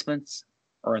their basements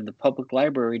or in the public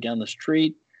library down the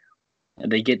street,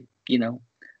 and they get,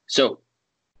 so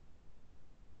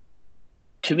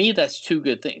to me, that's two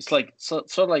good things. Like,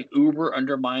 sort of like Uber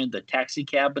undermined the taxi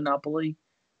cab monopoly.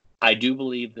 I do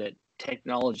believe that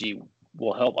technology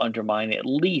will help undermine at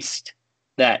least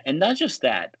that, and not just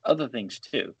that, other things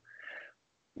too.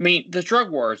 I mean, the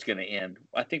drug war is going to end.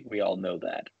 I think we all know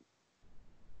that,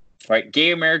 right?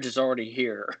 Gay marriage is already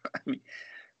here. I mean,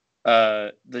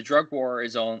 the drug war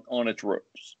is on its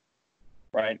ropes,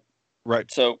 right? Right.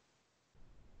 So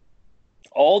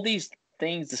all these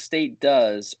things the state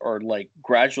does are like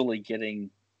gradually getting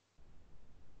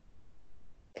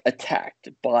attacked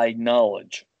by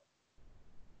knowledge.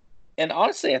 And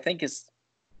honestly, I think it's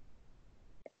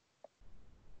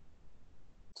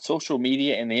social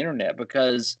media and the internet,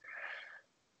 because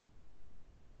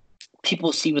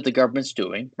people see what the government's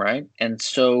doing, right? And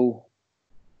so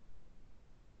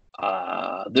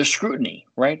there's scrutiny,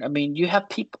 right? I mean, you have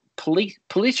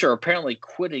police are apparently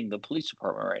quitting the police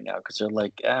department right now because they're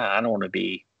like, I don't want to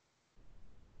be,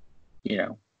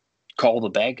 called the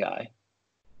bad guy.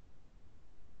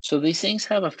 So these things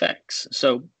have effects.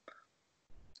 So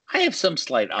I have some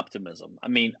slight optimism. I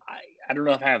mean, I don't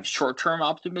know if I have short-term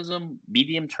optimism,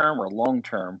 medium-term, or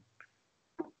long-term,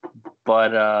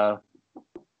 but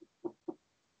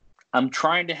I'm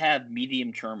trying to have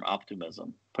medium-term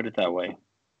optimism. Put it that way.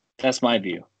 That's my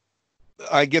view.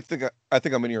 I think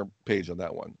I'm in your page on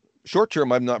that one. Short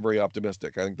term, I'm not very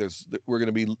optimistic. I think we're going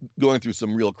to be going through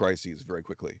some real crises very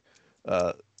quickly.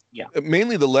 Yeah.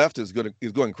 Mainly the left is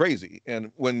going crazy, and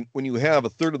when you have a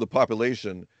third of the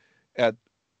population at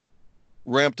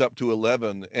ramped up to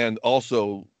 11 and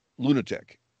also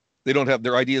lunatic, they don't have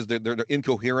their ideas. They're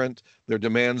incoherent. Their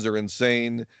demands are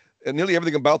insane, and nearly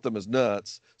everything about them is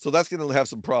nuts. So that's going to have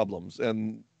some problems.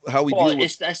 And how we deal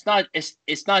with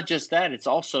it's not just that. It's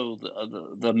also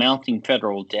the mounting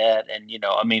federal debt, and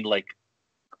I mean, like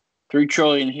 $3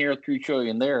 trillion here, $3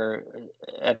 trillion there.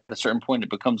 At a certain point, it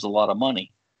becomes a lot of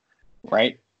money,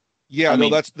 right? Yeah,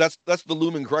 that's the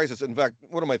looming crisis. In fact,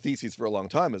 one of my theses for a long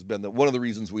time has been that one of the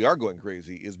reasons we are going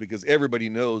crazy is because everybody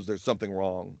knows there's something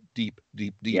wrong, deep.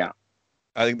 Yeah.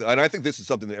 I think this is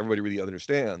something that everybody really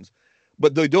understands,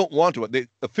 but they don't want to. They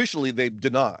officially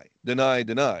deny. I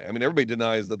mean, everybody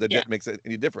denies that the debt makes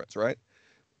any difference, right?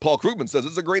 Paul Krugman says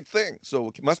it's a great thing, so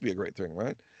it must be a great thing,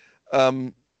 right?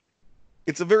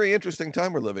 It's a very interesting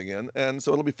time we're living in, and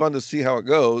so it'll be fun to see how it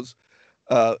goes.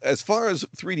 As far as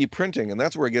 3D printing, and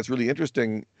that's where it gets really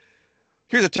interesting.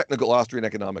 Here's a technical Austrian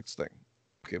economics thing.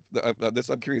 Okay,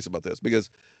 I'm curious about this because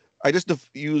I just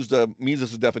used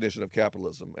Mises' definition of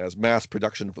capitalism as mass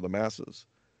production for the masses.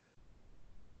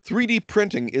 3D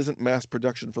printing isn't mass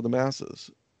production for the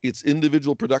masses. It's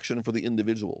individual production for the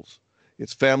individuals.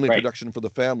 It's family production for the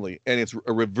family. And it's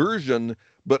a reversion,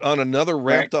 but on another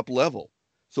ramped up level.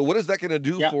 So what is that going to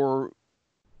do for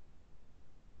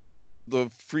the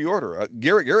free order?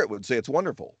 Garrett would say it's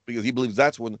wonderful because he believes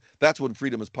that's when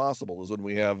freedom is possible, is when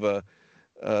we have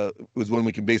was when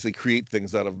we can basically create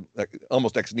things out of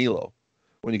almost ex nihilo,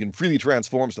 when you can freely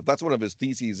transform stuff. That's one of his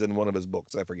theses in one of his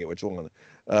books. I forget which one.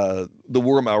 The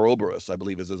Worm Ouroboros, I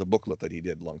believe, is a booklet that he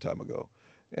did a long time ago.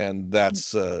 And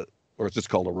that's, or it's just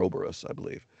called Ouroboros, I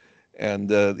believe. And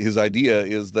his idea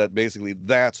is that basically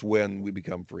that's when we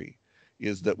become free,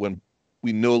 is that when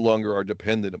we no longer are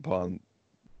dependent upon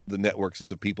the networks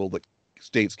of people that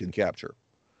states can capture.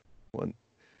 When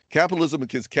capitalism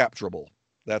is capturable.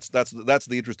 That's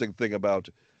the interesting thing about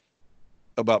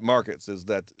markets, is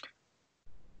that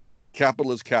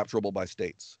capital is capturable by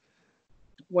states.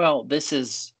 Well, this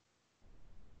is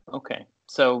okay.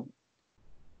 So,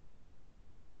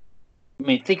 I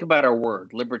mean, think about our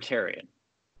word, libertarian.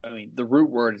 I mean, the root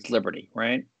word is liberty,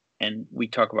 right? And we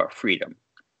talk about freedom.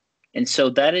 And so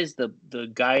that is the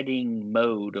guiding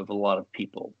mode of a lot of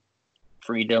people.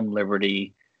 Freedom,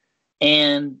 liberty.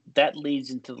 And that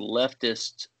leads into the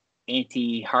leftist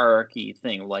anti-hierarchy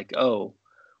thing, like, oh,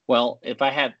 well, if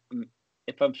I'm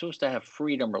supposed to have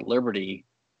freedom or liberty,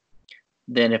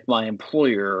 then if my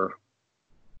employer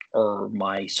or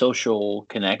my social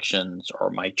connections or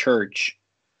my church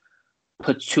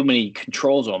puts too many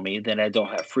controls on me, then I don't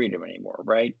have freedom anymore,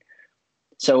 right?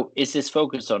 So it's this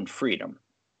focus on freedom,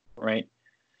 right?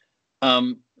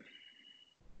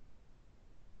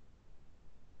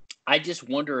 I just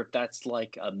wonder if that's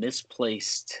like a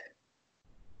misplaced,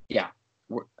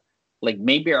 like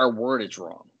maybe our word is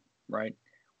wrong, right?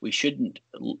 We shouldn't.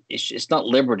 It's not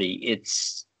liberty.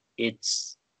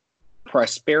 It's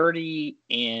prosperity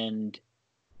and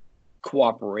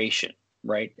cooperation.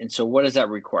 right? And so what does that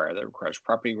require? That requires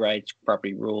property rights,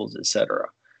 property rules, etc.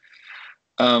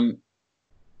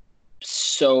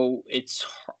 So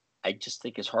I just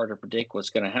think it's hard to predict what's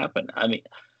going to happen. I mean,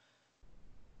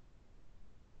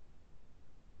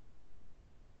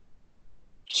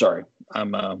 sorry,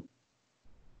 I'm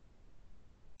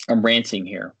ranting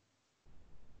here.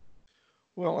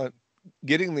 Well,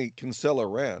 getting the Kinsella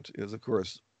rant is, of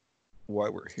course, why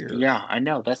we're here. Yeah, I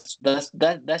know. That's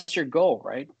your goal,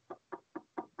 right?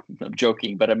 I'm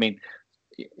joking, but I mean,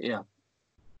 yeah.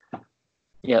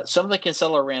 Yeah, some of the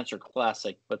Kinsella rants are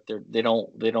classic, but they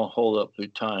don't hold up through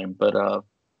time. But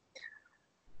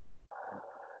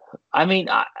I mean,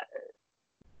 I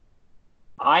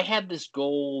have this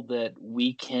goal that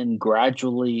we can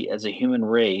gradually, as a human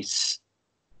race,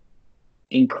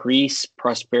 increase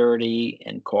prosperity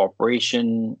and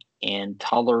cooperation and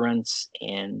tolerance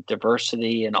and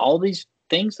diversity and all these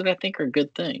things that I think are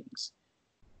good things.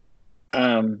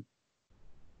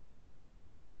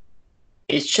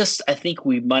 It's just, I think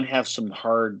we might have some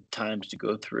hard times to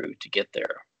go through to get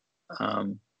there.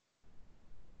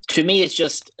 To me, it's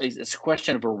a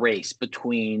question of a race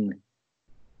between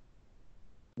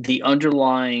the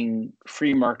underlying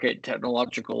free market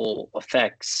technological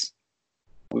effects,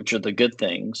 which are the good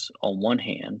things on one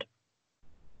hand,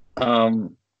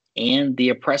 and the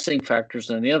oppressing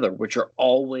factors on the other, which are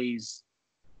always,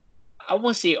 I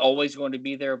won't say always going to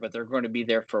be there, but they're going to be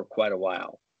there for quite a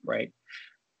while, right?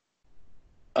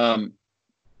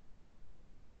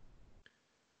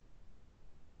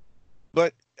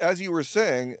 But as you were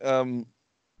saying,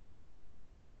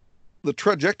 the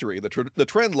trajectory, the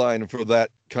trend line for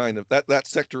that kind of that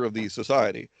sector of the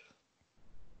society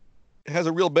has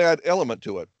a real bad element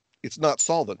to it. It's not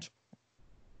solvent.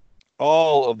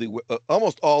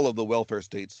 Almost all of the welfare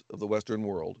states of the Western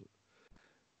world,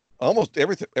 almost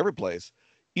every place,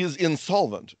 is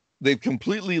insolvent. They've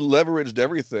completely leveraged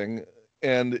everything,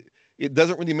 and it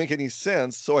doesn't really make any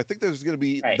sense. So I think there's going to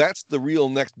be that's the real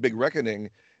next big reckoning,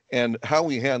 and how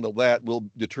we handle that will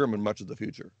determine much of the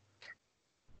future.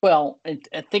 Well, and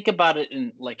think about it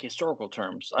in like historical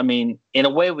terms. I mean, in a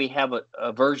way, we have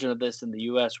a version of this in the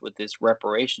U.S. with this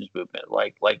reparations movement.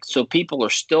 Like, so people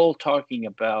are still talking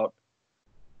about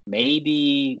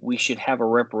maybe we should have a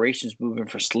reparations movement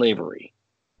for slavery.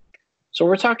 So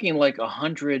we're talking like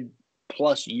 100+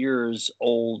 years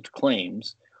old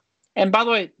claims. And by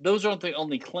the way, those aren't the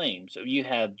only claims. So you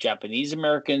have Japanese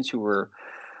Americans who were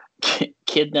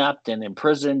kidnapped and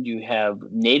imprisoned. You have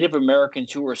Native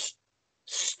Americans who are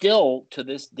still to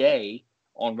this day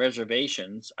on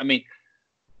reservations. I mean,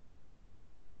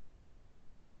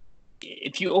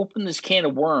 if you open this can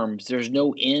of worms, there's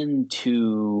no end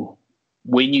to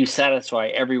when you satisfy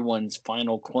everyone's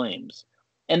final claims.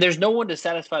 And there's no one to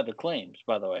satisfy the claims,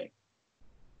 by the way.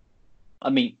 I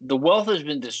mean, the wealth has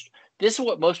been this is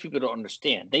what most people don't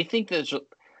understand. They think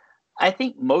I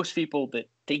think most people that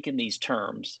think in these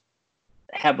terms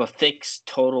have a fixed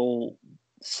total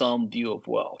sum view of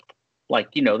wealth.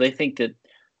 Like, they think that,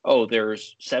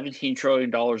 there's $17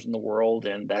 trillion in the world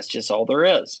and that's just all there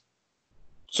is.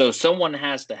 So someone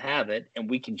has to have it and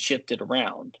we can shift it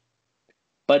around.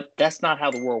 But that's not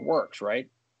how the world works, right?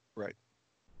 Right.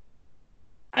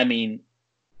 I mean,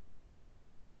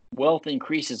 wealth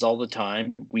increases all the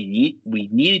time. We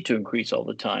need it to increase all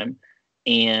the time.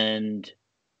 And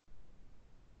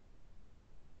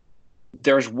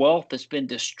there's wealth that's been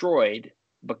destroyed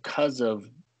because of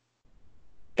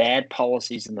bad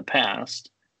policies in the past.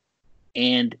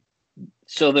 And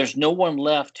so there's no one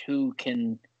left who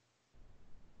can,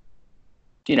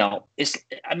 to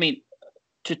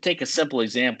take a simple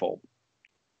example,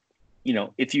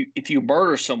 if you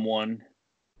murder someone,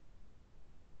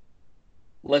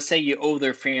 let's say you owe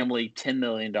their family $10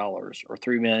 million or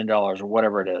 $3 million or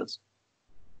whatever it is.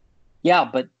 Yeah,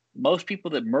 but most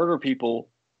people that murder people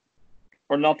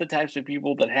are not the types of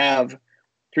people that have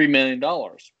 $3 million.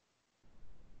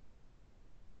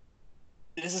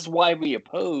 This is why we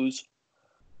oppose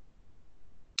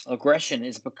aggression,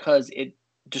 is because it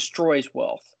destroys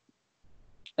wealth.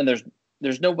 And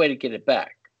there's no way to get it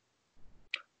back.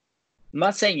 I'm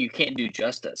not saying you can't do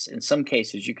justice. In some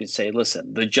cases, you could say,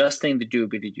 listen, the just thing to do would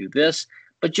be to do this,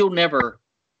 but you'll never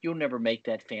make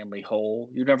that family whole.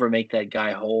 You'll never make that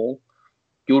guy whole.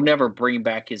 You'll never bring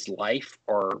back his life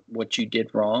or what you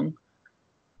did wrong.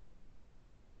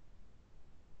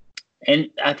 And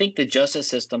I think the justice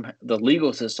system, the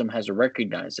legal system, has to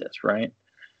recognize this, right?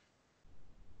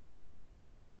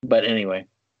 But anyway,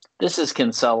 this is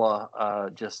Kinsella,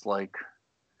 just like,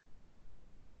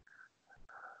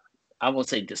 I won't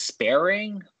say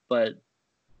despairing, but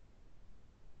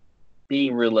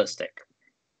being realistic.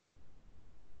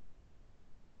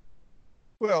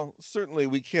 Well, certainly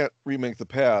we can't remake the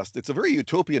past. It's a very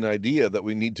utopian idea that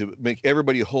we need to make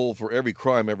everybody whole for every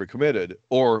crime ever committed,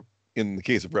 or in the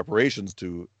case of reparations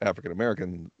to African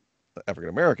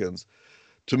Americans,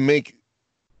 to make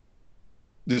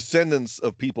descendants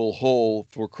of people whole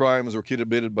for crimes or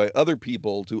committed by other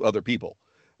people to other people.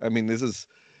 I mean, this is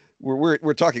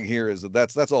we're talking here is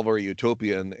that's all very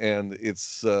utopian, and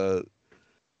it's and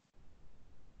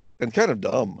kind of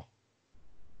dumb.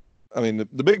 I mean,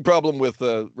 the big problem with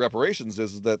reparations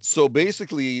is that so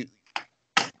basically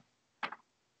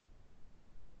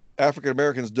African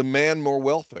Americans demand more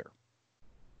welfare.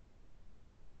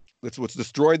 That's what's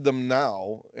destroyed them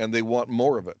now, and they want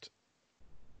more of it.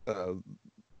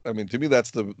 I mean, to me,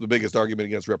 that's the biggest argument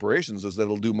against reparations, is that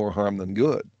it'll do more harm than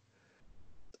good.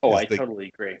 Oh, I totally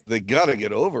agree. They got to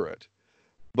get over it.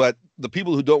 But the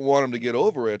people who don't want them to get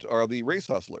over it are the race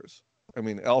hustlers. I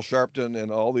mean, Al Sharpton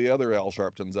and all the other Al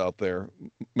Sharptons out there,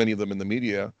 many of them in the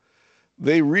media,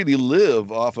 they really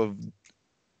live off of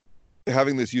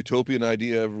having this utopian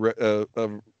idea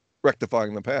of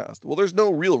rectifying the past. Well, there's no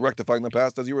real rectifying the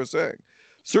past, as you were saying.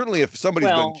 Certainly, if somebody's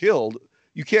been killed,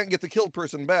 you can't get the killed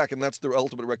person back, and that's the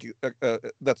ultimate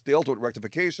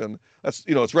rectification. That's,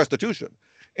 it's restitution,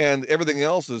 and everything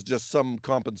else is just some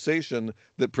compensation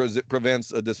that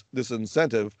prevents a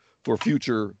disincentive for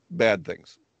future bad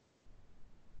things.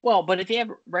 Well, but if you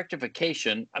have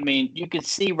rectification, I mean, you could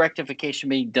see rectification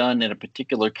being done in a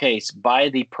particular case by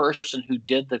the person who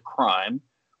did the crime.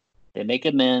 They make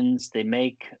amends, they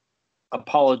make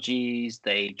apologies,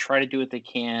 they try to do what they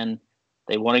can.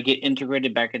 They want to get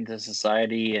integrated back into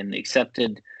society and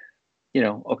accepted,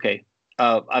 okay,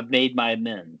 I've made my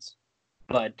amends.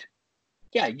 But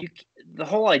yeah, the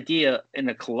whole idea in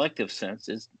a collective sense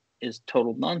is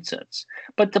total nonsense.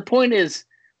 But the point is,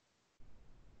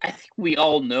 I think we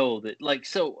all know that, I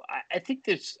think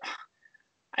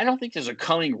I don't think there's a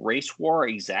coming race war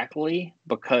exactly,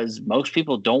 because most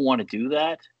people don't want to do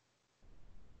that.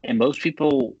 And most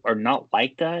people are not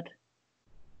like that.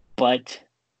 But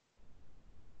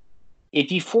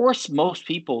if you force most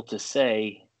people to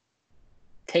say,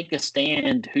 take a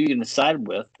stand, who you're going to side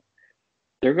with,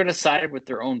 they're going to side with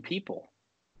their own people.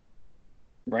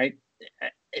 Right?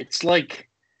 It's like,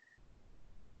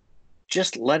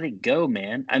 just let it go,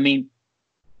 man. I mean,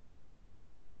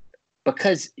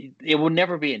 because it will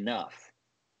never be enough.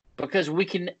 Because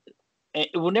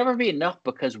it will never be enough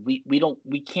because we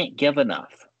can't give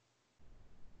enough.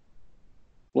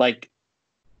 Like,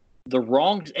 the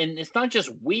wrongs, and it's not just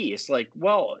we, it's like,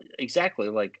 well, exactly,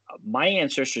 like, my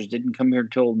ancestors didn't come here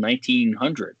until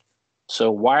 1900.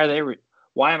 So why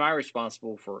am I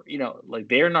responsible for,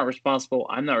 they're not responsible,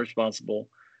 I'm not responsible.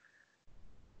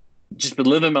 Just been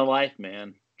living my life,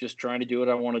 man. Just trying to do what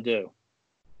I want to do.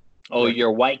 Oh, right. You're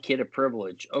a white kid of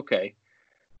privilege. Okay.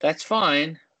 That's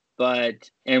fine.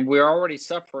 And we're already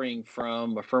suffering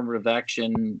from affirmative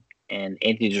action and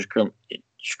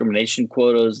anti-discrimination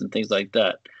quotas and things like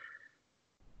that.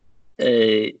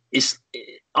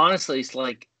 Honestly, it's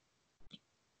like,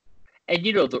 and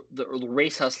the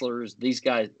race hustlers, these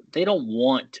guys, they don't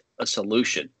want a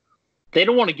solution. They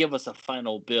don't want to give us a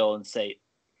final bill and say,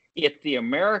 if the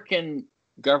American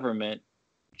government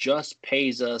just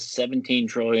pays us $17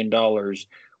 trillion,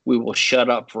 we will shut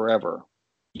up forever.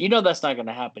 That's not going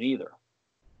to happen either.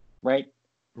 Right?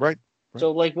 Right.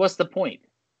 So, what's the point?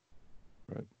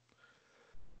 Right.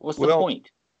 What's the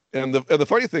point? And the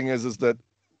funny thing is that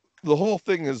the whole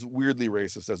thing is weirdly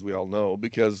racist, as we all know,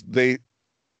 because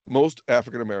most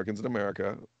African Americans in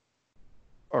America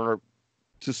are,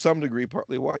 to some degree,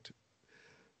 partly white.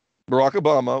 Barack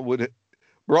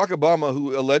Obama,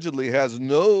 who allegedly is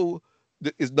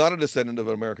not a descendant of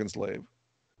an American slave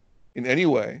in any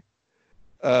way,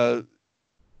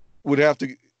 would have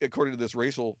to, according to this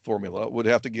racial formula, would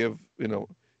have to give,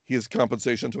 his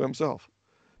compensation to himself.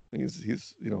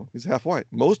 He's half white.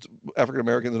 Most African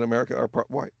Americans in America are part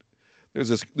white. There's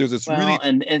this really,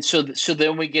 and so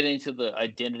then we get into the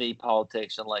identity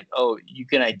politics and you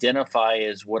can identify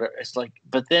as what it's like,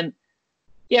 but then.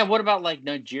 Yeah, what about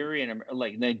Nigerian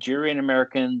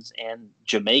Americans and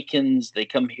Jamaicans? They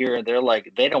come here and they're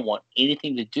like, they don't want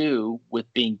anything to do with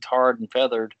being tarred and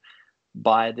feathered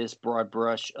by this broad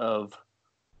brush of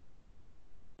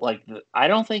I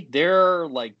don't think they're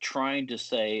trying to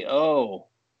say, oh,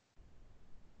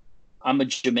 I'm a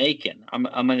Jamaican, I'm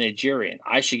a Nigerian,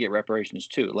 I should get reparations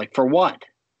too. For what?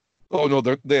 Oh no,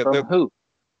 they're who?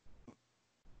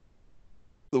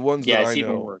 The ones that I know,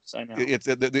 even worse. I know. It's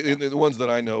the ones that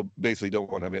I know basically don't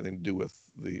want to have anything to do with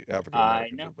the African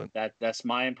American movement. That's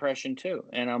my impression too,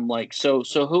 and I'm like, so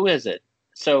who is it?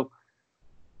 So,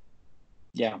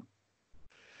 yeah.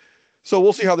 So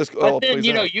we'll see how this all But then,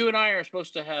 plays out. you and I are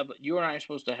supposed to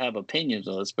have opinions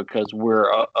on this because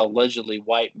we're allegedly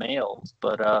white males.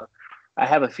 But I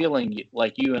have a feeling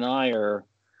like you and I are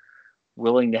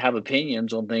willing to have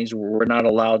opinions on things we're not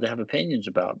allowed to have opinions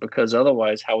about, because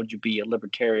otherwise, how would you be a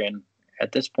libertarian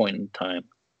at this point in time?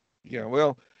 Yeah,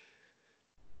 well,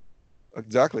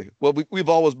 exactly. Well, we've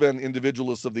always been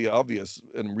individualists of the obvious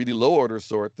and really low order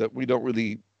sort, that we don't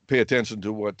really pay attention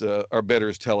to what our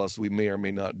betters tell us we may or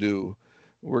may not do.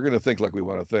 We're going to think like we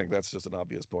want to think. That's just an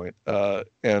obvious point.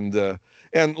 And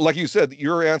like you said,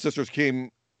 your ancestors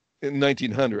came in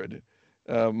 1900.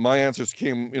 My ancestors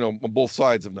came, on both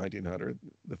sides of 1900,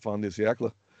 the fin de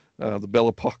siècle, the Belle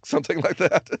Epoque, something like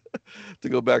that, to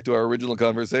go back to our original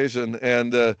conversation.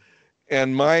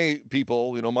 And my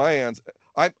people, my aunts,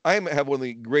 I have one of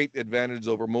the great advantages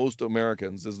over most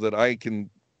Americans is that I can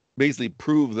basically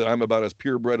prove that I'm about as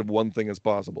purebred of one thing as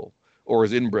possible, or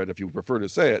as inbred, if you prefer to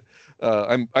say it.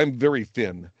 I'm very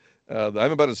thin.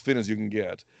 I'm about as thin as you can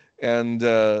get, and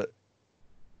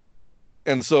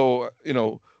so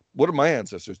what did my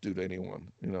ancestors do to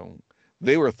anyone?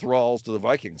 They were thralls to the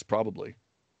Vikings, probably.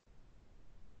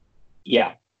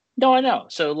 Yeah. No, I know.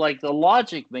 So, like, the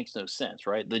logic makes no sense,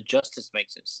 right? The justice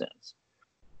makes no sense.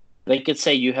 They could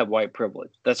say you have white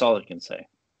privilege. That's all they can say.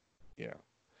 Yeah.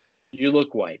 You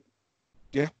look white.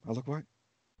 Yeah, I look white.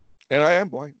 And I am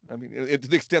white. I mean, to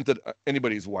the extent that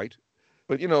anybody's white.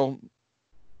 But,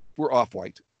 we're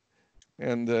off-white.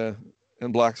 And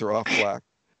blacks are off-black.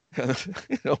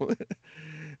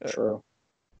 True.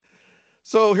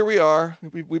 So here we are.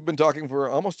 We've been talking for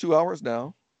almost 2 hours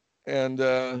now. And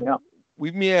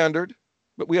we've meandered,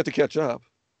 but we have to catch up.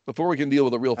 Before we can deal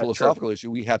with a real philosophical issue,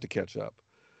 we had to catch up.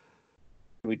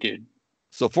 We did.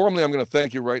 So formally, I'm going to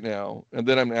thank you right now, and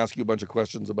then I'm going to ask you a bunch of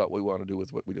questions about what we want to do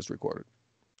with what we just recorded.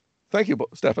 Thank you,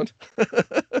 Stefan.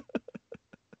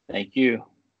 Thank you.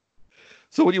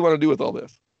 So what do you want to do with all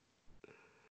this?